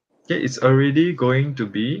 Okay, it's already going to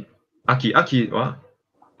be aki. Aki wa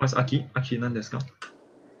What's Aki? Aki nan desu ka?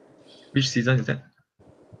 Which season is that?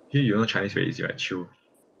 Here you know Chinese very easy, right? Chill.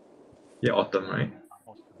 Yeah, autumn, right?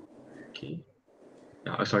 Okay.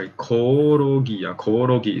 Yeah, sorry, korogi.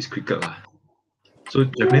 Korogi is cricket lah. So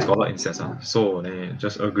Japanese got a lot of insects. So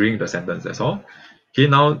just agreeing the sentence, that's all. Okay,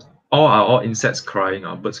 now all insects crying.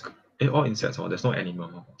 Birds. All insects. There's no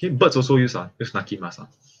animal. Okay, birds also use nakimasu.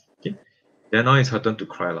 Okay. Then now it's her turn to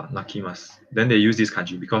cry lah. Nakimasu. Then they use this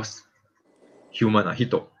kanji because human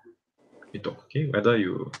hito. Okay, whether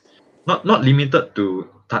you not limited to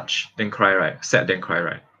touch then cry, right? Sad then cry,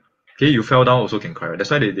 right? Okay, you fell down also can cry. Right? That's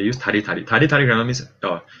why they use tari. Tari grammar means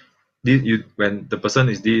this when the person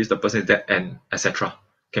is this, the person is that, and etc.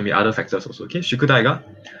 Can be other factors also. Okay, shikudai ga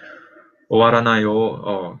owaranai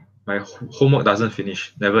yo. My homework doesn't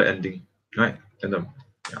finish, never ending, right? And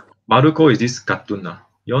Maruko is this cartoon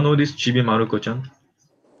You all know this Chibi Maruko-chan?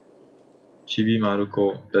 Chibi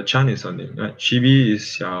Maruko. The Chan is her name, right? Chibi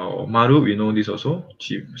is Xiao Maru. We know this also.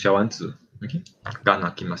 Xiao Wanzi. Okay.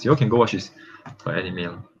 Ganakimasu. You all can go watch this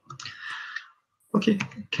anime. Okay,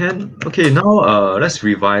 okay, now let's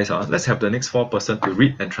revise. Let's have the next 4 person to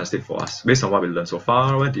read and translate for us based on what we learned so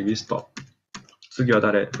far. Where did we stop?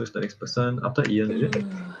 Sugiotare, who's the next person? After Ian, is it?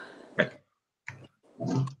 Right.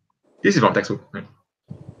 This is from textbook, right?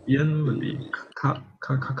 Ian would be Kawai.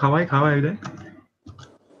 Kawai, are you there?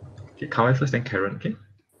 Okay, Kawai first, then Karen, okay?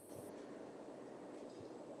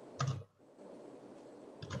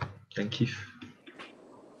 Then Keith.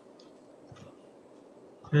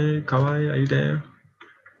 Hey, Kawai, are you there?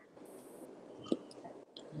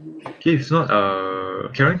 Okay, if not,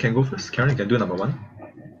 Karen can go first. Karen can do number 1.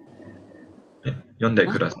 Yonde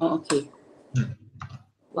kudasai. Okay.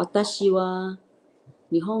 私は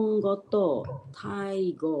日本語とタ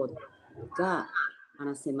イ語が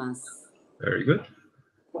話せます。Very good.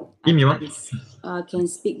 意味は can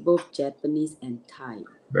speak both Japanese and Thai.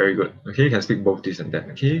 Very good. Okay, you can speak both this and that.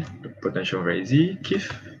 Okay, the potential very easy. Keith.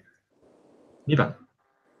 2番.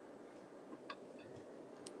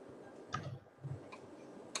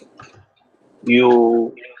 You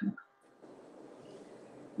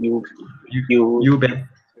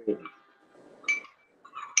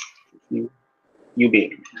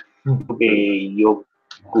be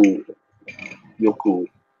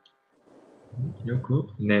yoku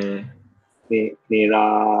nera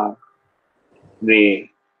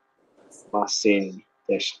re masen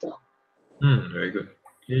deshita. Very good.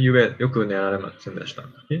 Okay, you bet yoku neraremasen deshita.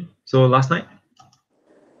 Okay, so last night.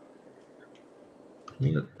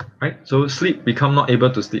 Right, so sleep become not able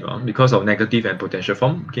to sleep because of negative and potential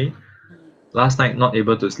form. Okay, last night not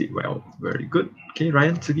able to sleep well. Very good. Okay,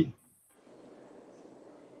 Ryan, tsugi.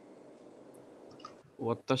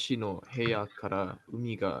 私の部屋から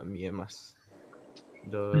海が見えます。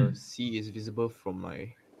The sea is visible from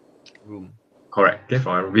my room. Correct. Okay,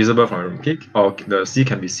 visible from a room. Okay, or the sea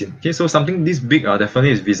can be seen. Okay, so something this big definitely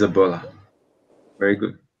is visible Very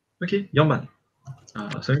good. Okay, Yongban.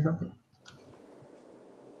 Sorry, something.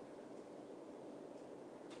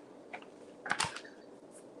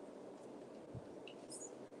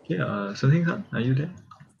 Okay, Sun-Heng-san, are you there?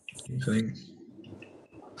 Okay, Sun-Heng.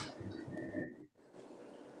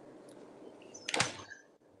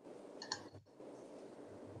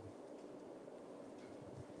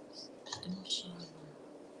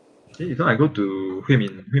 Okay, if not I go to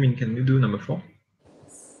Hui-Min. Hui-Min, can you do number 4?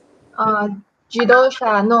 自動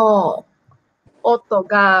車の音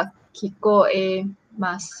が聞こえ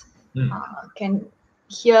ます。Can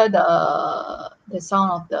hear the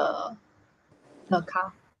sound of the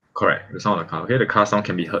car. Correct, the sound of the car. Okay, the car sound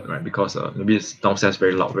can be heard, right? Because maybe it's downstairs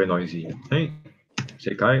very loud, very noisy. Hey,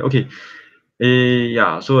 Sekai. Okay.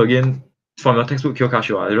 Yeah, so again, from your textbook,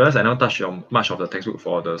 Kyokasho, I realized I don't touch much of the textbook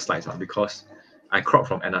for the slides because I cropped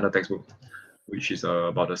from another textbook, which is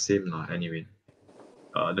about the same anyway.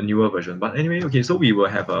 The newer version. But anyway, okay, so we will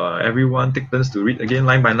have everyone take turns to read again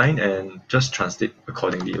line by line and just translate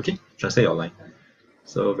accordingly, okay? Translate your line.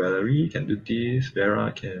 So Valerie can do this,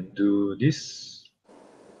 Vera can do this.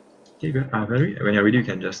 Okay, Valerie, when you're ready, you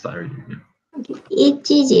can just start reading. Yeah.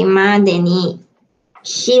 1時までに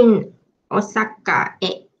新大阪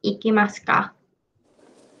へ行きますか?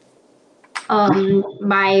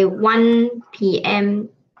 By 1 p.m.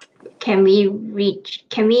 can we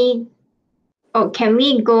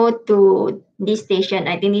go to this station?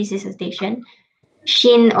 I think this is a station.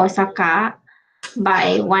 Shin Osaka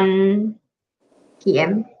by 1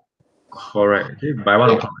 p.m. Correct. Okay, by 1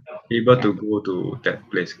 o'clock, able to go to that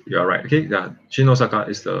place. You're right. Okay, yeah. Shin Osaka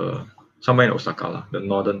is somewhere in Osaka, the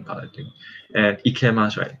northern part, I think. And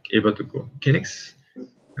Ikemas, right? Able to go. Okay, next.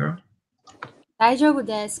 Yeah. 大丈夫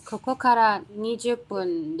です。ここから20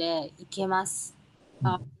分で行けます。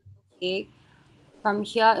okay. From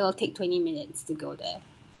here, it will take 20 minutes to go there.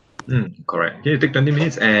 Correct. Okay, you take 20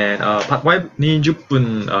 minutes and why need you put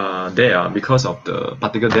there because of the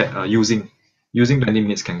particle that using 20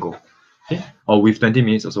 minutes can go. Okay, or with 20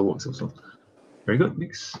 minutes also works also. Very good.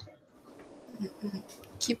 Next.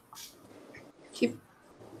 keep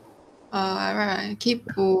キー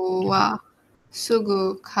プはす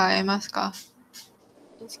ぐ買えますか？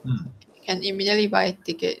 Can immediately buy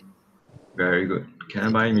ticket. Very good. Can I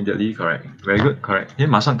buy immediately? Correct. Very good. Correct. 可以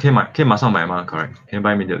马上买吗？ Correct. Can I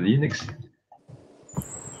buy immediately? Next.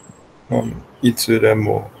 いつで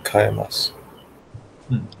も買えます。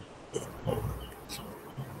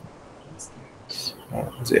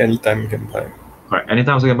Anytime you can buy. Correct.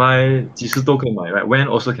 Anytime also can buy. 几时都可以买 right? When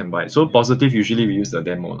also can buy. So positive usually we use the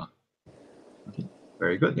demo lah. Okay.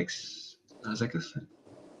 Very good. Next. Zacchaeus.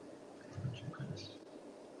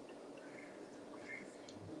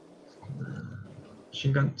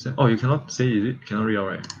 Shinkansen. Oh, you cannot say is it? Cannot read out,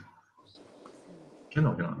 right?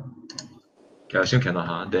 Cannot. Okay, I assume cannot,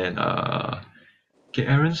 huh? Then okay,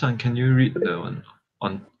 Aaron-san, can you read the one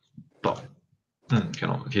on top?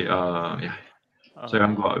 Cannot. Okay, yeah. So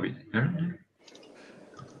I'm go out a bit. Aaron?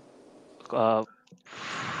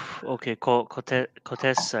 Okay, 小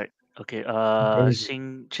手さい。Okay,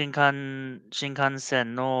 新幹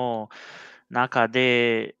線の中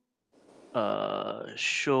で、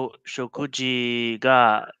食事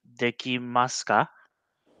ができますか？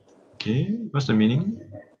 Okay, what's the meaning?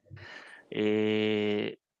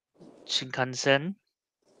 新幹線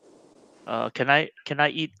can I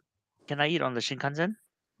eat on the 新幹線?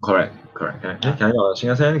 Correct. Can I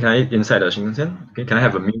Shinkansen? Can I eat inside the Shinkansen? Okay, can I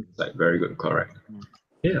have a meal inside? Very good. Correct.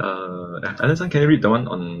 Okay, Alan-san, can you read the one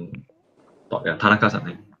on top? Yeah,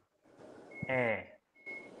 Tanaka-san.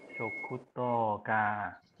 食堂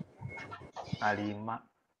がありま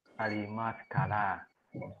すから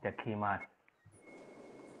できます。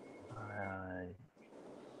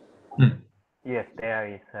Yes, there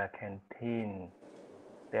is a canteen,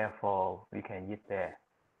 therefore we can eat there.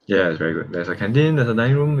 Yes, very good. There's a canteen, there's a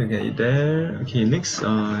dining room, we can eat there. Okay, next,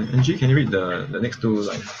 Angie, can you read the next two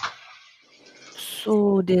lines?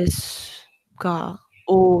 そうですか。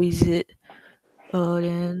Oh, is it?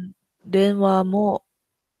 電話も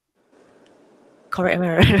correct, am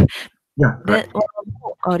I right? Yeah, 電話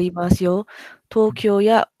もありますよ。東京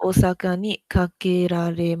や大阪にかけ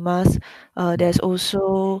られます。There's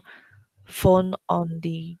also phone on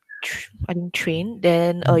the train.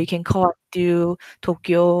 Then you can call to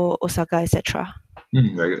Tokyo, Osaka, etc.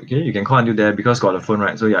 Very good. Okay, you can call until there because got a phone,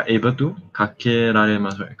 right? So you're able to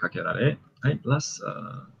kakeraremasu, right? Kakerare. Right, last,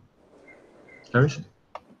 Clarice?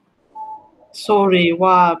 それ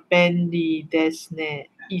は便利ですね。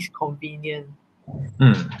is convenient.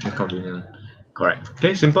 It's convenient. Correct.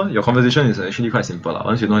 Okay, simple. Your conversation is actually quite simple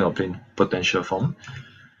once you know your potential form.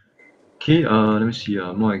 Okay, let me see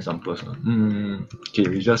more examples. Okay,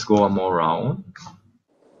 we just go one more round.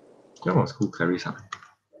 That was cool, Clarice.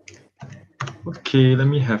 Okay, let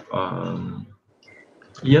me have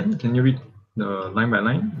Ian, can you read the line by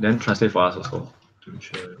line? Then translate for us also. To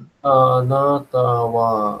ensure. あなた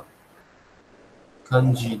は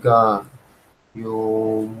漢字が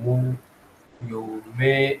読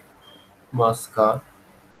めますか？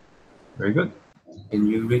 Very good. Can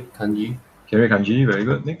you read kanji? Can you read kanji? Very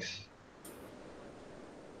good. Next.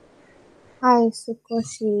 はい、少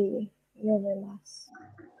し読めます。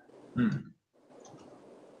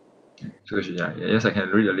Yes, I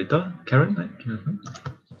can read a little. Karen?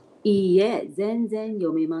いいえ、全然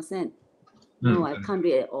読めません。No, I can't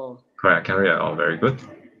read at all. Correct, I can read at all. Very good.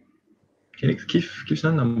 Okay, next,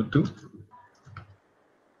 Keith-san, number 2.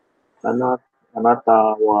 あなた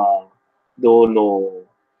はどの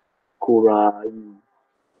くらい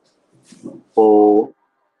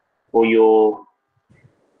泳い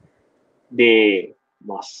で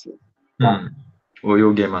ますか？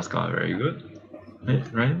泳げますか? Very good. Hey,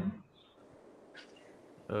 Ryan?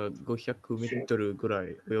 500メートルぐら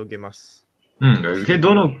い泳げます。Okay,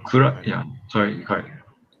 どのくらい Yeah, sorry, correct.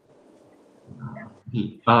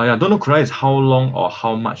 Yeah, どのくらい is how long or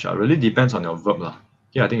how much. Really depends on your verb.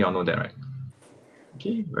 Okay, I think you all know that, right?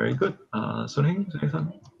 Okay, very good.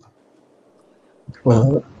 Sunheng-san.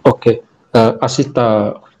 Okay. 明日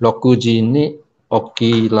6時に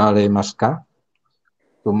起きられますか?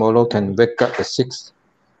 Tomorrow can wake up at 6.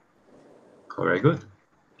 Very good.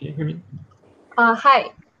 Okay, hear me? は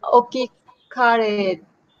い。起きかれる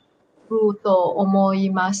と思い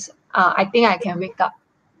ます。I think I can wake up.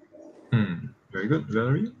 Very good.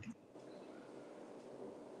 Valerie?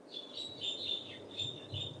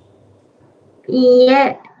 いい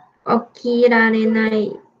え、起きられな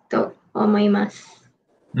いと思います。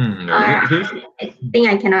Very good. Okay. I think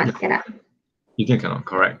I cannot get up. You cannot,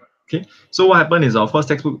 correct. Okay. So what happened is, of course,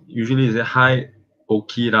 textbook usually is a hi,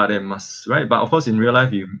 okiraremasu, right? But of course, in real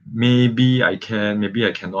life, you maybe I can, maybe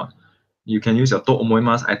I cannot. You can use your to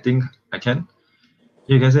omoimasu. I think I can.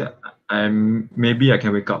 You can say maybe I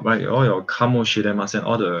can wake up, right? All your kamo shiremasu and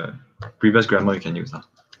all the previous grammar you can use.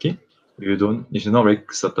 Okay. If you don't, if you're not very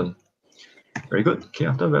certain. Very good. Okay,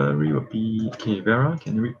 after Valerie will be Vera.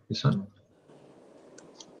 Can you read this one?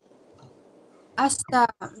 明日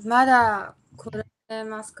まだ来られ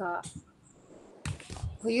ますか?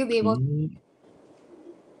 Will you be able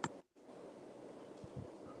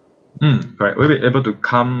Correct. Will you be able to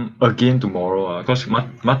come again tomorrow? Because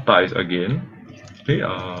Mata is again. Okay,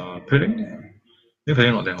 Peiling?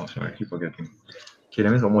 Peiling not that hot, sorry, I keep forgetting. Okay, that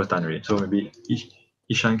means almost done already. So maybe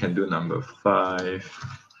Ishan can do number 5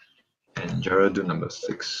 and Gerald do number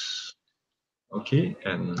 6. Okay,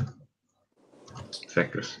 and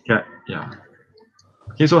Factors. Yeah.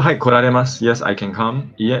 Okay, so hi, koraremasu. Yes, I can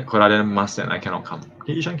come. Yeah, koraremasu and I cannot come.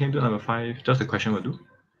 Okay, Ishan, can you do number 5? Just the question will do.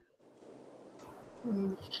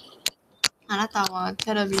 あなたは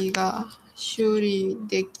テレビが修理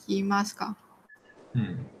できますか?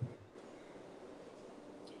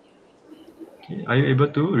 Okay, are you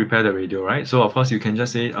able to repair the radio, right? So of course you can just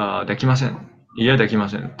say できません。家できま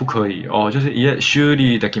せん。不可以。or 就是家修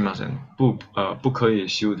理できません。不可以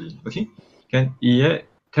修理。Okay? Can 家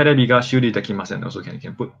テレビが修理できません。Also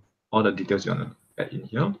can put all the details you want to add in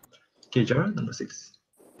here. Okay, Jared, number 6.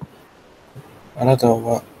 あなた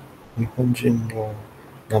は日本人の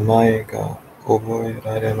名前が覚え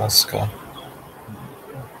られますか?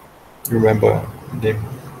 Remember name.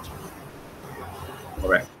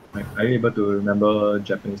 Correct. Are you able to remember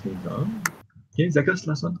Japanese names? Okay, Zekas,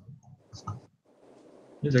 last one.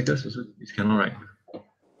 Yeah, Zekas also is cannot, right?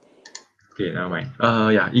 Okay, never mind.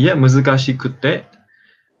 Yeah, 家難しくて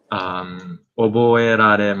覚え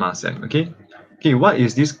られません. Okay? Okay, what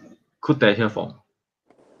is this くて here for?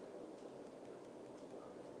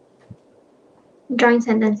 Joint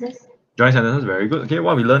sentences. Joint sentences, very good. Okay,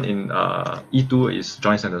 what we learned in E2 is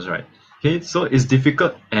joint sentences, right? Okay, so it's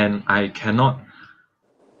difficult and I cannot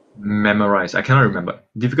memorize. I cannot remember.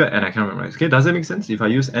 Difficult and I cannot memorize. Okay, does it make sense if I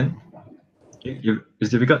use N? Okay,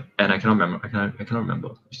 it's difficult and I cannot remember. I cannot remember.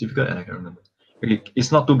 It's difficult and I cannot remember. Okay,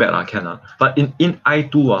 it's not too bad, can. But in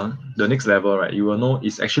I2, the next level, right, you will know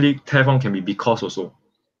it's actually T form can be because also.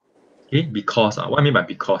 Okay, because. What I mean by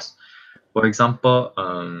because? For example,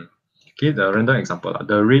 okay, the random example.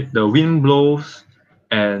 The wind blows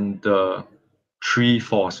and the tree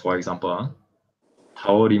falls, for example.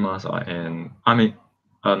 Taorimasu and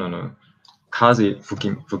no. Kaze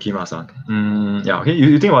fukimasu. Yeah, okay,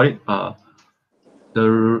 you think about it.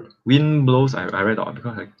 The wind blows, I read out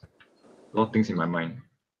because a lot of things in my mind.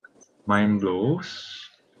 Wind blows,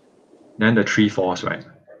 then the tree falls, right?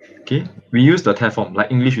 Okay, we use the T form. Like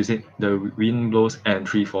English, we say the wind blows and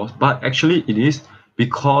tree falls, but actually it is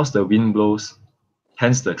because the wind blows,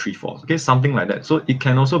 hence the tree falls. Okay, something like that. So it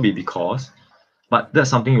can also be because, but that's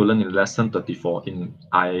something you learn in lesson 34 in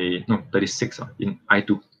 36 in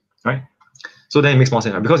I2, right? So then it makes more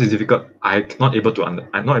sense because it's difficult. I'm not able to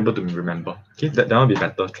remember. Okay, that will be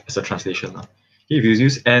better as a translation. Okay, if you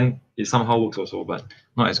use N, it somehow works also, but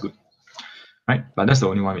not as good. Right? But that's the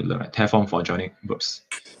only one we learn, right? T form for joining verbs.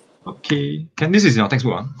 Okay, this is in your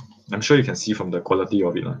textbook. I'm sure you can see from the quality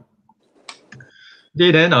of it.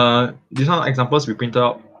 Okay, then these are examples we printed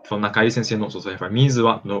out from Nakai Sensei notes also have, right? Mizu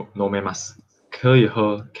wa nomemasu. 可以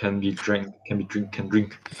喝 can be drink.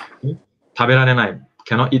 Okay? 食べられない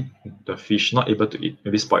cannot eat the fish, not able to eat,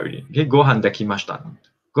 maybe spoiled already. Okay, ご飯できました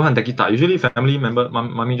ご飯できた usually family member,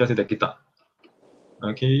 mommy just say できた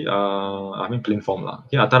Okay, I mean plain form lah.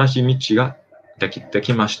 Okay, 新しい道がで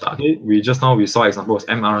きました Okay, just now we saw examples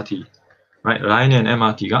MRT, right? 来年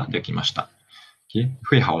MRT ができました Okay,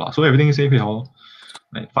 会好了 so everything say 会好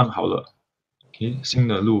right? 饭好了 Okay, 新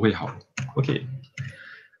的路会好 Okay,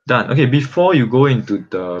 done. Okay, before you go into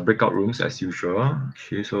the breakout rooms as usual.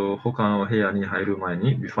 Okay, so 他の部屋に入る前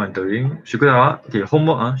に before entering 宿題は okay,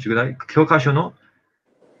 homework 宿題教科書の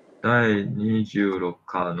第26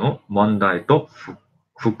課の問題と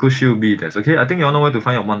復習 B です。Okay, I think you all know where to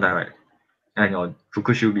find your 問題, right? And your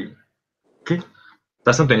復習 B. Okay,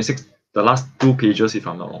 lesson 26, the last 2 pages if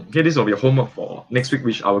I'm not wrong. Okay, this will be a homework for next week,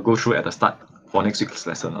 which I will go through at the start for next week's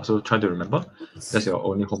lesson. So try to remember. That's your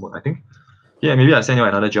only homework, I think. Yeah, maybe I'll send you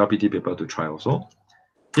another GLPT paper to try also.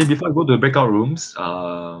 Okay, before I go to the breakout rooms, yeah,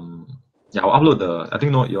 I'll upload I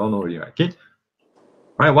think you all know already, right? Okay.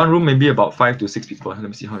 Right, one room maybe about 5 to 6 people. Let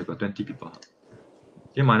me see how we got 20 people.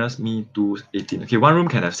 Okay, minus me 2, 18. Okay, one room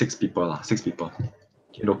can have 6 people. 6 people.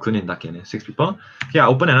 Okay. 6people. Okay, I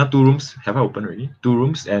open another 2 rooms. Have I opened already? 2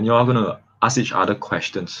 rooms, and you are gonna ask each other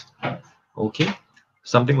questions. Okay,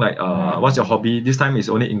 something like what's your hobby? This time is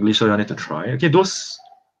only English, so you need to try. Okay, those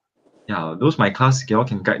my class, you all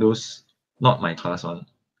can guide those not my class one.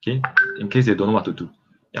 Okay, in case they don't know what to do.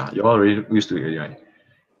 Yeah, you're already used to it already, right?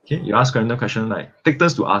 Okay, you ask random question, like take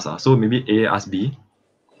turns to ask. So maybe A ask B,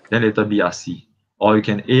 then later B ask C. Or you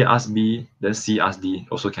can A ask B, then C ask D,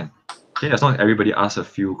 also can. Okay, as long as everybody asks a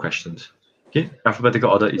few questions. Okay, alphabetical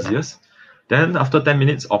order is easiest. Then after 10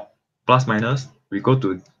 minutes of plus minus, we go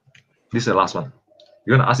to this is the last one.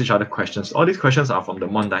 You're gonna ask each other questions. All these questions are from the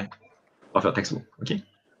Monday of your textbook. Okay,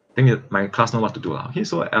 I think that my class know what to do. Okay,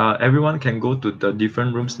 so everyone can go to the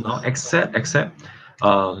different rooms now, except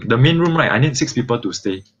the main room, right? I need 6 people to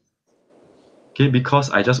stay. Okay, because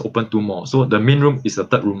I just opened 2 more. So the main room is the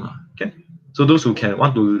 3rd room. Okay, so those who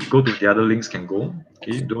want to go to the other links can go.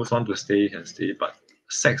 Okay, those want to stay can stay, but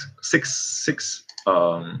six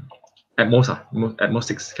at most at most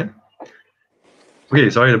 6. Okay,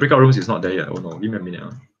 sorry, the breakout rooms is not there yet. Oh no, give me a minute.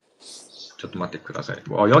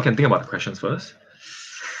 Or y'all can think about the questions first.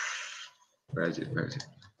 Where is it?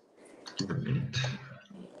 Give me a minute.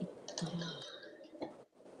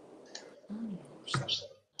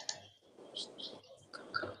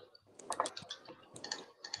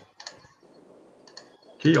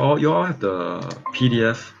 Okay, you all have the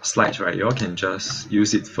PDF slides, right? You all can just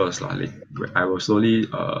use it first. I will slowly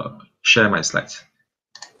share my slides.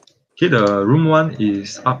 Okay, the room 1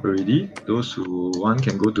 is up already. Those who want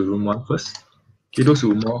can go to room 1 first. Okay, those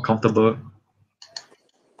who are more comfortable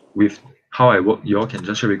with how I work, you all can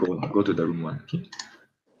just straight go to the room 1. Okay,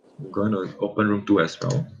 I'm going to open room 2 as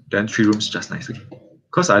well. Then 3 rooms just nicely.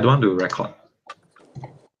 Because I don't want to record.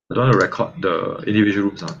 I don't want to record the individual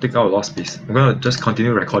rooms. Take out a lot of space. I'm going to just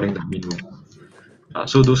continue recording the main room.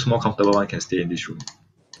 So those more comfortable ones can stay in this room.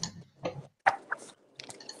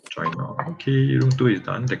 Join now. Okay, room 2 is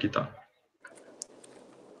done. Take it up.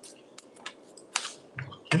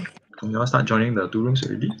 Okay, so you all start joining the 2 rooms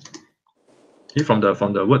already. Okay, from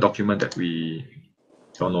the Word document that we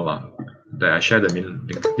don't know that I share the main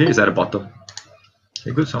link. Okay, it's at the bottom.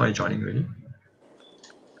 Okay, good. Someone joining already.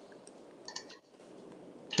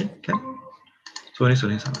 Okay, can. So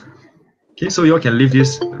okay, so you all can leave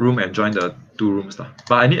this room and join the 2 rooms.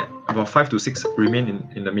 But I need about 5 to 6 remain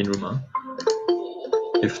in the main room.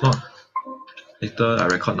 If not, later I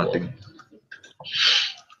record nothing.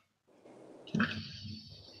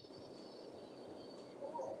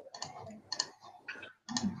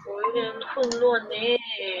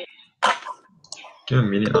 Give me a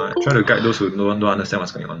minute. Try to guide those who don't understand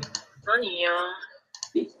what's going on.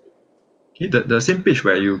 Okay, the same page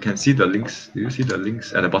where you can see the links. Do you see the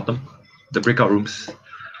links at the bottom? The breakout rooms.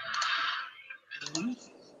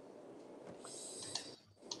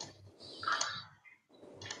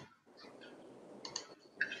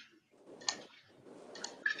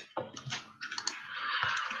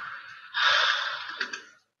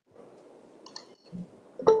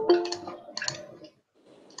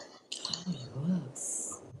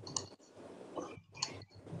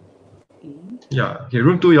 Yeah, okay,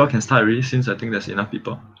 room 2 y'all can start already since I think there's enough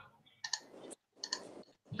people.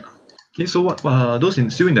 Okay, so what those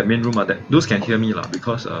still in the main room those can hear me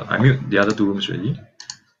because I mute the other 2 rooms already.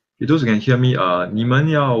 Okay, those who can hear me, 你们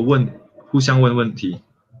要互相问问题。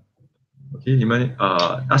Okay, 你们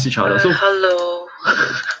ask each other. So hello.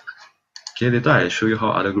 Okay, later I show you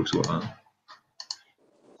how other groups work.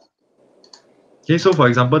 Okay, so for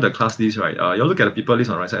example, the class list, right? You look at the people list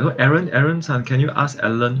on the right side. So Aaron San, can you ask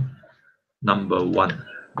Alan number 1?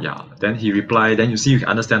 Yeah, then he replied. Then you see if you can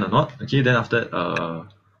understand or not. Okay, then after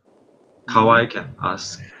Kawai can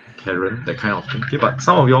ask Karen, that kind of thing. Okay, but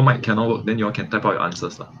some of y'all might cannot work. Then y'all can type out your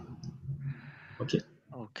answers Okay.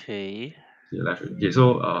 Okay. Okay,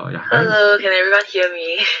 so yeah. Hello, can everyone hear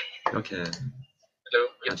me? Okay. Hello.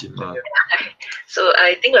 Hajima. So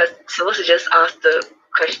I think we're supposed to just ask the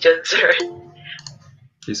questions, right?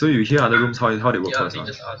 Okay, so you hear other rooms how they work first.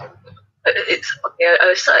 It's okay.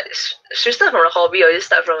 I'll start. Should we start from the hobby or just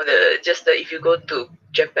start from the if you go to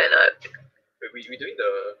Japan? We doing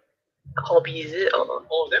the hobby, is it, or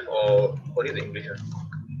all of them, or only the English?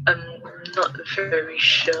 I'm not very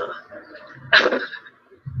sure. I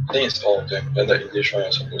think it's all of them. Then the English one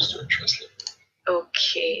you're supposed to translate.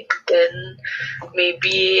 Okay, then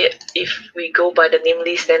maybe if we go by the name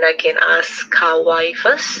list, then I can ask Kawai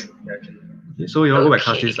first. Okay, so you all go by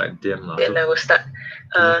class list like them. Then I will start.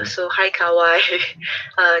 So hi Kawai.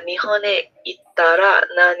 日本へ行ったら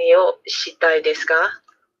何をしたいですか?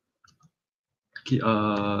 Okay,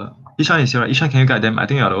 Ishan is here, right? Ishan, can you guide them? I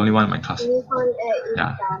think you are the only one in my class.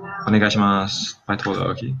 Yeah. Onegaishimasu. I told her,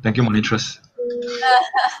 okay. Thank you, monitress.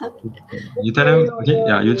 You tell them, okay?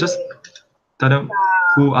 Yeah, you just tell them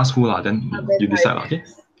who asked who, then you decide, okay?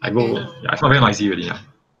 I go, yeah, it's not very noisy already, yeah.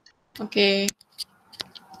 Okay.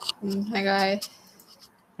 Hi guys.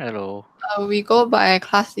 Hello. We go by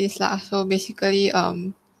class list lah. So basically,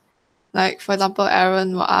 like for example,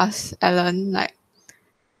 Aaron will ask Alan like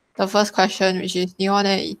the first question, which is 日本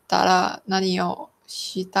へ行ったら何を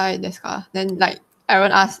したいですか? Then like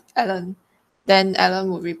Aaron asks Alan, then Alan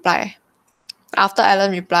would reply. After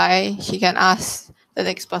Alan reply, he can ask the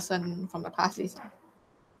next person from the class list.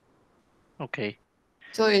 Okay.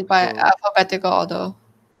 So it's by alphabetical order.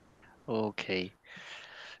 Okay.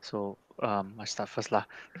 So I start first lah.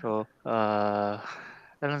 So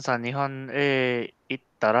Ellenさん、日本へ行っ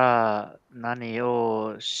たら何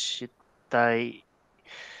をしたい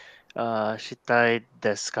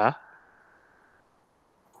ですか？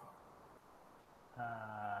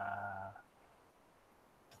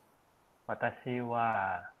私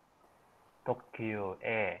は東京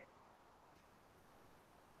へ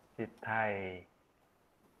行きたい。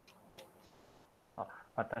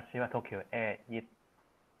私は東京へ行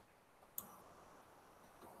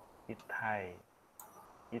きたい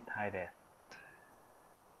です。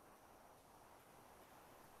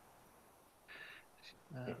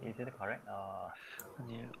Is it correct?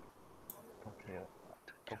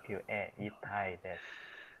 東京へ行きたいです。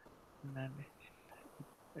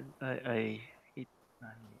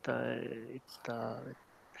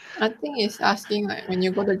I think it's asking like when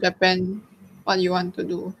you go to Japan, what you want to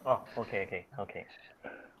do. Oh, okay.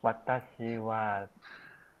 私は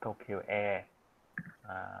東京へ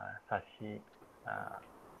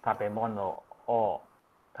食べ物を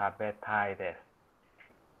食べたいで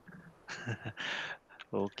す。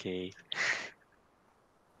Okay.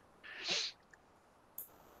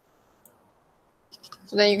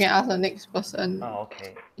 So then you can ask the next person. Oh,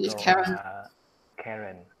 okay. It's So, Karen.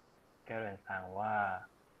 Karen さんは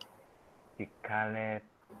行かれ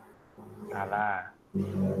たら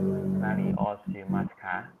何をします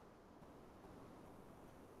か?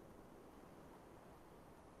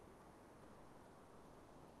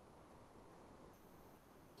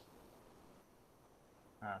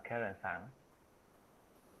 Karen さん。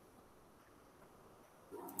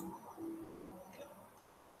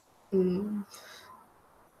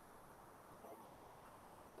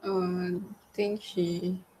Think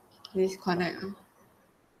she disconnect.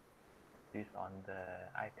 She's on the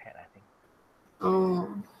iPad, I think. Oh.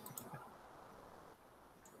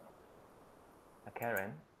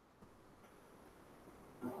 Karen?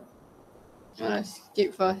 Let's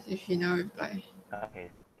skip first if she no reply.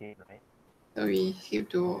 Okay, skip, right? So we skip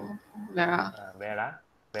to Vera.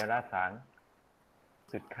 Vera さん、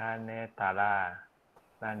疲れたら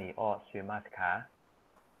何をしますか?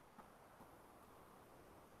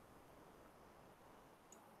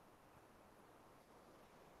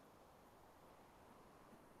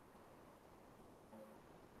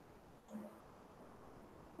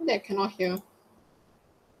 I cannot hear.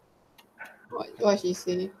 What she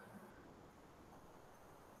say?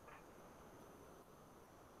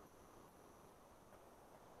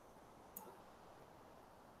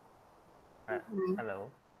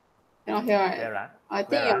 Hello? Cannot hear, right? Vera? I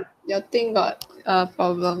think your thing got a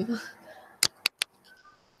problem.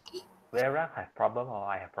 Vera has problem or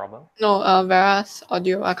I have problem? No, Vera's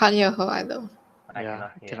audio. I can't hear her either. Yeah,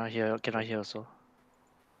 cannot hear also.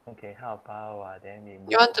 Okay, how about then we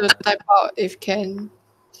You want to type out if can?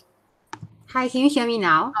 Hi, can you hear me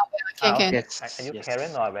now? Can. Yes. Are you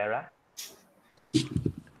Karen or Vera?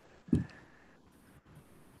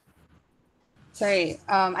 Sorry,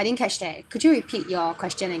 I didn't catch that. Could you repeat your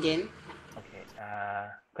question again? Okay,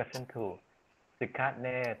 question 2. 疲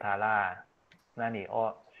れたら何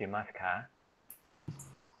をしますか?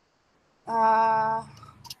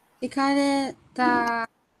 疲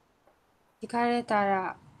れた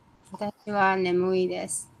ら私は眠いで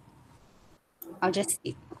す。I'll just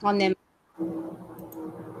sleep. Then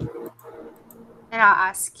I'll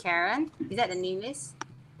ask Karen. Is that the name list?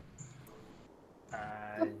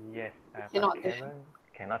 Yes, Cannot but Karen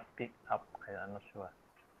cannot speak up. I'm not sure.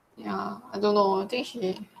 Yeah, I don't know. I think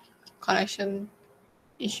she connection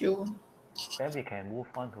issue. Then we can move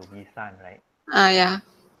on to Visan, right? Yeah.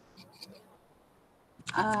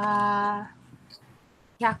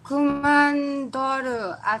 100万ド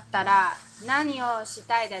ルあったら何をし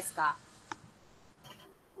たいですか?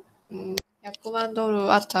 100万ド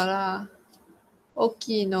ルあったら大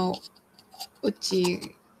きいのう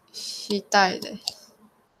ちしたいです。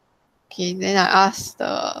Okay, then I asked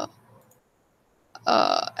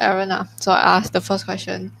Aaron. So I asked the first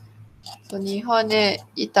question. So 日本へ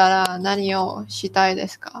いたら何をしたいで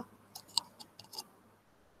すか?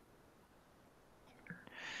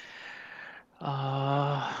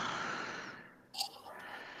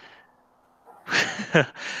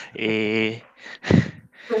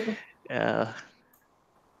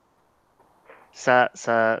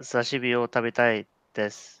 Sashimiを食べたいで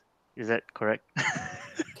す。Is that correct?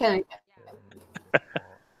 Can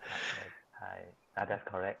That's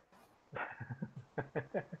correct.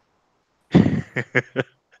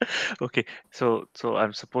 Okay, so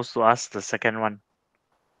I'm supposed to ask the second one.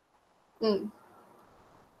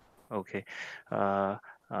 Okay.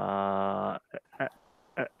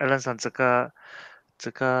 Ellen さん、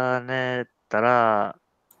疲れたら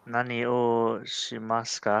何をしま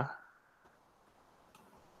すか?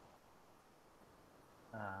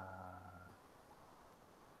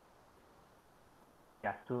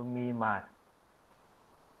 Yasumimasu.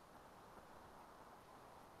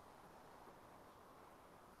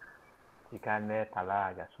 Jikane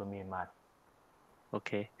tara yasumimasu.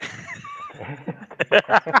 Okay.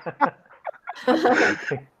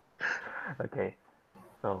 Okay.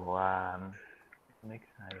 So next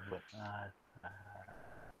I would ask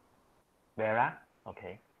Vera.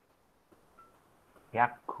 Okay.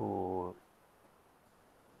 Yaku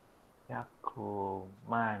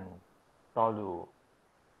man toru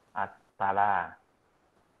attara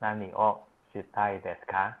nani o shitai desu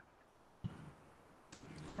ka?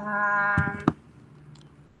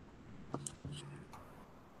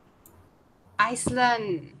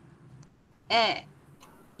 Iceland へ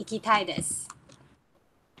行きたいです。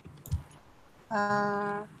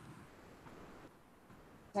Sorry,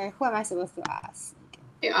 who am I supposed to ask?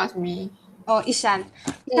 You ask me. Oh, イシャン。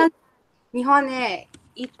日本へ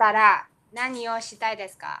行ったら何をしたいで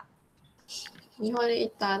すか? 日本へ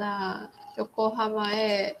行ったら横浜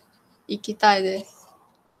へ行きたいです。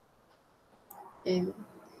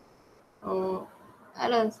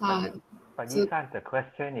Alan さん。But Yisan, the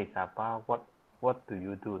question is about what do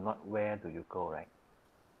you do, not where do you go, right?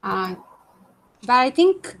 But I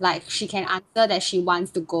think like she can answer that she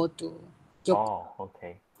wants to go to Oh,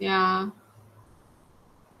 okay. Yeah.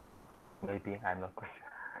 Maybe I'm not quite sure.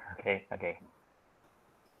 Okay.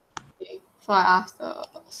 So I asked the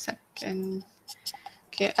second.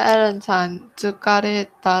 Okay, Alan さん、疲れ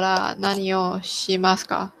たら何をします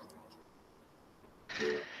か?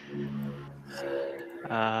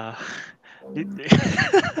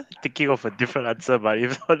 Thinking of a different answer, but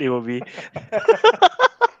if not, it will be.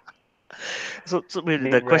 So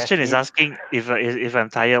the question is asking if I'm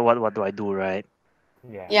tired, what do I do, right?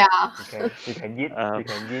 Yeah. You can eat,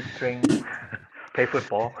 drink, play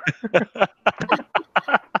football.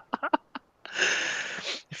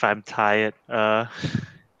 If I'm tired,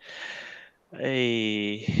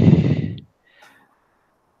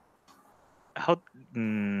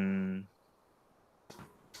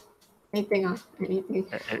 Anything. Anything.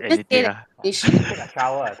 Take a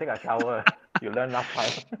shower. You learn last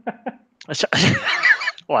time.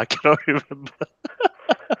 Oh, I cannot remember.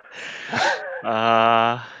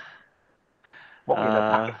 Walk in the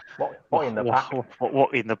park. Walk in the park.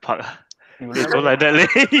 Walk in the park. You Hey, learn don't like that, leh.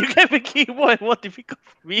 You can make it more and more difficult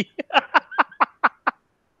for me.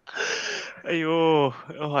 Aiyo.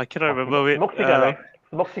 Oh, I cannot remember. Wait. Smoke cigarette.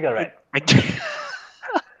 Smoke cigarette.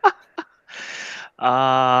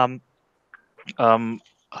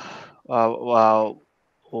 Wow.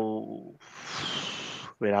 Oh.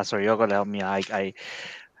 Wait. Sorry. You're gonna help me. You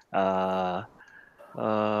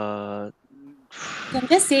can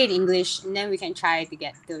just say it in English and then we can try to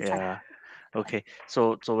get to Yeah. Okay.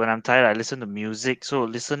 So when I'm tired, I listen to music. So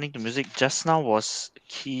listening to music just now was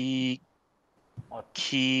kikimasu,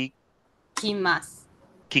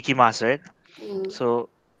 right? So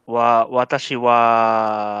watashi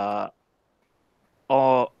wa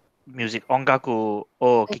music 音楽を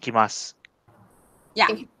聴きます. Yeah.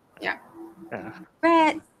 Yeah.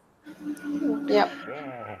 Red. Yep.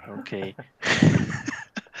 Okay.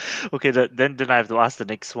 Okay. Then I have to ask the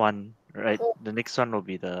next one, right? The next one will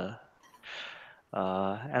be the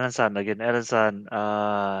Alan-san again. Alan-san,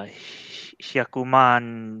 100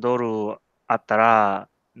万ドルあったら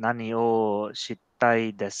何をした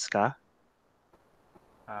いですか?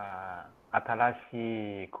 新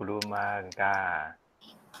しい車が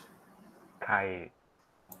買い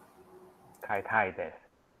たいです。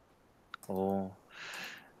お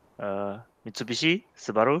三菱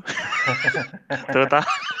スバルトヨタ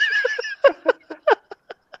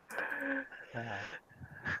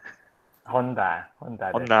Honda.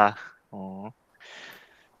 Oh.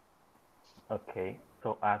 Okay.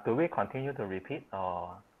 So do we continue to repeat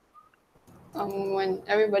or? When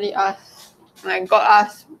everybody asks, like God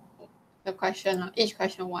asks the question, each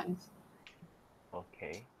question once.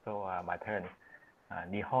 Okay, so my turn.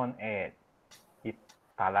 Nihon e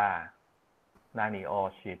ittara nani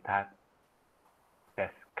o shita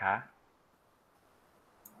desu ka?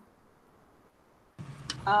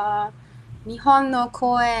 日本の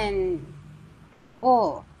公園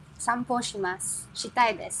を散歩します。した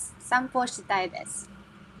いです。散歩したいです。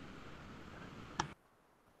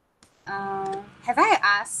Have I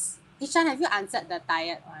asked? Ishan, have you answered the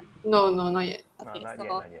tired one? No, not yet. Okay, No, not so yet,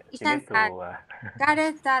 not yet. You Ishan need to, さん、疲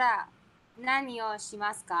れたら何をし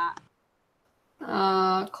ますか？コ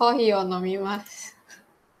ーヒーを飲みます。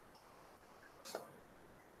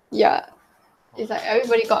Yeah, it's like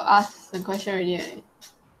everybody got asked the question already.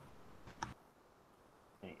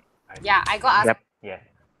 Right? Yeah, I got asked. Yep.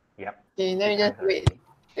 Okay, then we just wait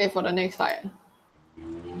for the next slide.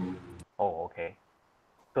 Oh, okay.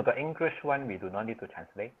 So the English one we do not need to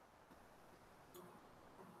translate.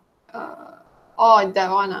 That one.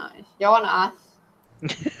 You wanna ask?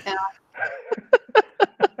 Can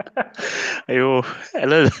Ayo,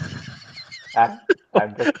 Alan.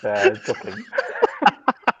 I'm just joking.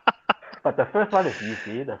 But the first one is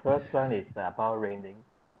easy. The first one is about raining.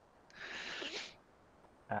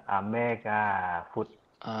 Amega food.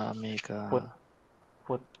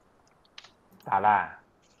 Food. Pala.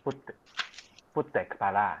 Food deck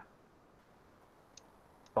pala.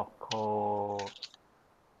 Toko.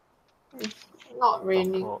 not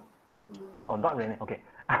raining. Oh, not raining. Okay.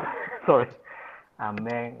 Sorry.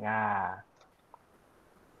 Amega.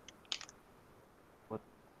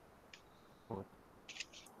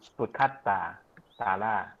 Food cut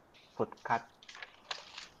tala. Food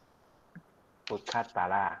cut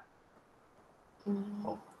tala.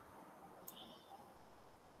 Oh.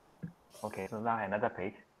 Okay, so now another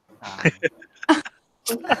page.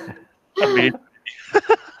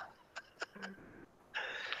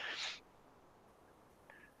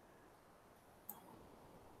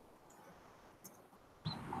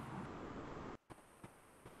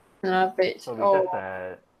 Another page. So we just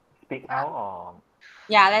speak out or?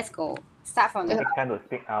 Yeah, let's go. Start from the Take time to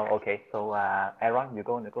speak out. Okay, so Aaron, you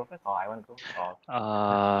want to go first, or I want to go,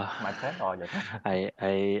 or my turn, or your turn?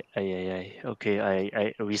 Okay,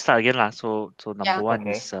 I restart again lah. So number one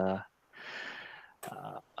Okay. is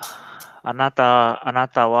あなた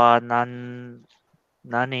は何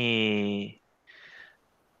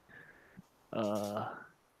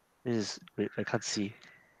this is wait, I can't see.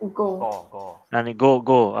 Go. 何語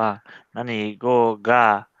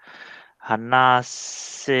が話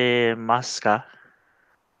せますか？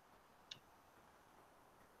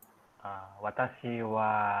私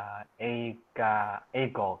は英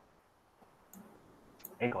語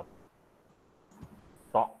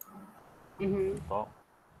と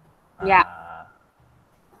Yeah.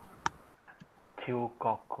 中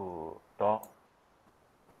国と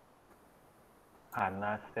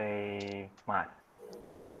話せます。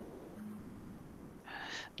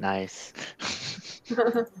Nice.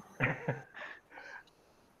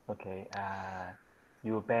 Okay.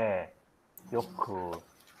 ゆうべよく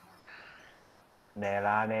寝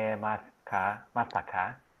られました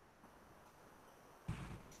か？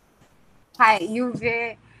はい、ゆう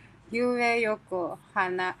べよく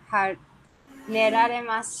寝られ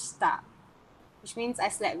ました。Which means I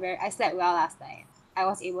slept well last night. I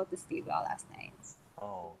was able to sleep well last night.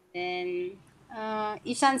 Oh. Then,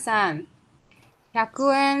 イシャンさん、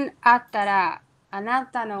100円あったらあな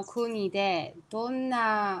たの国でどん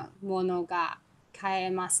なものが買え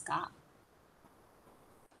ますか？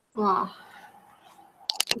 Wow.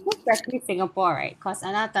 Especially Singapore, right? Because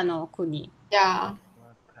あなたの国。Yeah.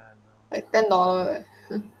 Like $10.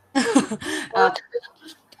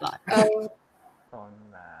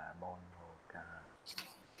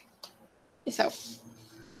 It's like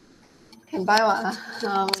can buy what?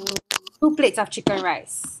 2 plates of chicken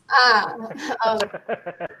rice.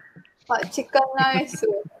 But chicken rice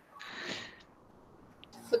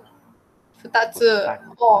 2つ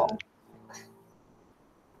を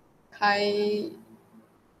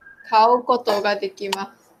買うことができ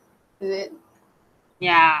ます。Is it?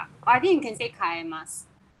 Yeah. I think you can say 買えます。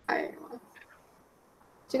買えます。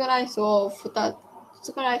チキンライス2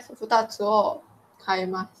つを買い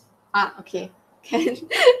ます。Okay.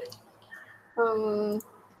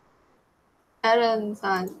エレン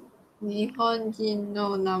さん、日本人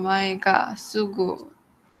の名前がすぐ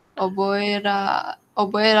覚えら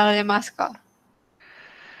れますか？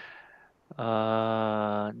日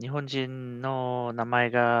本人の名前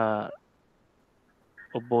が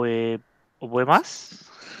覚えます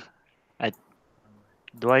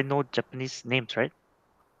？Do I know Japanese names, right?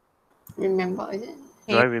 remember, is it?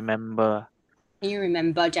 Do I remember? Can you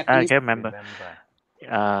remember I Japanese? can remember.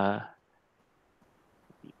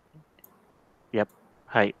 Yep.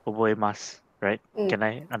 Hi, oboemasu. Right? Can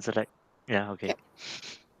I answer that? Yeah. Okay.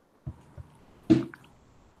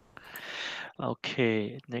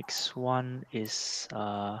 Okay. Next one is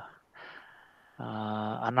あ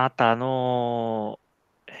なたの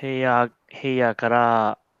部屋か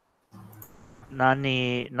ら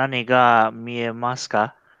何が見えます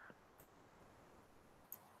か？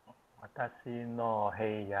私の部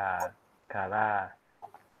屋から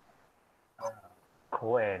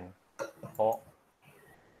公園を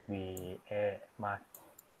見えます。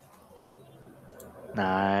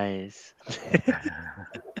Nice.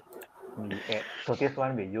 So this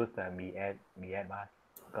one we use the 見えます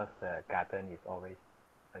because the garden is always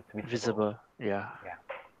visible. Yeah.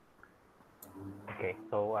 Okay,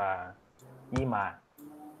 so 今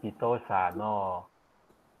自動車の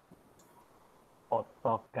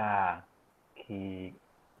音が聞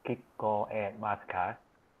こえますか？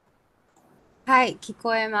はい、聞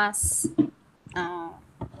こえます。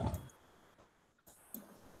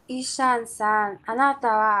イシャンさん、あなた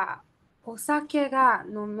はお酒が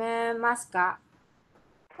飲めますか？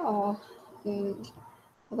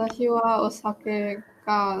私はお酒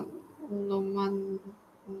が飲め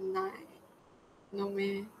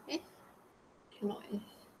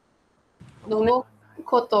飲む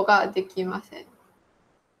ことができません。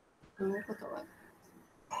飲むことが。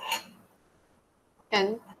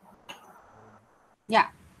And yeah,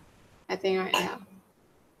 I think right, yeah.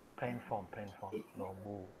 Plain form.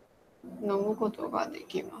 飲むことがで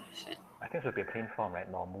きません。I think it should be plain form, right?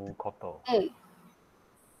 飲むこと。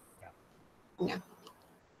Yeah.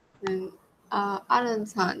アレン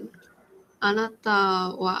さん、あな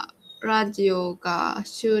たはラジオが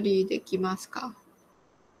修理できますか？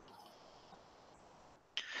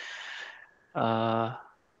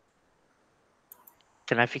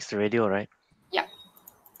 Can I fix the radio, right? Yeah.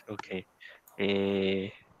 Okay.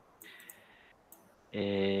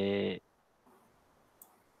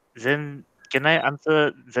 can I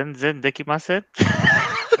answer 全然できません?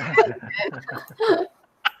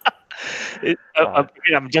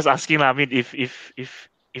 I'm just asking. I mean, if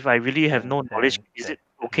I really have no knowledge, is it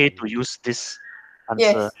okay to use this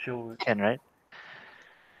answer? Yes. Can, right?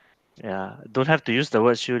 Yeah. Don't have to use the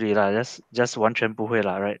word 修理 lah. Just 完全不会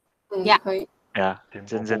lah, right? Yeah. 可以。Yeah.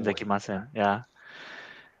 全然できません. Yeah.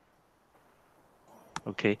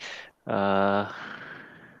 Okay.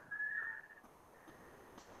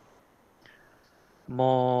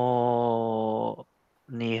 も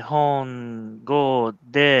う日本語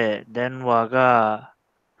で電話が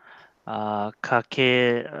か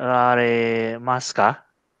けられますか？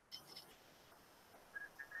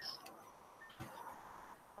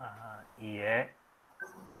いいえ、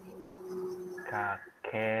か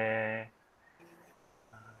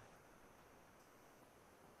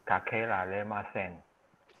けられません。か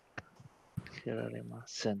けられま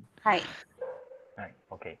せん。はい。はい、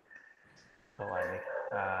OK. So next,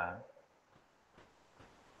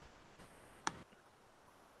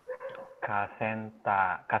 河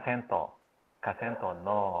川と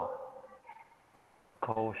の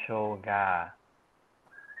交渉が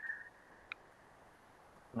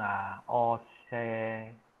直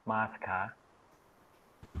せますか？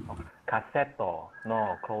カセット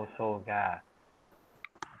の交渉が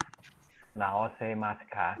直せます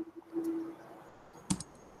か？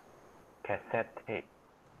 Cassette is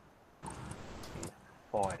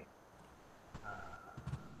spoiled.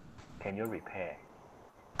 Can you repair?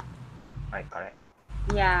 Right, correct.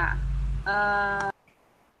 Yeah.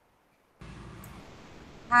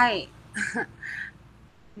 はい。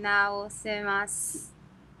直せます。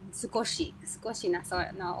少し直せま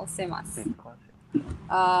す。直せます。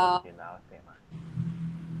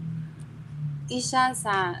イシャン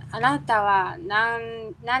さん、あなたは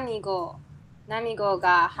何語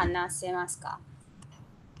が話せますか？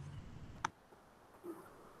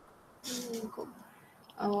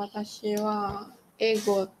私は英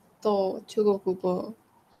語と中国語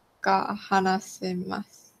が話せま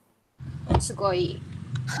す。すごい。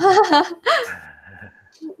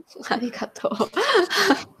ありがとう。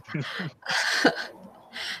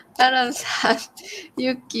アランさん、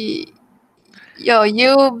ゆう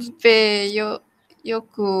べよ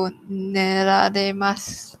く寝られま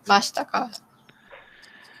したか？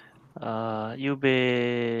ゆう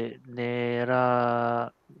べ寝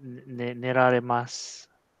られます。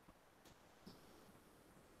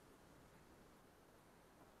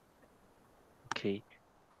Okay.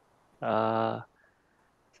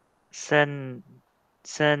 1000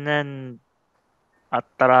円あっ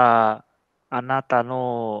たらあなた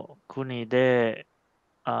の国で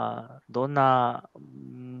どんな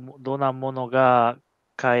ものが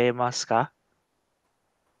買えますか？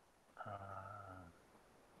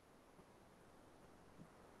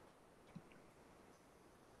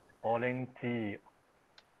オレンジ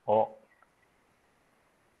を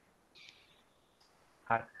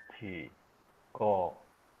8個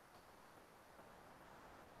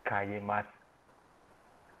買います。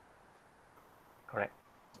Correct.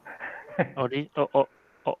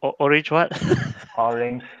 Orange what?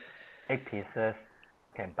 Orange 8 pieces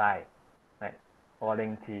can buy. Right.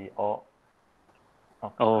 Orange or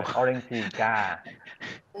Oh. orange が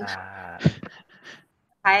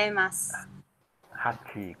買えます。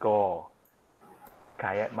8個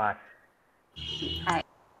買えます。はい。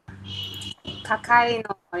高い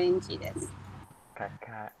のオレンジです。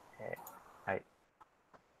はい。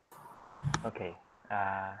OK。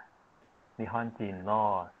日本人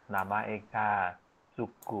の名前がすぐ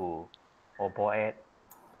覚え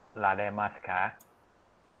られますか？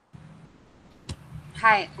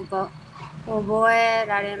はい、覚え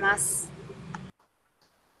られます。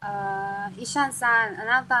イシャンさん、あ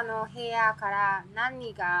なたの部屋から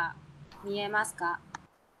何が見えますか？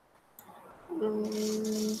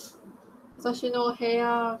私の部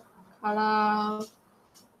屋から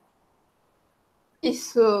椅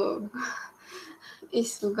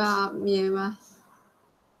子が見えます。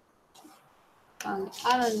ア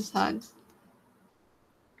ランさん、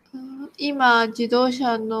今自動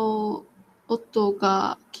車の音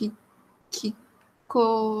が聞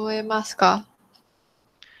こえますか？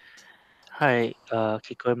はい、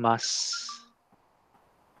聞こえます。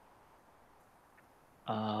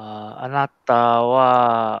あなた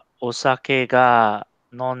はお酒が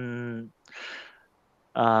飲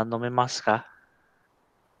めますか？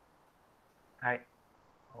はい。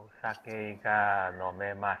お酒が飲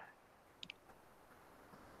めます。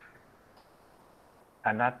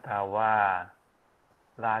あなたは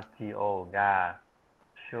ラジオが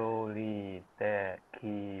修理で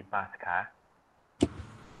きますか？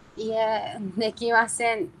いえ、できま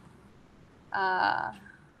せん。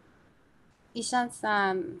イシャン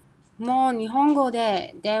さん、もう日本語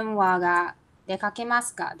で電話が出かけま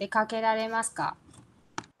すか？出かけられますか？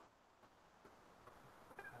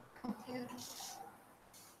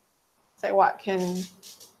 Say what can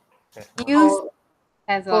use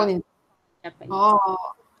as phone a in Japanese.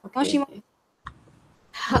 もしも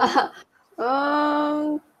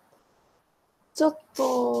ちょっ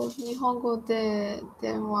と日本語で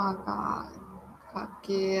電話がか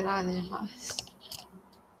けられます。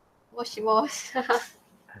もしもし。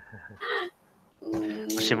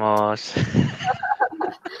もしもし。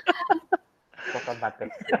言葉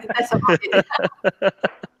で。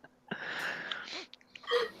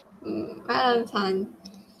アランさん、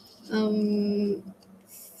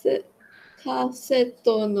カセッ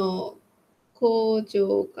トの工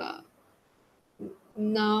場が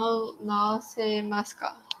直せます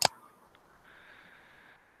か？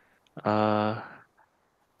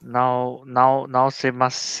直せま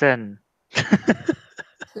せん。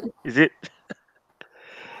Is it?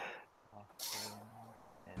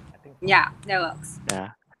 Yeah, that works.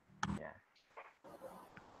 Yeah.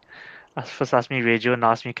 First ask me radio,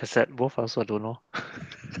 now ask me cassette. Both I also don't know.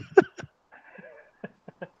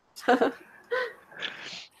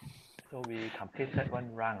 So we completed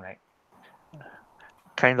one round, right?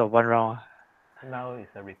 Kind of one round. Now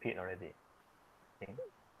it's a repeat already.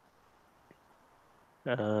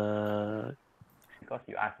 Because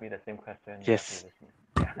you asked me the same question. Yes.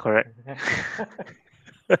 Yeah. Correct.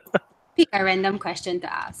 Pick a random question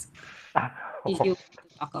to ask. If you want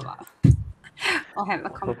to talk about or have a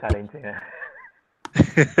conversation.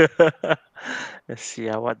 Let's see.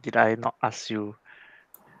 What did I not ask you?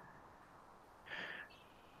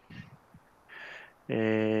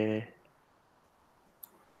エ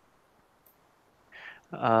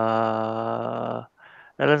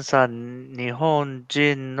レンさん、日本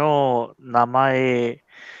人の名前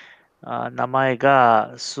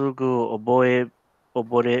がすぐ覚え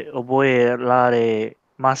られ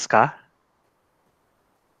ますか？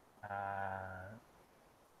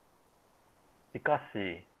しか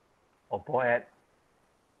し、覚え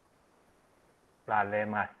られ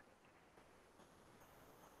ます。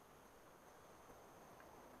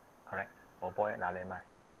Correct. 覚えられます。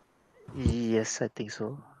Yes, I think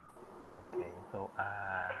so. Okay, so I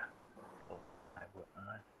will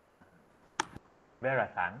ask Vera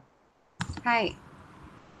さん。はい。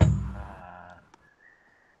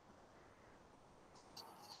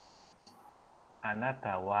あな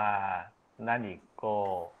たは何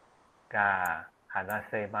語が話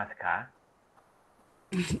せますか？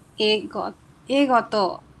英語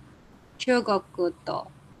と中国語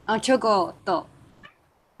と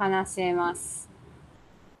話せます。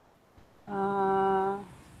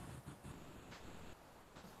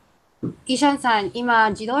イシャンさん、今、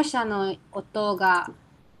自動車の音が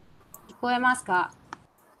聞こえますか？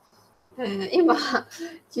今、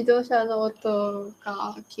自動車の音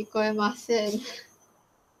が聞こえません。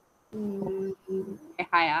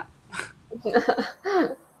はや。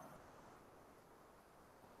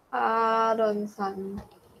アーロンさん、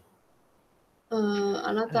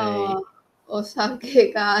あなたはお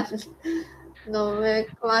酒が飲め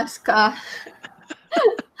ますか？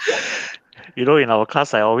 You know, in our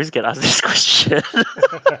class, I always get asked this question.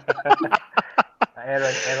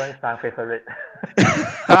 Aaron's fan favorite.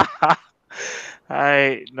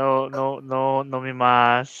 Hi, no,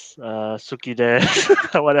 nomimasu, suki desu.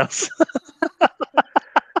 What else?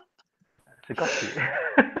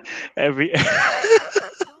 Every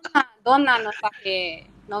どんなの酒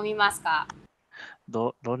飲みますか？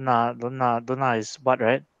 donna is what,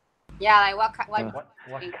 right? Yeah, like what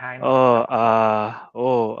kind Oh,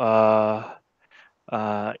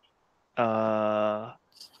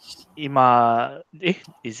 ima.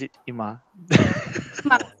 Is it ima?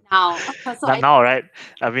 now. So Not now, right?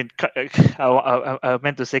 I mean, I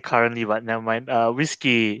meant to say currently, but never mind.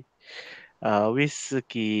 Whiskey.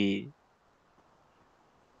 Whiskey.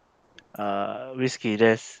 Whiskey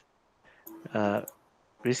this.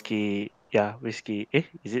 Whiskey. Yeah, whiskey.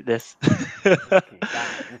 Is it this?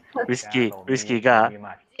 Whiskey ga. Is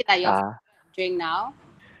it like your drink now?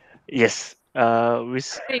 Yes.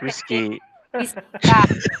 Whiskey.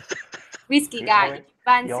 Whiskey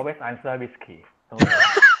You always answer whiskey.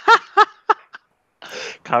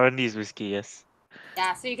 Currently is whiskey, yes.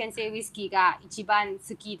 Yeah, so you can say whiskey ga ichiban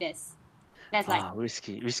suki desu. That's like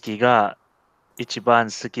Whiskey ga ichiban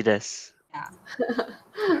suki desu. Yeah.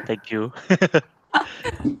 Thank you.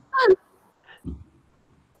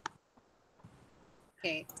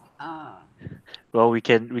 Okay. Well, we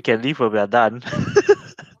can leave when we are done.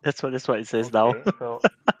 That's what it says now. Okay, so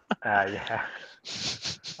yeah.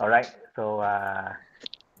 All right. So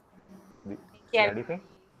we are leaving.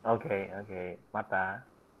 Okay. Mata.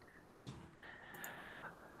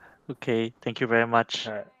 Okay. Thank you very much.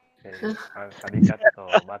 Okay. Arigato.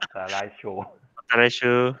 Mata 来週。また来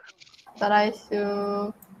週。また来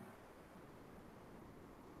週。